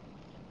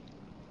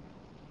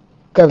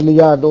 کر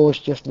لیا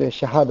نوش جس نے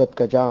شہادت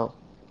کا جام،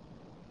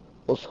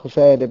 اس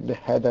حسین ابن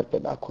حیدر پہ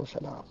لاکھوں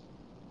سلام۔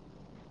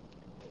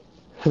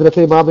 حضرت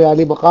امام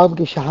علی مقام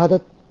کی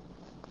شہادت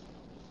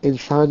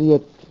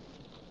انسانیت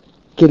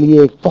کے لیے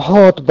ایک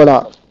بہت بڑا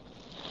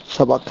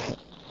سبق ہے۔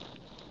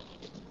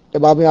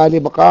 امام علی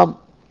مقام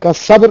کا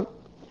صبر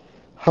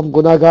ہم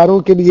گناہگاروں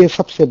کے لیے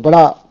سب سے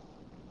بڑا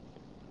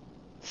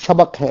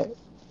سبق ہے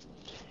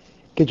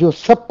کہ جو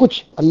سب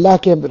کچھ اللہ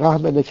کے راہ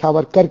میں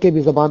نچھاور کر کے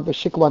بھی زبان پر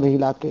شکوہ نہیں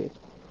لاتے۔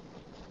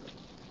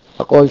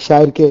 قول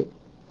شاعر کے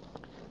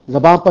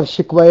زبان پر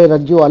شکوہ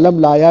رنج و علم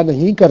لایا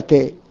نہیں کرتے،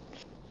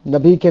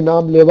 نبی کے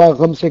نام لیوا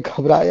غم سے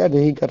گھبرایا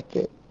نہیں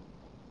کرتے۔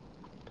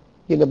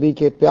 یہ نبی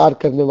کے پیار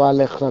کرنے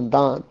والے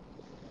خاندان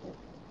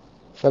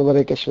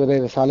سرور کشور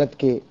رسالت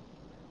کے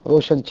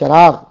روشن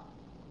چراغ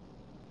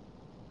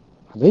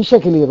ہمیشہ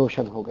کے لیے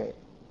روشن ہو گئے۔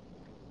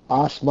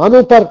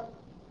 آسمانوں پر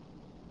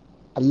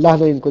اللہ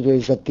نے ان کو جو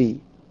عزت دی،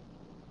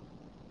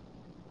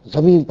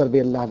 زمین پر بھی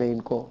اللہ نے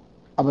ان کو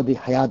ابدی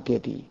حیات دے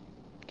دی۔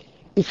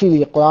 اسی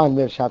لیے قرآن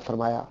میں ارشاد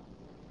فرمایا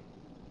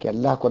کہ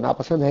اللہ کو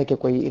ناپسند ہے کہ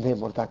کوئی انہیں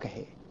مردہ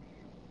کہے۔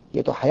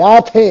 یہ تو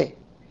حیات ہے،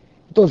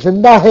 یہ تو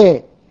زندہ ہے،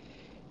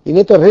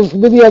 انہیں تو رزق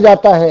بھی دیا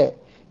جاتا ہے،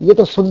 یہ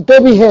تو سنتے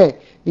بھی ہیں،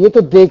 یہ تو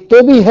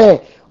دیکھتے بھی ہیں،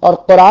 اور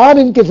قرآن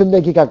ان کی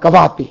زندگی کا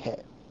گواہ بھی ہے۔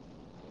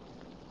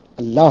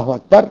 اللہ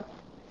اکبر،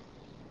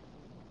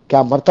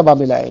 کیا مرتبہ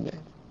ملا انہیں۔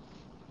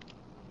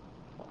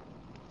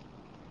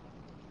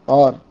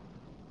 اور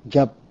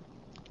جب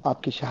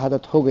آپ کی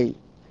شہادت ہو گئی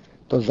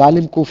تو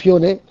ظالم کوفیوں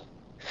نے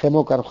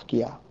خیموں کا رخ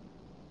کیا،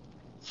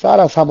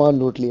 سارا سامان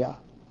لوٹ لیا،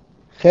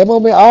 خیموں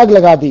میں آگ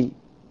لگا دی،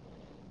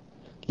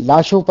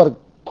 لاشوں پر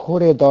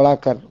گھوڑے دوڑا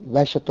کر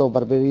وحشت و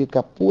بربریت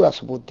کا پورا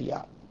ثبوت دیا۔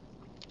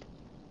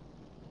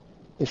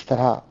 اس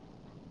طرح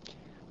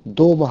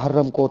 2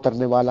 محرم کو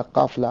اترنے والا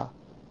قافلہ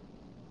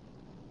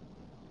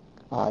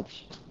آج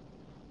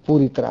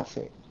پوری طرح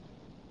سے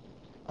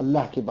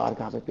اللہ کی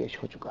بارگاہ میں پیش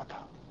ہو چکا تھا۔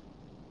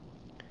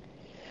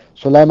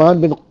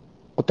 سلیمان بن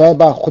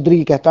قتیبہ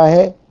خدری کہتا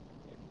ہے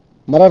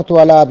مررت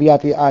علی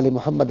ابیات آل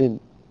محمد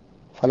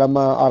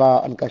فلما ارى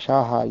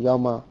انکشاها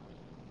یوم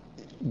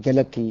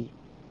جلتی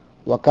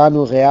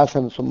وکانوا غیاسا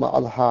ثم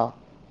اضحى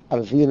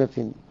ارزینة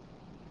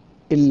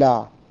الا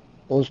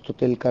عزت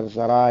تلک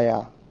الزرایا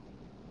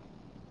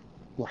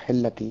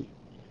محلتی۔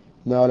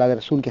 میں اولاد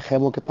رسول کے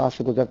خیموں کے پاس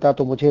سے گزرتا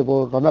تو مجھے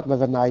وہ رونق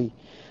نظر نہ آئی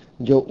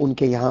جو ان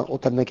کے یہاں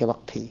اترنے کے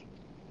وقت تھی۔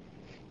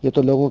 یہ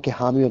تو لوگوں کے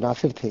حامی و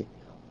ناصر تھے،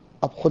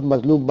 اب خود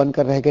مظلوم بن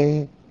کر رہ گئے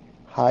ہیں۔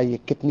 ہاں یہ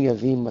کتنی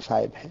عظیم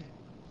مصائب ہیں۔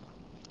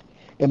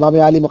 امام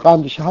علی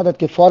مقام کی شہادت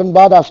کے فوراً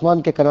بعد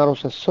آسمان کے کناروں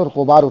سے سرخ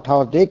غبار اٹھا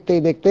اور دیکھتے ہی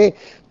دیکھتے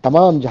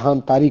تمام جہان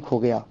تاریک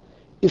ہو گیا۔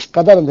 اس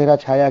قدر اندھیرا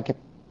چھایا کہ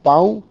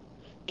پاؤں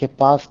کے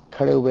پاس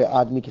کھڑے ہوئے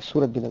آدمی کی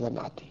صورت بھی نظر نہ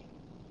آتی۔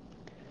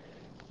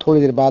 تھوڑی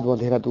دیر بعد وہ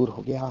اندھیرا دور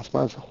ہو گیا،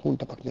 آسمان سے خون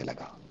ٹپکنے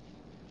لگا،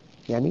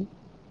 یعنی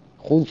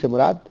خون سے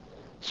مراد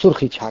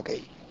سرخی چھا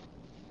گئی.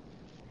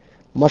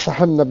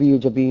 مسح النبی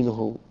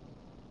جبینہ،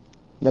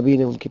 نبی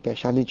نے ان کی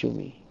پیشانی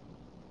چومی.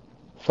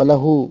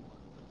 فلہو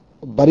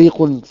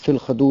بریق فی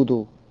الخدود،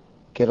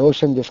 کہ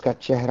روشن جس کا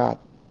چہرہ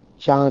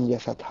چاند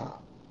جیسا تھا.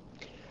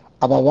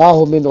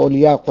 ابواہ من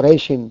اولیاء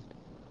قریش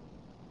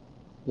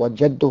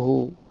وجدہ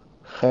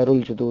خیر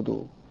الجدود،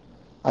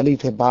 علی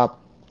تھے باپ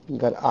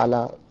گر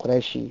اعلی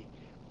قریشی،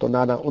 تو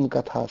نانا ان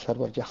کا تھا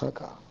سرور جہاں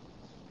کا.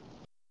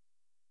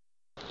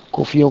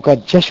 کوفیوں کا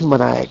جشن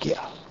منایا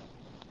گیا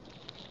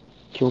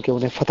کیونکہ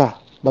انہیں فتح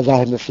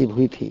بظاہر نصیب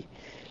ہوئی تھی،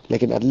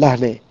 لیکن اللہ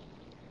نے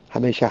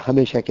ہمیشہ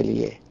ہمیشہ کے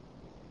لیے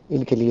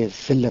ان کے لیے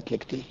ذلت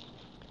لکھ دی.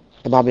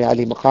 امام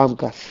علی مقام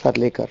کا سر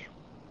لے کر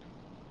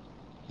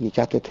یہ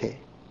چاہتے تھے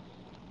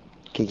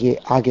کہ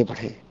یہ آگے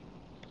بڑھیں.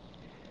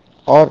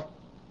 اور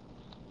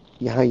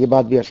یہاں یہ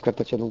بات بھی عرض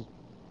کرتا چلوں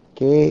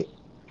کہ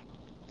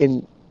ان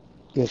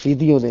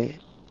یزیدیوں نے،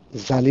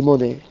 ظالموں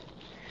نے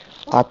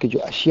آپ کی جو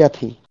اشیاء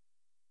تھیں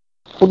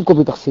ان کو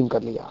بھی تقسیم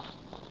کر لیا.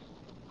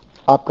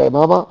 آپ کا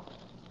امامہ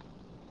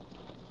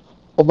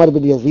عمر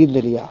بن یزید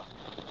نے لیا،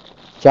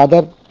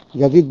 چادر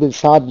یزید بن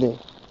سعد نے،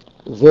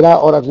 زرہ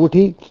اور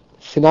انگوٹھی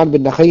سنان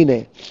بن نخعی نے،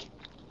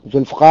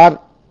 ذوالفقار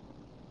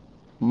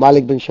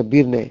مالک بن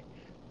شبیر نے،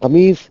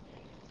 قمیص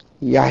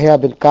یحییٰ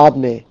بن کعب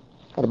نے،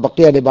 اور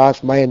بقیہ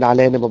لباس مائے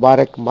نعلین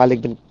مبارک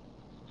مالک بن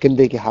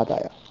کندے کے ہاتھ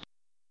آیا.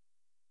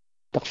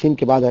 تقسیم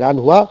کے بعد اعلان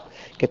ہوا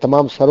کہ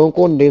تمام سروں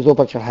کو نیزوں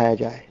پر چڑھایا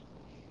جائے.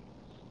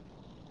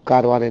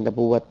 کاروان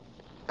نبوت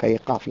کا یہ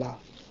قافلہ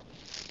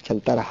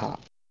چلتا رہا.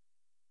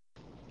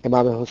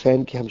 امام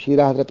حسین کی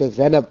ہمشیرہ حضرت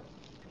زینب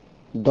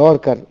دوڑ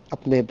کر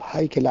اپنے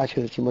بھائی کے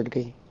لاشے سے چمٹ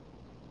گئی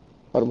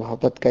اور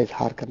محبت کا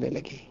اظہار کرنے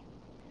لگی.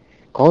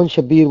 کون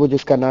شبیر وہ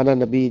جس کا نانا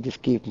نبی، جس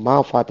کی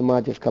ماں فاطمہ،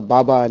 جس کا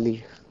بابا علی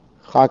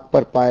خاک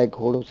پر پائے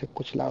گھوڑوں سے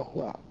کچلا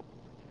ہوا،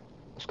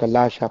 اس کا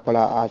لاشا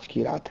پڑا آج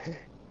کی رات ہے.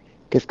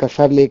 کس کا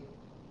سر لے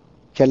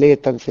چلے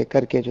تن سے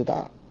کر کے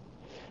جدا،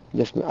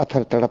 جس میں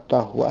اتھر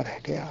تڑپتا ہوا رہ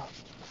گیا.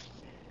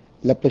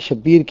 لب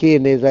شبیر کے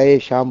نیزائے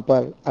شام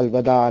پر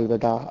الوداع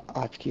الوداع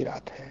آج کی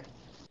رات ہے.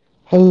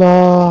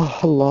 اللہ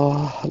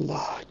اللہ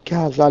اللہ،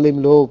 کیا ظالم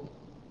لوگ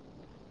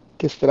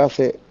کس طرح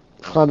سے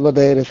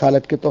خانوادہ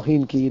رسالت کے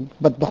توہین کی ان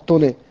بدبختوں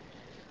نے،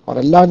 اور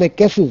اللہ نے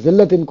کیسی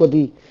ذلت ان کو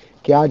دی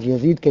کہ آج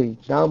یزید کے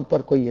نام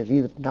پر کوئی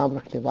یزید نام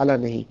رکھنے والا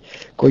نہیں،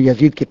 کوئی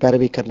یزید کی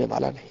پیروی کرنے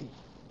والا نہیں.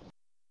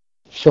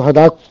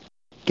 شہداء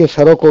کے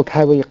سروں کو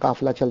اٹھائے وہ یہ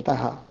قافلہ چلتا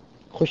رہا،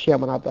 خوشیاں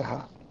مناتا رہا.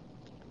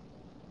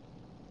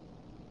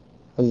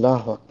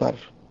 اللہ اکبر.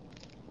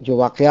 جو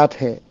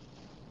واقعات ہیں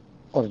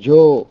اور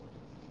جو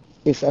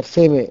اس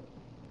عرصے میں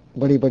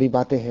بڑی بڑی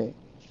باتیں ہیں،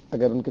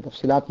 اگر ان کی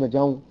تفصیلات میں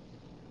جاؤں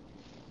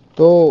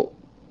تو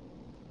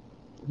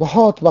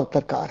بہت وقت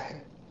درکار ہے،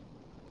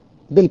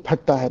 دل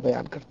پھٹتا ہے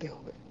بیان کرتے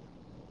ہوئے.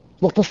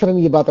 مختصراً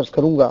یہ بات عرض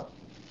کروں گا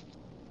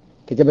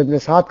کہ جب ابن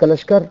سعد کا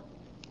لشکر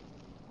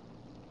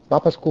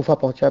واپس کوفہ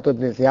پہنچا تو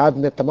ابن زیاد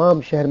نے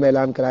تمام شہر میں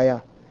اعلان کرایا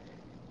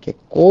کہ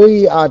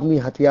کوئی آدمی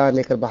ہتھیار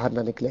لے کر باہر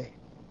نہ نکلے.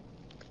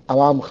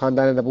 عوام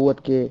خاندان نبوت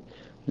کے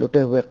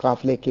لٹے ہوئے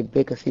قافلے کی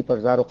بے کسی پر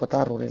زار و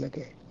قطار رونے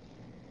لگے.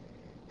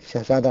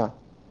 شہزادہ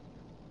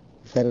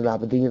زین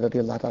العابدین رضی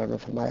اللہ تعالیٰ نے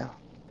فرمایا،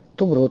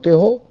 تم روتے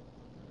ہو،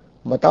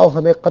 بتاؤ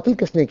ہمیں قتل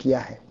کس نے کیا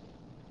ہے؟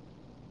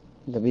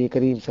 نبی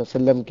کریم صلی اللہ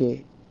علیہ وسلم کے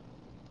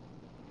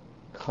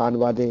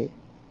خانوادے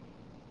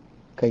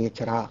کا یہ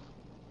چراغ،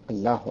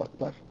 اللہ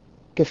اکبر،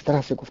 کس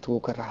طرح سے گفتگو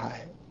کر رہا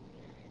ہے.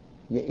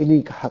 یہ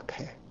انہی کا حق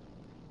ہے.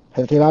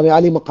 حضرت امام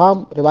علی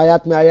مقام،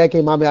 روایات میں آیا کہ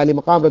امام علی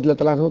مقام رضی اللہ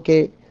تعالیٰ عنہ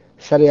کے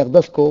سر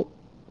اقدس کو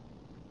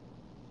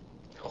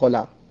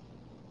خولا،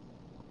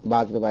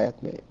 بعض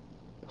روایت میں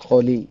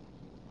خولی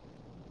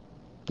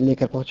لے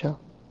کر پہنچا.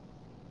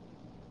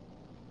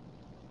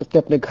 اس نے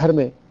اپنے گھر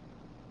میں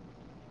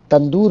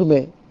تندور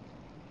میں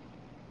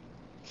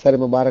سر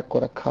مبارک کو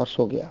رکھا اور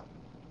سو گیا.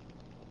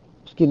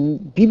 اس کی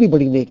بیوی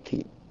بڑی نیک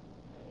تھی.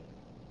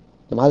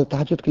 نماز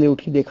تہجد کے لیے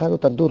اٹھی، دیکھا تو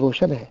تندور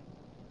روشن ہے.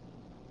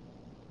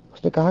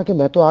 اس نے کہا کہ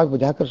میں تو آگ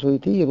بجھا کر سوئی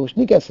تھی، یہ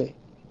روشنی کیسے؟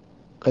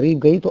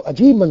 قریب گئی تو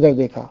عجیب منظر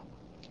دیکھا.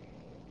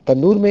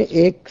 تندور میں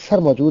ایک سر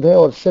موجود ہے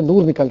اور اس سے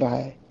نور نکل رہا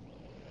ہے،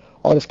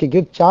 اور اس کے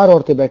گرد 4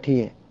 عورتیں بیٹھی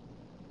ہیں.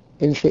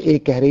 ان سے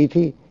ایک کہہ رہی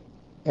تھی،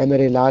 اے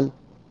میرے لال،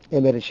 اے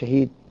میرے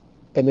شہید،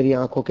 اے میری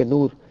آنکھوں کے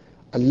نور،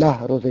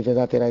 اللہ روز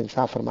جزا تیرا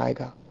انصاف فرمائے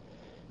گا.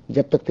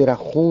 جب تک تیرا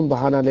خون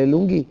بہانا لے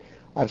لوں گی،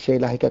 عرش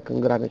الہی کا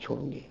کنگرا نہ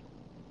چھوڑوں گی.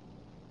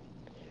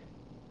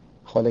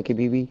 خولے کی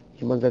بیوی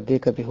یہ منظر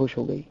دیکھ کر بے ہوش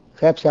ہو گئی.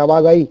 غیب سے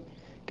آواز آئی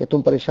کہ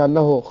تم پریشان نہ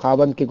ہو،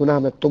 خاوند کے گناہ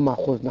میں تم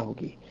ماخوذ نہ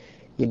ہوگی.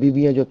 یہ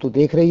بیویاں جو تو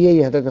دیکھ رہی ہے،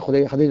 یہ حضرت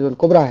خدیجہ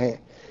الکبریٰ ہے،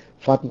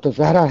 فاطمہ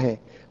الزہرا ہے،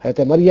 حضرت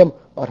مریم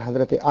اور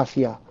حضرت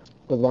آسیہ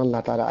رضوان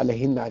اللہ تعالی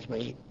علیہن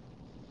اجمعین.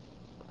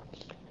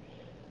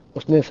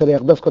 اس نے سر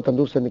اقدس کو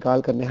تندور سے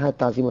نکال کر نہایت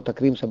تعظیم و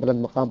تکریم سے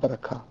بلند مقام پر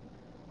رکھا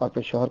اور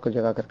اپنے شوہر کو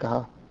جگا کر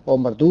کہا، او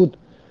مردود،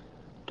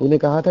 تو نے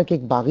کہا تھا کہ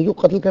ایک باغی کو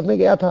قتل کرنے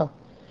گیا تھا،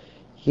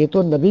 یہ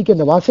تو نبی کے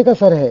نواسے کا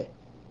سر ہے.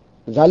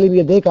 ظالم،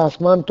 یہ دیکھ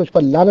آسمان تجھ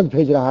پر لعنت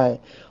بھیج رہا ہے،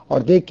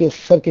 اور دیکھ کے اس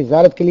سر کی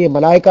زیارت کے لیے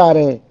ملائکہ آ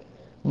رہے ہیں.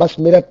 بس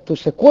میرا تجھ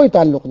سے کوئی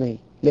تعلق نہیں،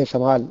 لے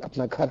سنبھال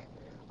اپنا گھر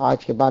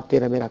آج کے بعد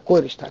تیرا میرا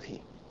کوئی رشتہ نہیں۔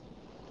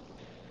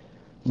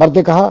 مرد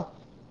نے کہا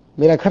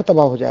میرا گھر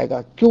تباہ ہو جائے گا،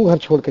 کیوں گھر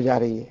چھوڑ کے جا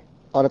رہی ہے؟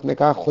 عورت نے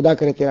کہا خدا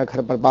کرے تیرا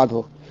گھر برباد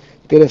ہو،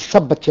 تیرے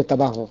سب بچے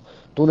تباہ ہوں،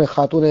 تو نے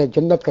خاتون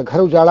جنت کا گھر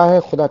اجاڑا ہے،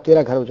 خدا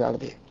تیرا گھر اجاڑ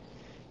دے۔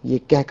 یہ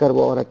کہہ کر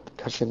وہ عورت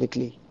گھر سے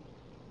نکلی،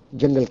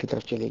 جنگل کی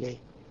طرف چلی گئی۔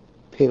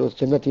 پھر اس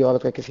جنتی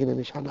عورت کا کسی نے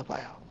نشان نہ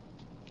پایا۔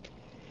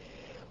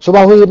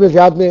 صبح ہوئی، ابن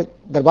زیاد نے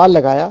دربار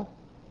لگایا۔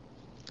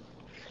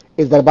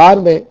 اس دربار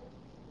میں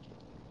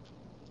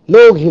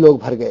لوگ ہی لوگ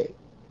بھر گئے۔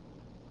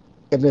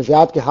 ابن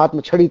زیاد کے ہاتھ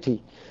میں چھڑی تھی،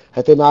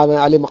 حضرت امام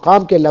علی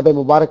مقام کے لب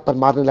مبارک پر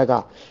مارنے لگا۔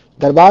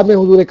 دربار میں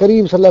حضور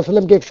کریم صلی اللہ علیہ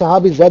وسلم کے ایک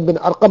صحابی زید بن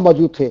ارقم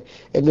موجود تھے۔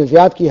 ابن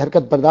زیاد کی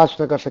حرکت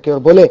برداشت نہ کر سکے اور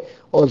بولے،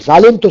 اور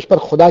ظالم تجھ پر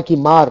خدا کی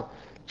مار،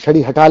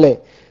 چھڑی ہٹا لے۔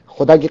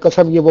 خدا کی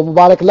قسم یہ وہ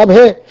مبارک لب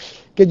ہے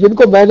کہ جن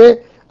کو میں نے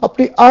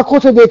اپنی آنکھوں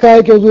سے دیکھا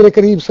ہے کہ حضور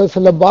کریم صلی اللہ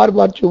علیہ وسلم بار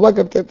بار چوما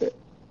کرتے تھے۔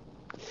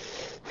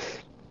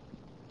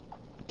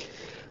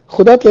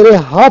 خدا تیرے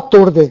ہاتھ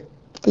توڑ دے،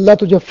 اللہ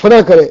تجھے فنا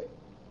کرے۔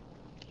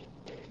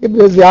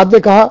 ابن زیاد نے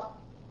کہا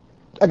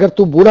اگر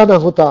تو بوڑھا نہ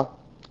ہوتا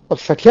اور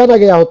سٹیا نہ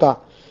گیا ہوتا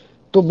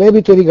تو میں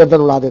بھی تیری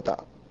گردن اڑا دیتا۔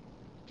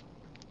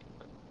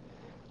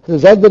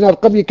 زید بن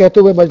ارقم یہ کہتے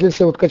ہوئے مجلس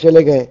سے اٹھ کر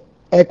چلے گئے۔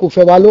 اے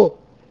کوفے والو،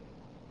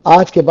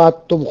 آج کے بعد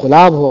تم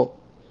غلام ہو،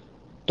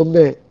 تم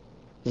نے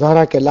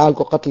زہرا کے لال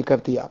کو قتل کر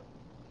دیا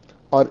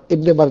اور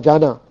ابن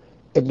مرجانہ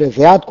ابن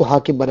زیاد کو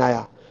حاکم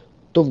بنایا۔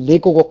 تم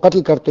نیکوں کو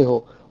قتل کرتے ہو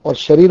اور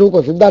شریروں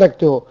کو زندہ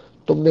رکھتے ہو،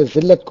 تم نے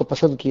ذلت کو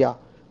پسند کیا،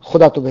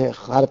 خدا تمہیں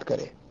غارت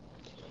کرے۔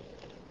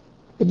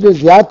 ابن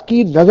زیاد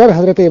کی نظر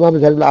حضرت امام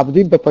زین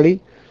العابدین پہ پڑی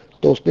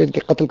تو اس نے ان کے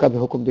قتل کا بھی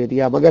حکم دے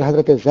دیا، مگر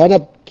حضرت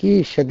زینب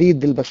کی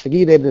شدید دل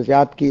بستگی نے ابن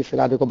زیاد کی اس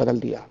ارادے کو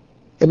بدل دیا۔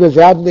 ابن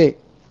زیاد نے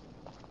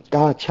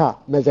کہا اچھا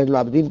میں زین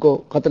العابدین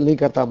کو قتل نہیں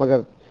کرتا، مگر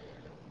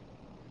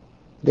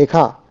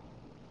دیکھا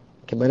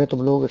کہ میں نے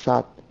تم لوگوں کے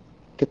ساتھ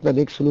کتنا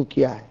نیک سلوک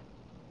کیا ہے۔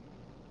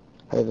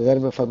 حضرت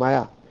زینب نے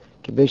فرمایا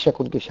کہ بے شک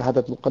ان کی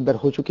شہادت مقدر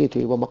ہو چکی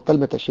تھی، وہ مقتل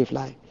میں تشریف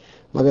لائے،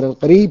 مگر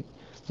قریب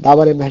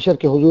داور محشر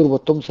کے حضور وہ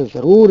تم سے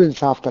ضرور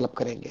انصاف طلب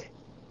کریں گے۔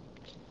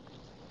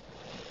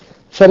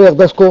 سر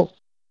اقدس کو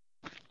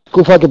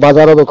کوفہ کے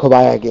بازاروں میں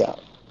کھبایا گیا۔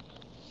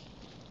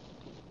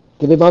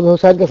 جب امام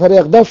حسین کا سر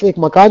اقدس ایک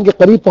مکان کے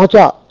قریب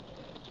پہنچا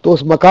تو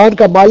اس مکان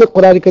کا مالک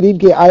قرآن کریم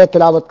کی آیت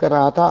تلاوت کر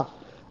رہا تھا،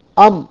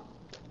 ام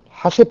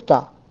حسبت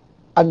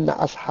ان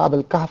اصحاب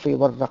الکہف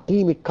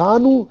والرقیم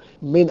کانوا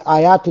من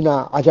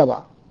آیاتنا عجبا،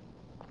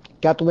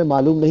 کیا تمہیں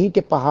معلوم نہیں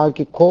کہ پہاڑ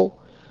کی کھو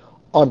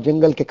اور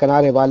جنگل کے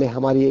کنارے والے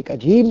ہماری ایک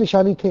عجیب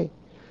نشانی تھے؟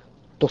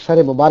 تو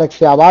سر مبارک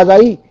سے آواز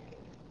آئی،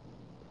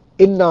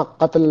 انا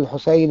قتل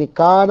الحسین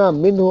کانا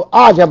منہ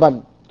عجبا،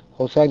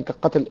 حسین کا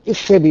قتل اس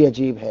سے بھی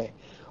عجیب ہے۔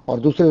 اور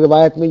دوسری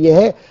روایت میں یہ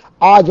ہے،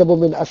 عجب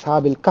من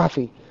اصحاب الکہف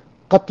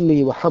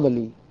قتلی و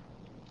حملی،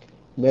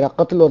 میرا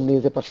قتل اور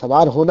نیزے پر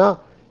سوار ہونا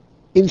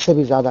ان سے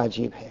بھی زیادہ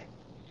عجیب ہے۔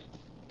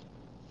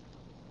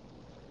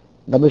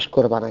 دمشق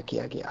کو روانہ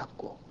کیا گیا آپ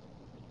کو۔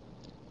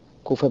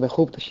 کوفہ میں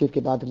خوب تشریف کے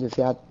بعد ابن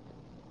زیاد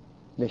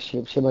نے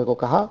شمر کو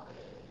کہا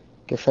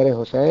کہ سر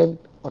حسین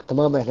اور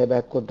تمام اہل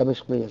بیت کو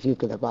دمشق میں یزید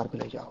کے دربار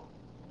میں لے جاؤ۔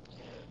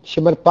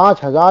 شمر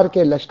 5000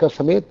 کے لشکر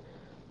سمیت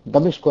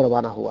دمشق کو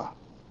روانہ ہوا۔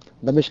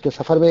 دمشق کے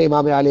سفر میں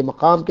امام علی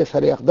مقام کے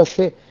سر اقدس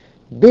سے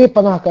بے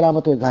پناہ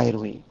کرامتیں ظاہر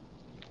ہوئیں،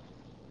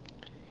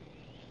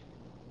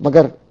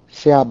 مگر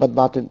سیاہ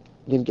بدباطن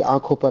جن کی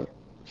آنکھوں پر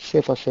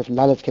صرف اور صرف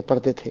لالچ کے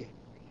پردے تھے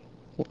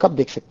وہ کب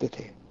دیکھ سکتے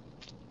تھے؟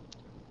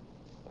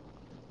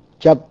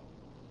 جب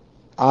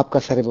آپ کا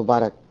سر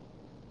مبارک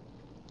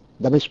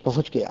دمشق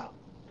پہنچ گیا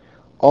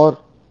اور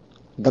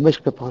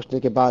دمشق پہ پہنچنے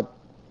کے بعد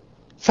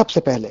سب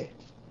سے پہلے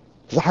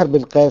زہر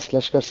بن قیس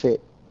لشکر سے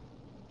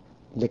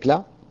نکلا،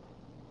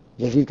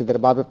 یزید کے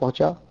دربار میں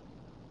پہنچا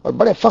اور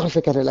بڑے فخر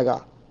سے کہنے لگا۔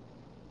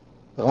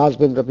 غاز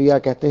بن ربیعہ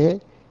کہتے ہیں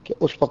کہ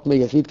اس وقت میں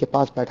یزید کے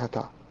پاس بیٹھا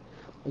تھا۔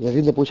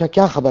 یزید نے پوچھا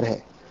کیا خبر ہے؟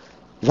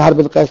 زہر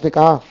بن قیس نے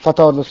کہا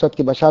فتح اور نصرت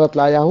کی بشارت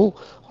لایا ہوں،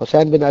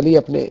 حسین بن علی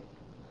اپنے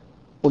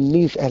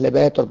 19 اہل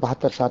بیت اور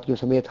 72 ساتھیوں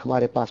سمیت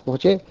ہمارے پاس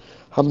پہنچے۔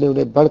 ہم نے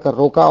انہیں بڑھ کر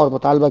روکا اور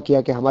مطالبہ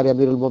کیا کہ ہمارے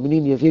امیر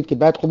المومنین یزید کی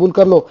بیعت قبول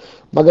کر لو،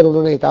 مگر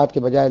انہوں نے اطاعت کے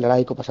بجائے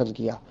لڑائی کو پسند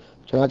کیا۔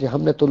 چنانچہ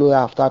ہم نے طلوع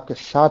آفتاب کے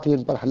ساتھ ہی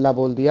ان پر حلہ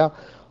بول دیا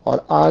اور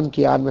آن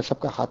کی آن میں سب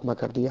کا خاتمہ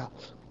کر دیا۔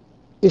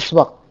 اس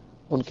وقت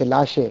ان کے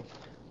لاشیں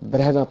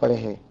برہنہ پڑے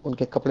ہیں، ان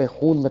کے کپڑے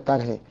خون میں تر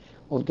ہیں،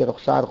 ان کے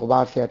رخسار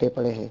غبار سے ہٹے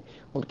پڑے ہیں،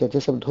 ان کے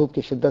جسم دھوپ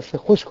کی شدت سے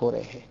خشک ہو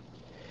رہے ہیں۔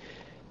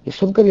 یہ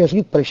سن کر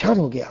یزید پریشان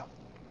ہو گیا۔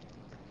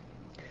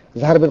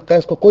 زہر بن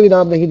قیس کو کوئی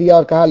نام نہیں دیا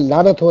اور کہا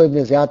لعنت ہو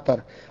ابن زیاد پر،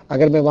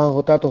 اگر میں وہاں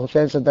ہوتا تو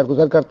حسین سے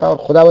درگزر کرتا اور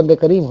خداوند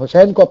کریم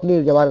حسین کو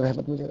اپنی جوار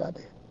رحمت میں جگا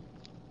دے۔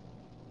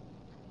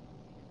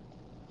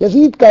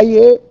 یزید کا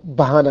یہ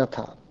بہانہ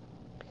تھا۔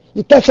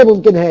 یہ کیسے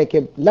ممکن ہے کہ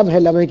لمحے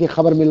لمحے کی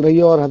خبر مل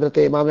رہی ہو اور حضرت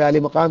امام علی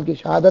مقام کی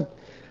شہادت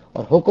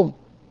اور حکم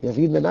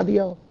یزید نے نہ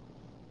دیا ہو؟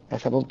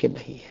 ایسا ممکن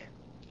نہیں ہے۔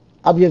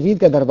 اب یزید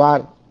کا دربار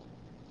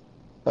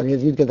اور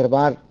یزید کے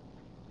دربار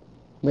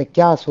میں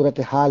کیا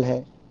صورتحال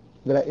ہے،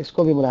 ذرا اس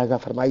کو بھی ملاحظہ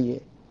فرمائیے۔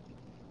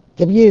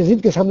 جب یہ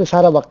یزید کے سامنے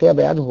سارا واقعہ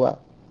بیان ہوا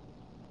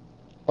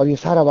اور یہ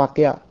سارا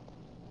واقعہ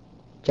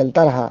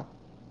چلتا رہا،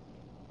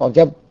 اور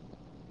جب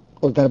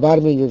اس دربار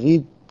میں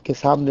یزید کے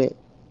سامنے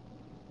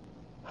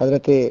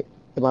حضرت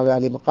امام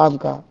علی مقام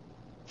کا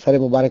سر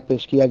مبارک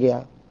پیش کیا گیا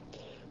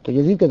تو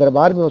یزید کے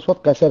دربار میں اس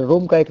وقت قیصر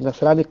روم کا ایک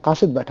نصرانی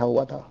قاصد بیٹھا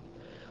ہوا تھا.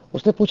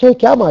 اس نے پوچھا یہ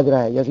کیا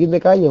ماجرا ہے؟ یزید نے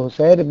کہا یہ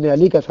حسین ابن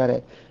علی کا سر ہے،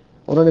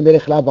 انہوں نے میرے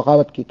خلاف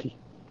بغاوت کی تھی.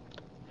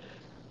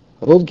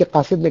 روم کے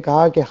قاصد نے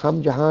کہا کہ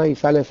ہم جہاں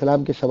عیسیٰ علیہ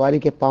السلام کی سواری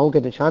کے پاؤں کے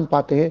نشان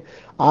پاتے ہیں،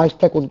 آج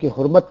تک ان کی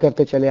حرمت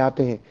کرتے چلے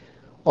آتے ہیں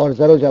اور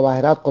زر و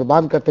جواہرات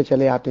قربان کرتے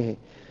چلے آتے ہیں،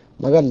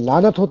 مگر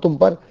لعنت ہو تم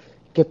پر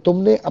کہ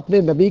تم نے اپنے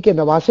نبی کے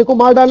نواسے کو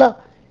مار ڈالا.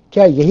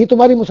 کیا یہی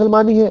تمہاری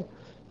مسلمانی ہے؟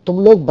 تم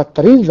لوگ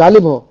بدترین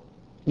ظالم ہو.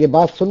 یہ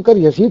بات سن کر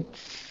یزید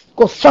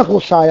کو سخت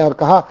غصہ آیا اور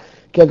کہا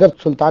کہ اگر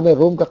سلطان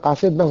روم کا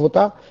قاصد نہ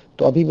ہوتا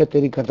تو ابھی میں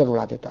تیری گردن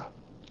اڑا دیتا.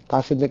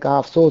 قاصد نے کہا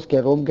افسوس کہ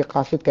روم کے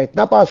قاصد کا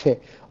اتنا پاس ہے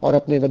اور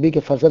اپنے نبی کے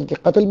فرزند کے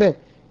قتل میں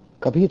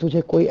کبھی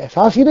تجھے کوئی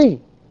احساس ہی نہیں.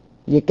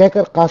 یہ کہہ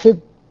کر قاصد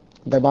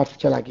دربار سے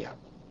چلا گیا.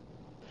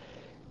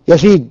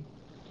 یزید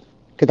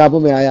کتابوں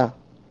میں آیا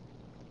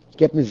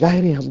کہ اپنی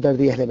ظاہری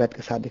ہمدردی اہل بیت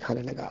کے ساتھ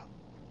دکھانے لگا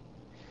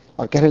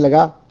اور کہنے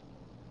لگا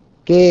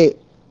کہ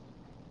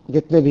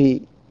جتنے بھی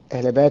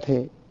اہل بیت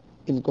ہیں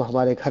ان کو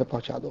ہمارے گھر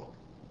پہنچا دو،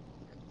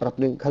 اور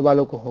اپنے گھر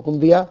والوں کو حکم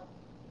دیا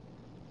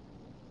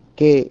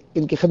کہ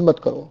ان کی خدمت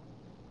کرو.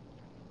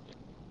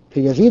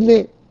 پھر یزید نے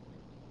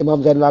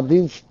امام زین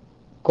العابدین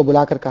کو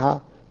بلا کر کہا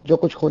جو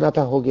کچھ ہونا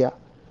تھا ہو گیا،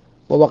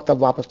 وہ وقت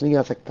اب واپس نہیں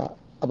آ سکتا،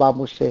 اب آپ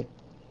مجھ سے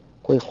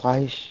کوئی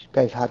خواہش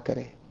کا اظہار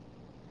کریں.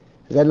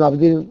 زین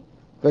العابدین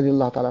رضی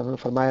اللہ تعالیٰ نے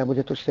فرمایا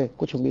مجھے تجھ سے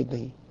کچھ امید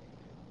نہیں.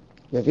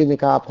 یزید نے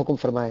کہا آپ حکم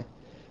فرمائیں.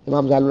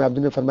 امام زین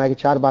العابدین نے فرمایا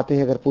کہ 4 باتیں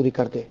ہیں اگر پوری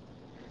کر دے.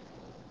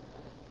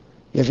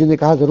 یزید نے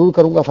کہا ضرور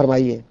کروں گا،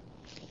 فرمائیے.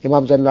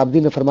 امام زین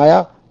العابدین نے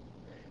فرمایا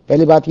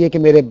پہلی بات یہ کہ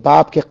میرے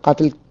باپ کے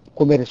قاتل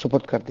کو میرے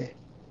سپرد کر دے.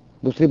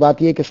 دوسری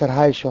بات یہ کہ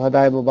سرحائے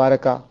شہدائے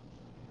مبارکہ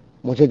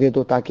مجھے دے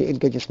دو تاکہ ان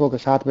کے جسموں کے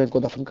ساتھ میں ان کو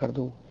دفن کر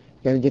دوں،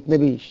 یعنی جتنے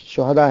بھی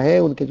شہداء ہیں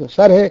ان کے جو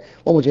سر ہیں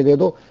وہ مجھے دے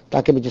دو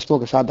تاکہ میں جسموں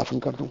کے ساتھ دفن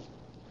کر دوں.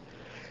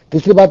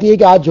 تیسری بات یہ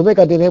کہ آج جمعے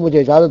کا دن ہے، مجھے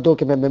اجازت دو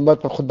کہ میں ممبر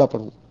پر خطبہ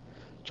پڑھوں.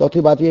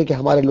 چوتھی بات یہ کہ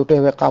ہمارے لوٹے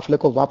ہوئے قافلے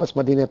کو واپس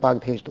مدینہ پاک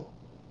بھیج دو.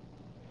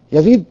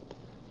 یزید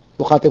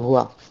مخاطب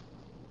ہوا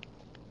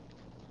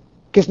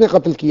کس نے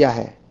قتل کیا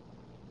ہے؟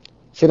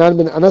 سنان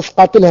بن انس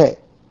قاتل ہے.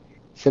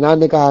 سنان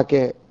نے کہا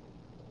کہ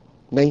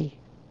نہیں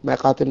میں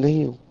قاتل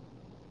نہیں ہوں.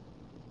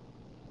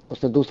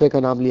 اس نے دوسرے کا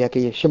نام لیا کہ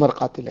یہ شمر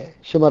قاتل ہے.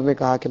 شمر نے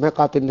کہا کہ میں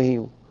قاتل نہیں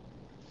ہوں،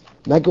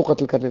 میں کیوں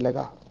قتل کرنے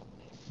لگا؟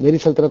 میری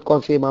سلطنت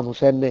کون سی امام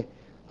حسین نے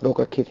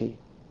روک رکھی تھی.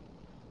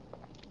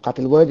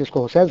 قاتل وہ ہے جس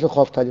کو حسین سے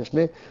خوف تھا، جس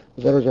نے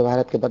زر و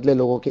جواہرات کے بدلے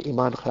لوگوں کے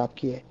ایمان خراب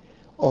کیے،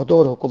 عہدوں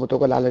اور حکومتوں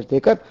کو لالچ دے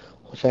کر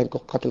حسین کو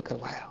قتل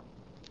کروایا.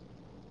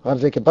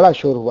 غرضے کے بڑا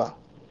شور ہوا.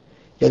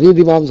 یزید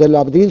امام زین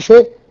العابدین سے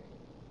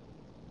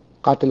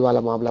قاتل والا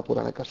معاملہ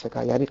پورا نہ کر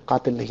سکا، یعنی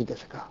قاتل نہیں دے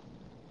سکا.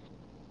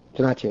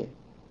 چنانچہ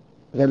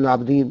زین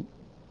العابدین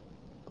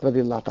رضی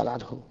اللہ تعالیٰ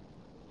عنہ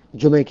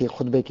جمعے کے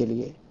خطبے کے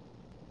لیے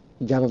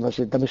جامع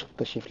مسجد دمشق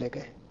تشریف لے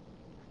گئے.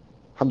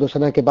 حمد و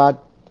ثنا کے بعد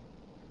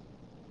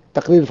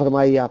تقریر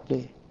فرمائی آپ نے،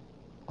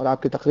 اور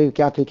آپ کی تقریر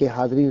کیا تھی کہ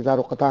حاضرین زار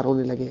و قطار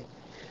ہونے لگے.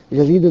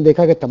 یزید نے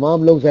دیکھا کہ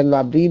تمام لوگ زین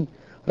العابدین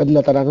رضی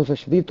اللہ تعالیٰ عنہ سے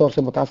شدید طور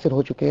سے متاثر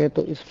ہو چکے ہیں،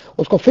 تو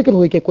اس کو فکر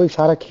ہوئی کہ کوئی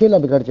سارا کھیل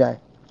اب بگڑ جائے.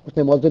 اس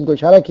نے مؤذن کو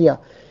اشارہ کیا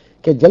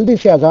کہ جلدی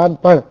سے اذان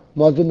پڑھ.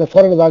 مؤذن نے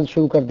فوراً اذان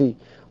شروع کر دی.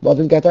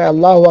 مؤذن کہتا ہے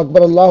اللہ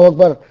اکبر اللہ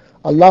اکبر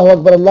اللہ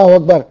اکبر اللہ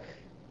اکبر.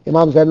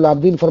 امام زین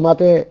العابدین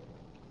فرماتے ہیں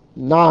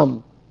نعم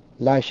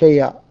لا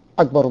شیء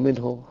اکبر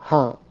منہ،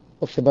 ہاں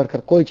اس سے بڑھ کر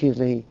کوئی چیز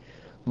نہیں.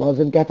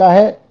 مؤذن کہتا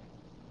ہے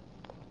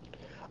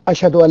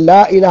اشہد ان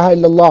لا الہ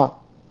الا اللہ.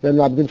 زین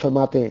العابدین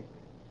فرماتے ہیں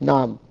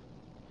نعم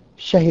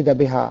شہد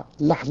بہا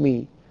لحمی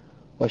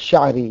و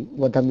شعری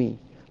و دمی،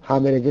 ہاں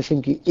میرے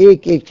جسم کی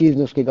ایک ایک چیز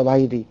نے اس کی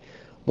گواہی دی.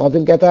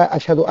 مؤذن کہتا ہے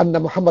اشہد ان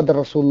محمد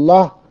رسول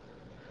اللہ.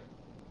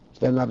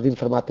 زین العابدین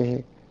فرماتے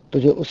ہیں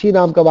تجھے اسی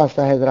نام کا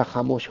واسطہ ہے، ذرا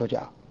خاموش ہو جا.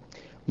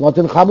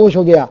 مؤذن خاموش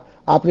ہو گیا.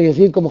 آپ نے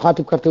یزید کو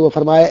مخاطب کرتے ہوئے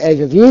فرمایا اے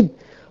یزید،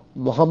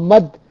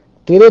 محمد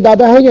تیرے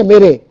دادا ہے یا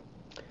میرے؟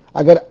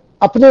 اگر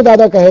اپنے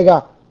دادا کہے گا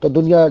تو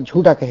دنیا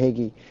جھوٹا کہے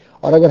گی،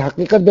 اور اگر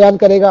حقیقت بیان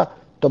کرے گا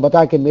تو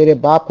بتا کہ میرے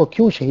باپ کو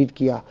کیوں شہید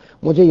کیا،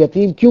 مجھے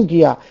یتیم کیوں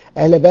کیا،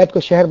 اہل بیت کو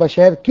شہر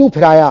بشہر کیوں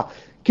پھرایا،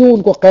 کیوں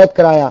ان کو قید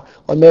کرایا،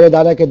 اور میرے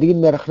دادا کے دین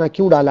میں رکھنا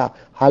کیوں ڈالا،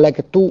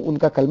 حالانکہ تو ان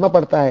کا کلمہ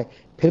پڑھتا ہے،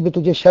 پھر بھی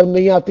تجھے شرم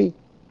نہیں آتی؟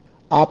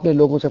 آپ نے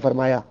لوگوں سے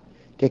فرمایا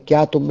کہ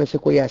کیا تم میں سے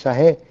کوئی ایسا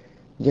ہے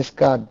جس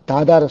کا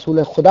دادا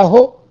رسول خدا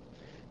ہو؟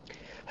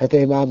 حضرت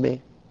امام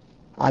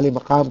عالی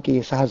مقام کی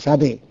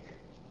صاحبزادے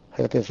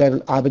حضرت زین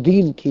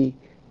العابدین کی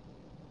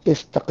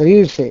اس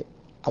تقریر سے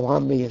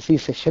عوام میں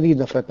یزید سے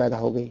شدید نفرت پیدا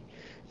ہو گئی.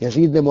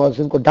 یزید نے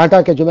مؤذن کو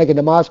ڈانٹا کہ جمعہ کی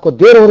نماز کو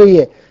دیر ہو رہی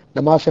ہے.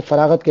 نماز سے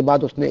فراغت کے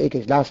بعد اس نے ایک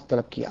اجلاس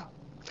طلب کیا.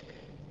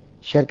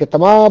 شہر کے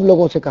تمام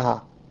لوگوں سے کہا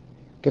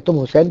کہ تم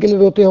حسین کے لیے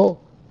روتے ہو،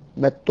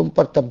 میں تم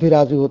پر تب بھی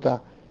راضی ہوتا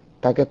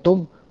تاکہ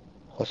تم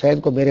حسین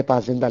کو میرے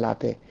پاس زندہ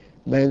لاتے،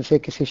 میں ان سے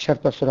کسی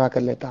شرط پر سراغ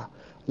کر لیتا.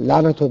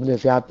 لعنت ہو ابن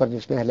زیاد پر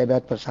جس نے اہل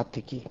بیت پر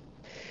زیادتی کی.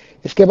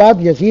 اس کے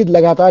بعد یزید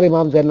لگاتار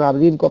امام زین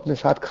العابدین کو اپنے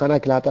ساتھ کھانا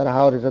کھلاتا رہا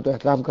اور عزت و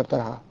احترام کرتا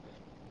رہا،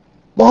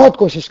 بہت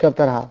کوشش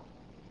کرتا رہا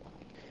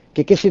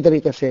کہ کسی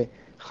طریقے سے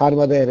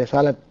خانوادہ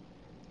رسالت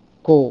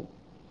کو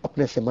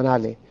اپنے سے منا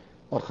لے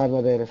اور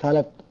خانوادہ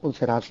رسالت ان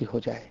سے راضی ہو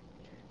جائے.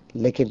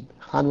 لیکن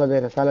خانوادہ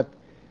رسالت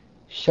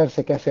شر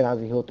سے کیسے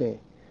راضی ہوتے؟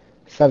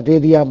 سر دے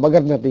دیا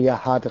مگر نہ دیا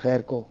ہاتھ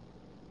غیر کو،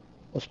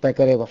 اس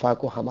پیکر وفا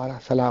کو ہمارا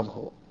سلام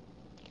ہو.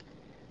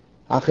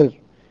 آخر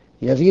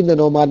یزید نے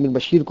نعمان بن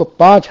بشیر کو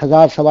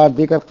 5000 سوار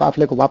دے کر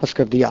قافلے کو واپس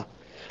کر دیا.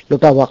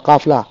 لٹا ہوا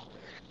قافلہ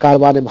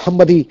کاروان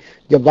محمدی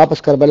جب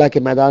واپس کربلا کے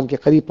میدان کے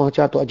قریب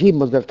پہنچا تو عجیب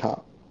منظر تھا.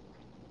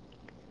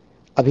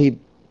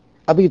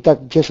 ابھی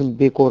تک جسم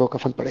بے کور و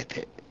کفن پڑے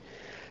تھے.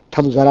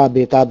 تھم ذرا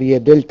بےتابی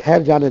دل،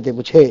 ٹھہر جانے دے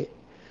مجھے،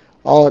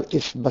 اور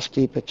اس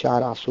بستی پہ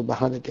 4 آنسو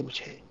بہانے دے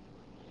مجھے.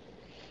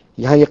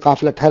 یہاں یہ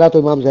قافلہ ٹھہرا تو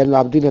امام زین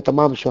العابدین نے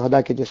تمام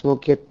شہداء کے جسموں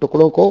کے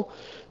ٹکڑوں کو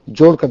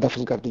جوڑ کر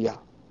دفن کر دیا.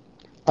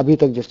 ابھی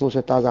تک جسموں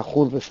سے تازہ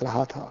خون رس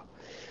رہا تھا.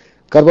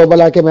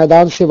 کربلا کے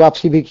میدان سے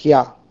واپسی بھی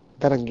کیا.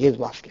 درانگیز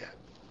واقعہ.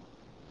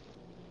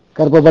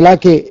 کربلا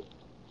کے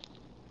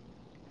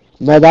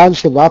میدان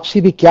سے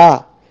واپسی بھی کیا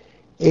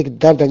ایک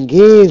درد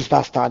انگیز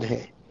داستان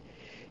ہے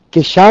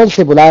کہ شان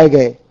سے بلائے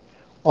گئے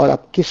اور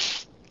اب کس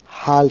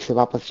حال سے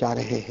واپس جا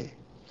رہے ہیں.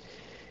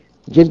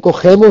 جن کو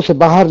خیموں سے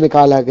باہر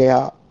نکالا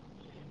گیا،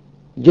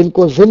 جن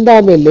کو زندہ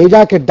میں لے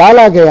جا کے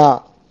ڈالا گیا،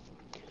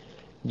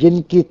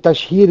 جن کی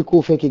تشہیر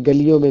کوفے کی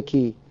گلیوں میں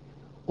کی،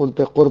 ان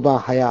پہ قرباں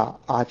حیا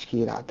آج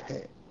کی رات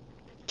ہے.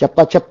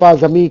 چپا چپا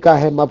زمیں کا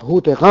ہے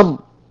مبہوت غم،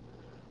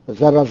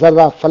 ذرہ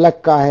ذرہ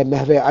فلک کا ہے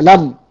محو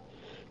علم.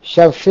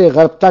 شرق سے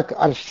غرب تک،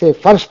 عرش سے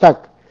فرش تک،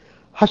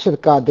 حشر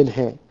کا دن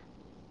ہے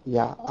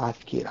یا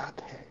آج کی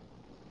رات ہے.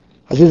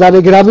 عزیزان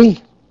گرامی،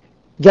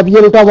 جب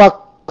یہ لٹا ہوا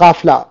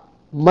قافلہ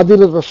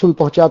مدینہ رسول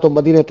پہنچا تو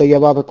مدینہ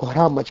طیبہ میں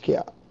کوہرام مچ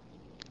گیا.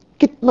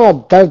 کتنا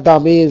درد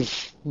آمیز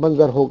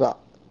منظر ہوگا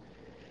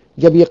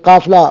جب یہ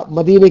قافلہ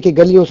مدینے کی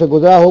گلیوں سے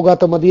گزرا ہوگا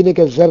تو مدینے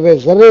کے ذرے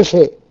ذرے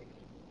سے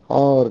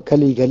اور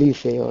گلی گلی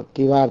سے اور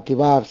دیوار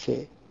دیوار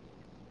سے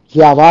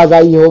یہ آواز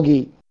آئی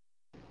ہوگی،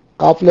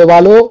 قافلے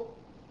والو،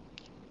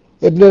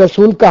 ابن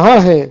رسول کہاں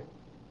ہیں؟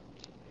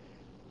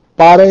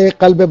 پارے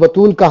قلب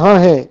بطول کہاں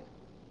ہیں؟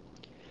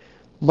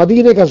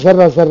 مدینے کا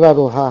ذرہ ذرہ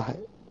رو رہا ہے،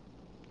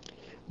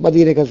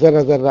 مدینے کا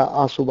ذرہ ذرہ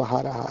آنسو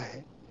بہا رہا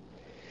ہے.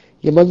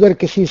 یہ منظر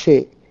کسی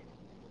سے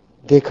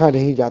دیکھا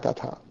نہیں جاتا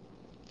تھا.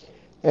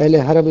 اہل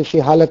حرم اسی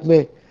حالت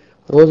میں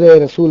روزے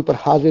رسول پر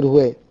حاضر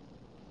ہوئے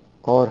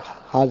اور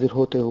حاضر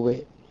ہوتے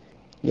ہوئے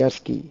یس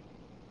کی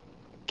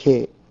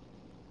کہ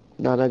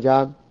نانا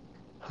جان،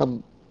 ہم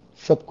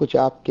سب کچھ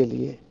آپ کے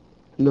لیے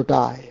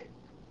لٹا ہے.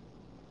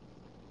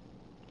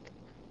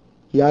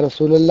 یا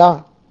رسول اللہ،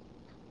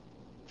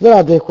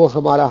 ذرا دیکھو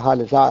ہمارا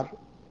حال زار،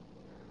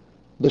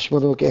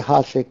 دشمنوں کے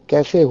ہاتھ سے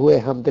کیسے ہوئے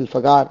ہم دل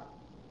فگار.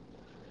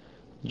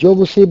 جو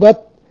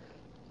مصیبت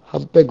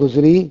ہم پہ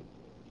گزری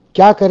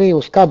کیا کریں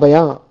اس کا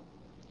بیاں،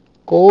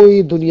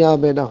 کوئی دنیا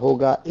میں نہ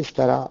ہوگا اس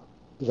طرح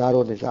زار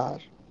و نزار.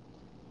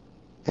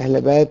 اہل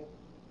بیت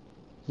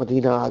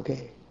مدینہ آ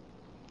گئے.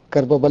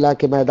 کربلا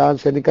کے میدان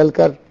سے نکل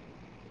کر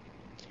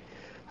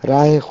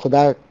راہ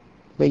خدا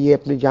میں یہ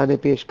اپنی جانیں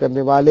پیش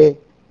کرنے والے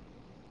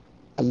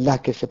اللہ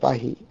کے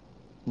سپاہی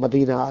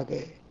مدینہ آ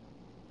گئے.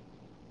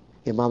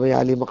 امام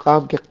علی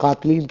مقام کے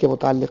قاتلین کے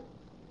متعلق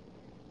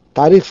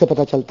تاریخ سے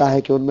پتہ چلتا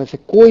ہے کہ ان میں سے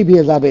کوئی بھی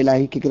عذاب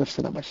الہی کی گرفت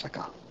سے نہ بچ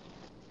سکا.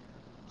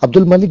 عبد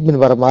الملک بن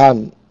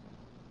مروان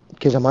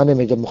کے زمانے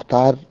میں جب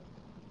مختار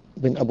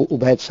بن ابو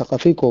عبید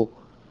ثقفی کو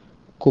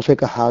کوفے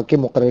کا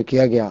حاکم مقرر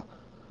کیا گیا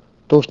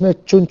تو اس نے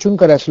چن چن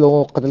کر ایسے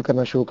لوگوں کو قتل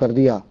کرنا شروع کر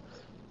دیا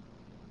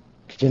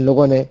جن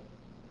لوگوں نے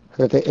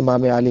حضرت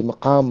امام علی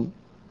مقام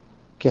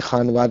کے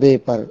خانوادے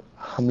پر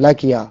حملہ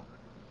کیا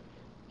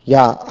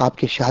یا آپ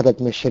کی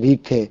شہادت میں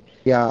شریک تھے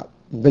یا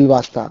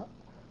بالواسطہ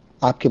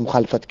آپ کی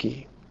مخالفت کی.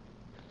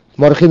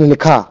 مورخین نے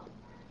لکھا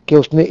کہ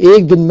اس نے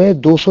ایک دن میں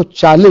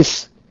 240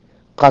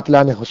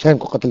 قاتلان حسین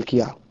کو قتل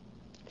کیا.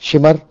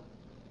 شمر،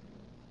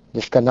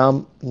 جس کا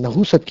نام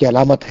نحوست کی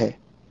علامت ہے،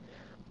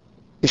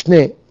 اس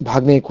نے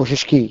بھاگنے کی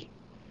کوشش کی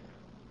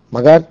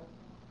مگر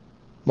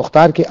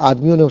مختار کے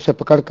آدمیوں نے اسے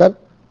پکڑ کر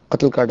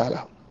قتل کر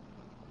ڈالا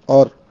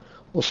اور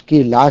اس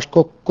کی لاش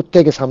کو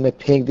کتے کے سامنے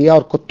پھینک دیا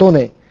اور کتوں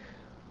نے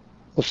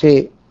اسے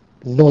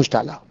نوچ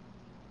ڈالا.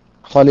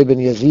 خالد بن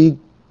یزید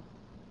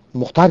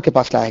مختار کے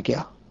پاس لایا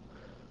گیا.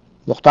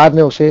 مختار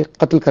نے اسے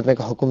قتل کرنے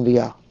کا حکم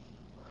دیا.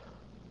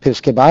 پھر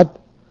اس کے بعد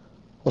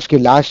اس کی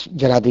لاش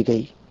جلا دی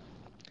گئی.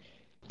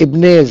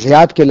 ابن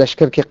زیاد کے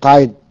لشکر کے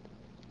قائد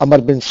عمر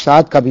بن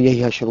سعد کا بھی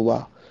یہی حشر ہوا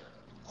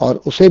اور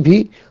اسے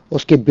بھی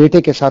اس کے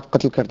بیٹے کے ساتھ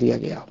قتل کر دیا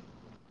گیا.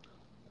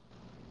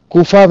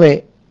 کوفہ میں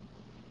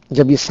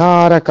جب یہ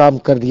سارا کام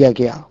کر دیا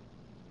گیا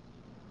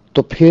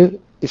تو پھر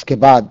اس کے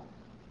بعد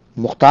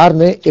مختار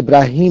نے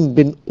ابراہیم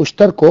بن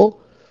اشتر کو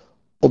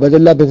عبید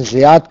اللہ بن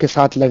زیاد کے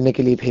ساتھ لڑنے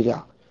کے لیے بھیجا.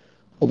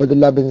 عبید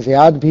اللہ بن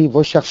زیاد بھی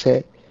وہ شخص ہے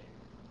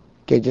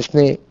کہ جس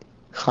نے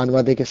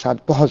خانوادے کے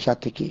ساتھ بہت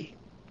زیادتی کی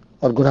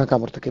اور گناہ کا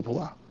مرتکب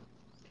ہوا.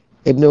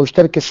 ابن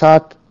اشتر کے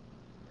ساتھ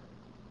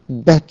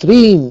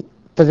بہترین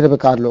تجربہ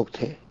کار لوگ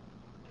تھے.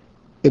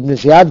 ابن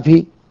زیاد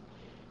بھی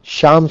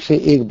شام سے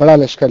ایک بڑا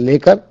لشکر لے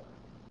کر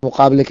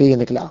مقابلے کے لیے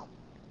نکلا.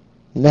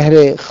 نہر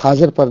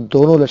خاضر پر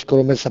دونوں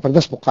لشکروں میں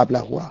زبردست مقابلہ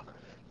ہوا،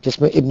 جس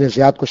میں ابن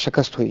زیاد کو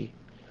شکست ہوئی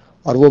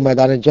اور وہ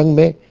میدان جنگ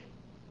میں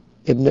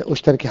ابن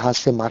اشتر کے ہاتھ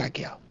سے مارا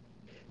گیا۔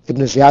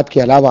 ابن زیاد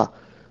کے علاوہ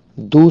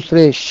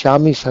دوسرے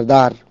شامی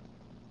سردار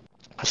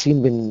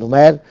حسین بن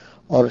نمیر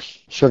اور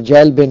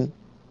شرجیل بن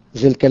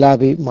ذیلقلع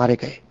بھی مارے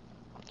گئے۔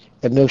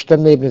 ابن اشتر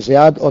نے ابن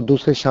زیاد اور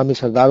دوسرے شامی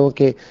سرداروں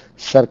کے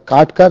سر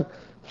کاٹ کر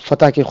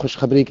فتح کی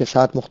خوشخبری کے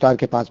ساتھ مختار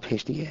کے پاس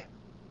بھیج دیے۔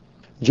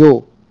 جو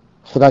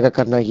خدا کا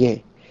کرنا یہ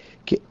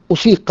کہ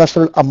اسی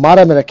قصر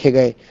العمارہ میں رکھے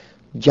گئے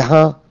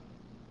جہاں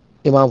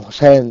امام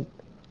حسین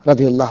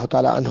رضی اللہ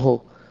تعالی عنہ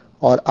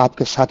اور آپ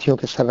کے ساتھیوں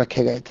کے سر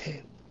رکھے گئے تھے۔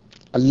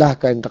 اللہ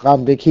کا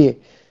انتقام دیکھیے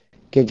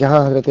کہ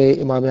جہاں حضرت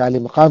امام علی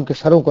مقام کے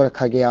سروں کو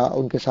رکھا گیا،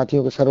 ان کے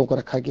ساتھیوں کے سروں کو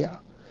رکھا گیا،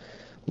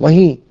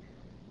 وہیں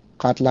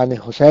قاتلان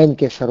حسین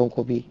کے سروں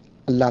کو بھی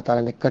اللہ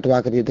تعالیٰ نے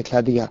کٹوا کر یہ دکھلا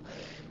دیا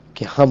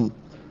کہ ہم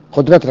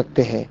قدرت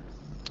رکھتے ہیں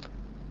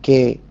کہ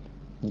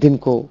دن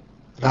کو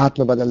رات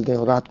میں بدل دیں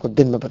اور رات کو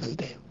دن میں بدل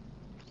دیں۔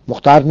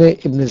 مختار نے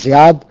ابن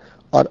زیاد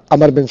اور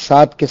عمر بن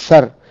سعد کے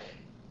سر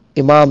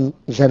امام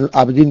زین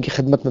العابدین کی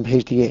خدمت میں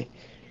بھیج دیے۔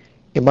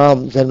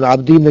 امام زین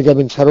العابدین نے جب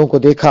ان سروں کو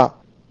دیکھا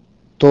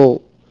تو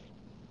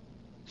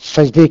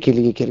سجدے کے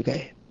لیے گر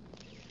گئے،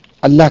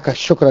 اللہ کا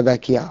شکر ادا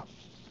کیا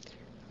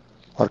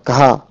اور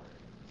کہا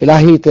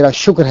الہی تیرا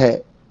شکر ہے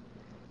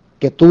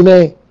کہ تو نے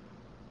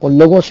ان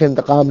لوگوں سے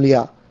انتقام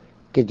لیا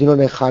کہ جنہوں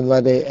نے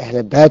خانوادہ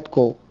اہل بیت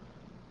کو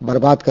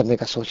برباد کرنے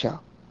کا سوچا،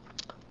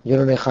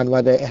 جنہوں نے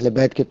خانوادہ اہل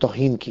بیت کی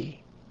توہین کی۔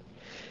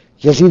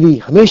 یزیدی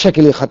ہمیشہ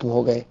کے لیے ختم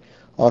ہو گئے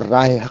اور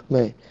راہ حق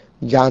میں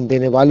جان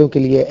دینے والوں کے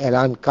لیے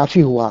اعلان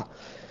کافی ہوا،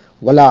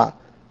 ولا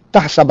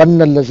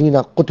تحسبن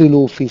الذین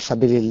قتلوا فی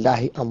سبیل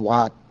اللہ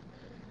اموات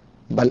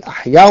بل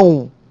احیاء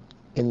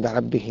عند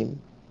ربہم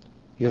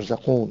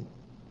یرزقون۔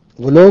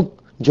 وہ لوگ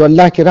جو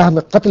اللہ کی راہ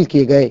میں قتل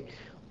کیے گئے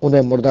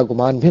انہیں مردہ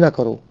گمان بھی نہ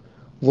کرو،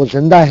 وہ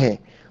زندہ ہیں،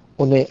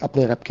 انہیں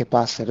اپنے رب کے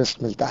پاس سے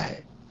رزق ملتا ہے۔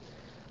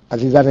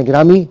 عزیزان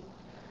گرامی،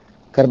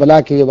 کربلا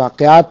کے یہ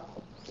واقعات،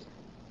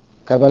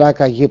 کربلا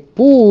کا یہ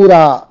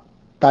پورا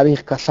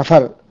تاریخ کا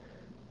سفر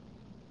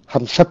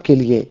ہم سب کے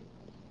لیے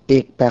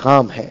ایک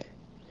پیغام ہے،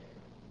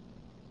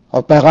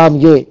 اور پیغام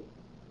یہ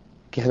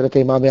کہ حضرت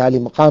امام علی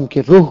مقام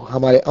کی روح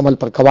ہمارے عمل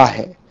پر گواہ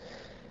ہے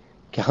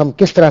کہ ہم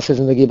کس طرح سے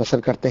زندگی بسر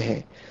کرتے ہیں۔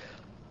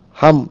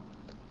 ہم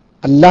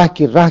اللہ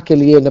کی راہ کے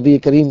لیے، نبی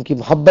کریم کی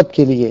محبت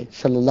کے لیے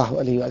صلی اللہ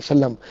علیہ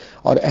وسلم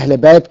اور اہل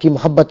بیت کی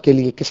محبت کے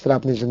لیے کس طرح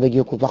اپنی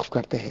زندگیوں کو وقف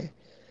کرتے ہیں۔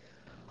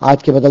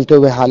 آج کے بدلتے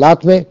ہوئے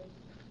حالات میں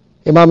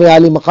امام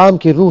علی مقام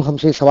کی روح ہم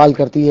سے سوال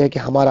کرتی ہے کہ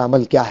ہمارا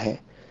عمل کیا ہے۔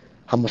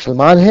 ہم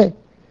مسلمان ہیں،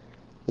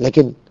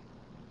 لیکن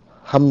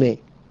ہم نے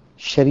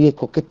شریعت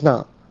کو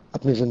کتنا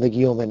اپنی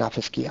زندگیوں میں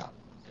نافذ کیا؟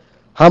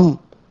 ہم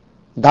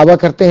دعویٰ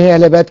کرتے ہیں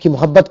اہل بیت کی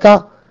محبت کا،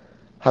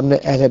 ہم نے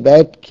اہل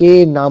بیت کے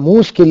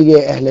ناموس کے لیے،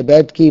 اہل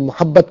بیت کی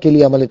محبت کے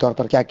لیے عملی طور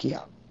پر کیا کیا؟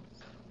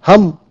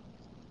 ہم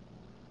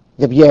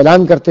جب یہ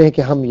اعلان کرتے ہیں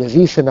کہ ہم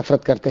یزید سے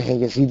نفرت کرتے ہیں،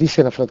 یزیدی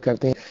سے نفرت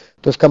کرتے ہیں،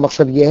 تو اس کا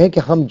مقصد یہ ہے کہ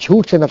ہم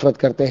جھوٹ سے نفرت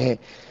کرتے ہیں،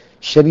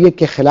 شریعت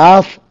کے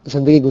خلاف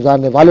زندگی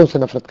گزارنے والوں سے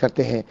نفرت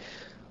کرتے ہیں،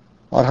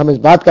 اور ہم اس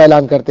بات کا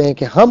اعلان کرتے ہیں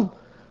کہ ہم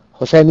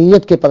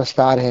حسینیت کے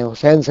پرستار ہیں،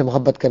 حسین سے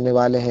محبت کرنے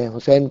والے ہیں،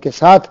 حسین کے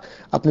ساتھ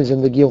اپنی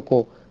زندگیوں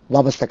کو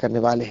وابستہ کرنے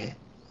والے ہیں۔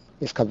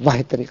 اس کا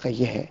واحد طریقہ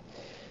یہ ہے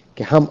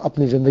کہ ہم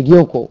اپنی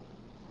زندگیوں کو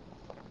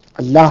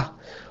اللہ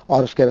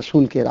اور اس کے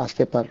رسول کے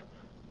راستے پر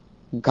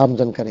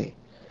گامزن کریں،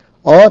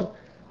 اور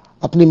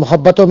اپنی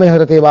محبتوں میں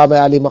حضرت امام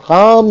علی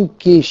مقام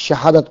کی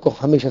شہادت کو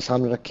ہمیشہ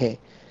سامنے رکھیں،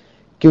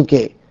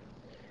 کیونکہ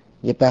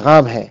یہ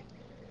پیغام ہے،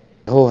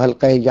 ہو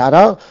حلقہ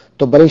یارہ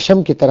تو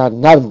بریشم کی طرح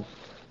نرم،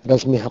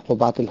 رزم حق و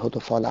باطل ہو تو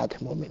فولاد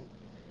ہے مومن۔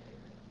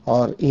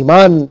 اور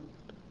ایمان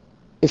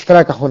اس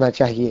طرح کا ہونا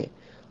چاہیے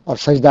اور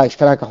سجدہ اس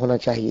طرح کا ہونا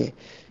چاہیے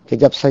کہ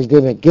جب سجدے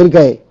میں گر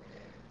گئے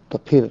تو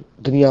پھر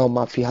دنیا و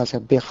مافیہا سے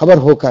بے خبر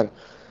ہو کر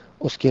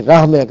اس کی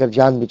راہ میں اگر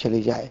جان بھی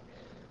چلی جائے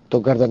تو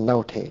گردن نہ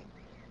اٹھے۔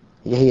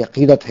 یہی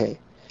عقیدت ہے،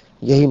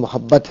 یہی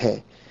محبت ہے،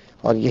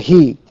 اور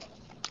یہی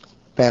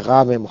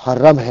پیغام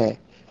محرم ہے،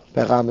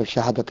 پیغام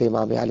شہادت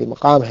امام علی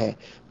مقام ہے،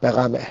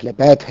 پیغام اہل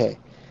بیت ہے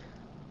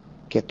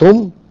کہ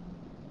تم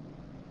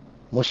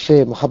مجھ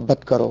سے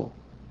محبت کرو،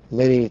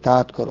 میری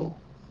اطاعت کرو،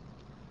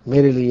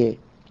 میرے لیے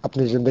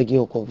اپنی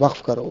زندگیوں کو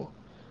وقف کرو،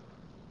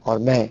 اور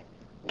میں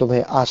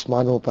تمہیں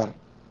آسمانوں پر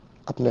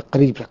اپنے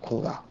قریب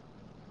رکھوں گا۔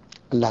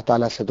 اللہ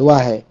تعالیٰ سے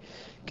دعا ہے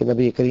کہ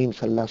نبی کریم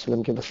صلی اللہ علیہ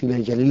وسلم کے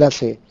وسیلہ جلیلہ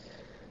سے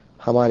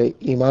ہمارے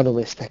ایمانوں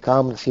میں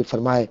استحکام نصیب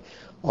فرمائے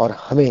اور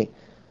ہمیں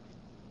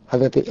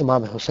حضرت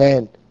امام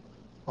حسین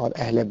اور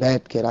اہل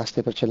بیت کے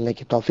راستے پر چلنے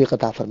کی توفیق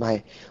عطا فرمائے،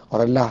 اور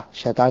اللہ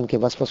شیطان کے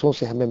وسوسوں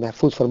سے ہمیں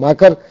محفوظ فرما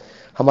کر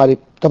ہماری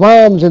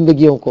تمام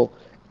زندگیوں کو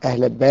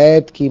اہل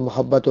بیت کی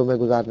محبتوں میں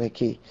گزارنے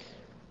کی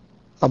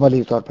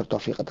عملی طور پر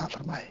توفیق عطا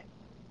فرمائے۔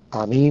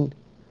 آمین۔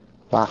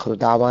 وآخر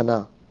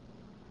دعوانا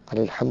ان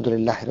الحمد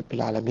للہ رب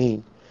العالمین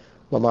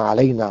وما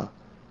علینا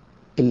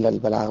الا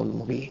البلاغ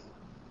المبین۔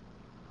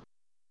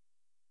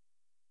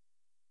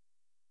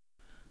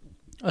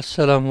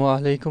 Assalamu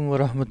alaikum wa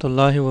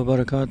rahmatullahi wa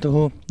barakatuh.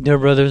 Dear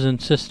brothers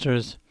and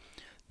sisters,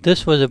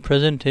 This was a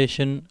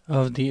presentation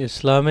of the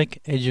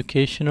Islamic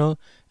Educational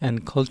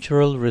and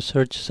Cultural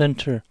Research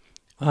Center,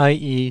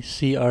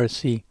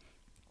 IECRC.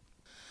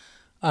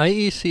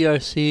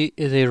 IECRC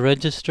is a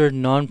registered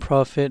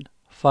non-profit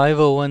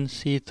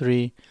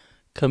 501c3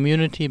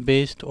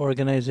 community-based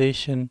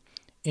organization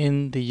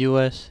in the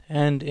US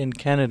and in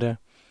Canada.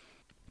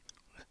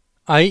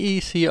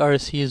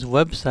 IECRC's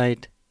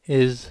website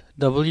is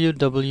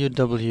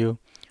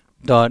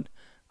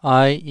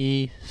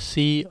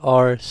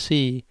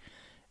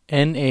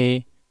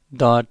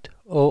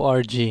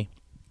www.iecrcna.org.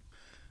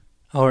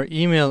 Our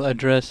email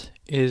address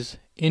is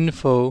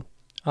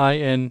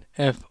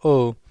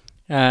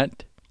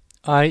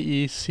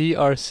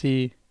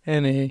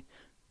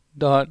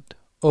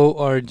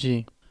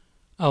info@iecrcna.org.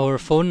 Our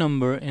phone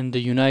number in the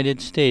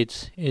United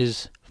States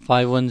is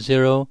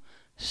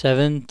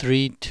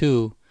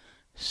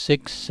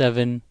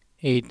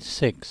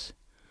 510-732-6786.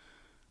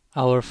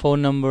 Our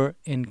phone number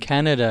in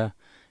Canada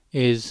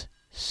is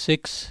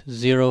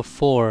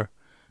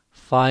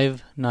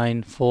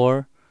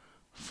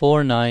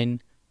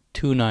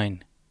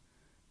 604-594-4929.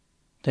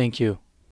 Thank you.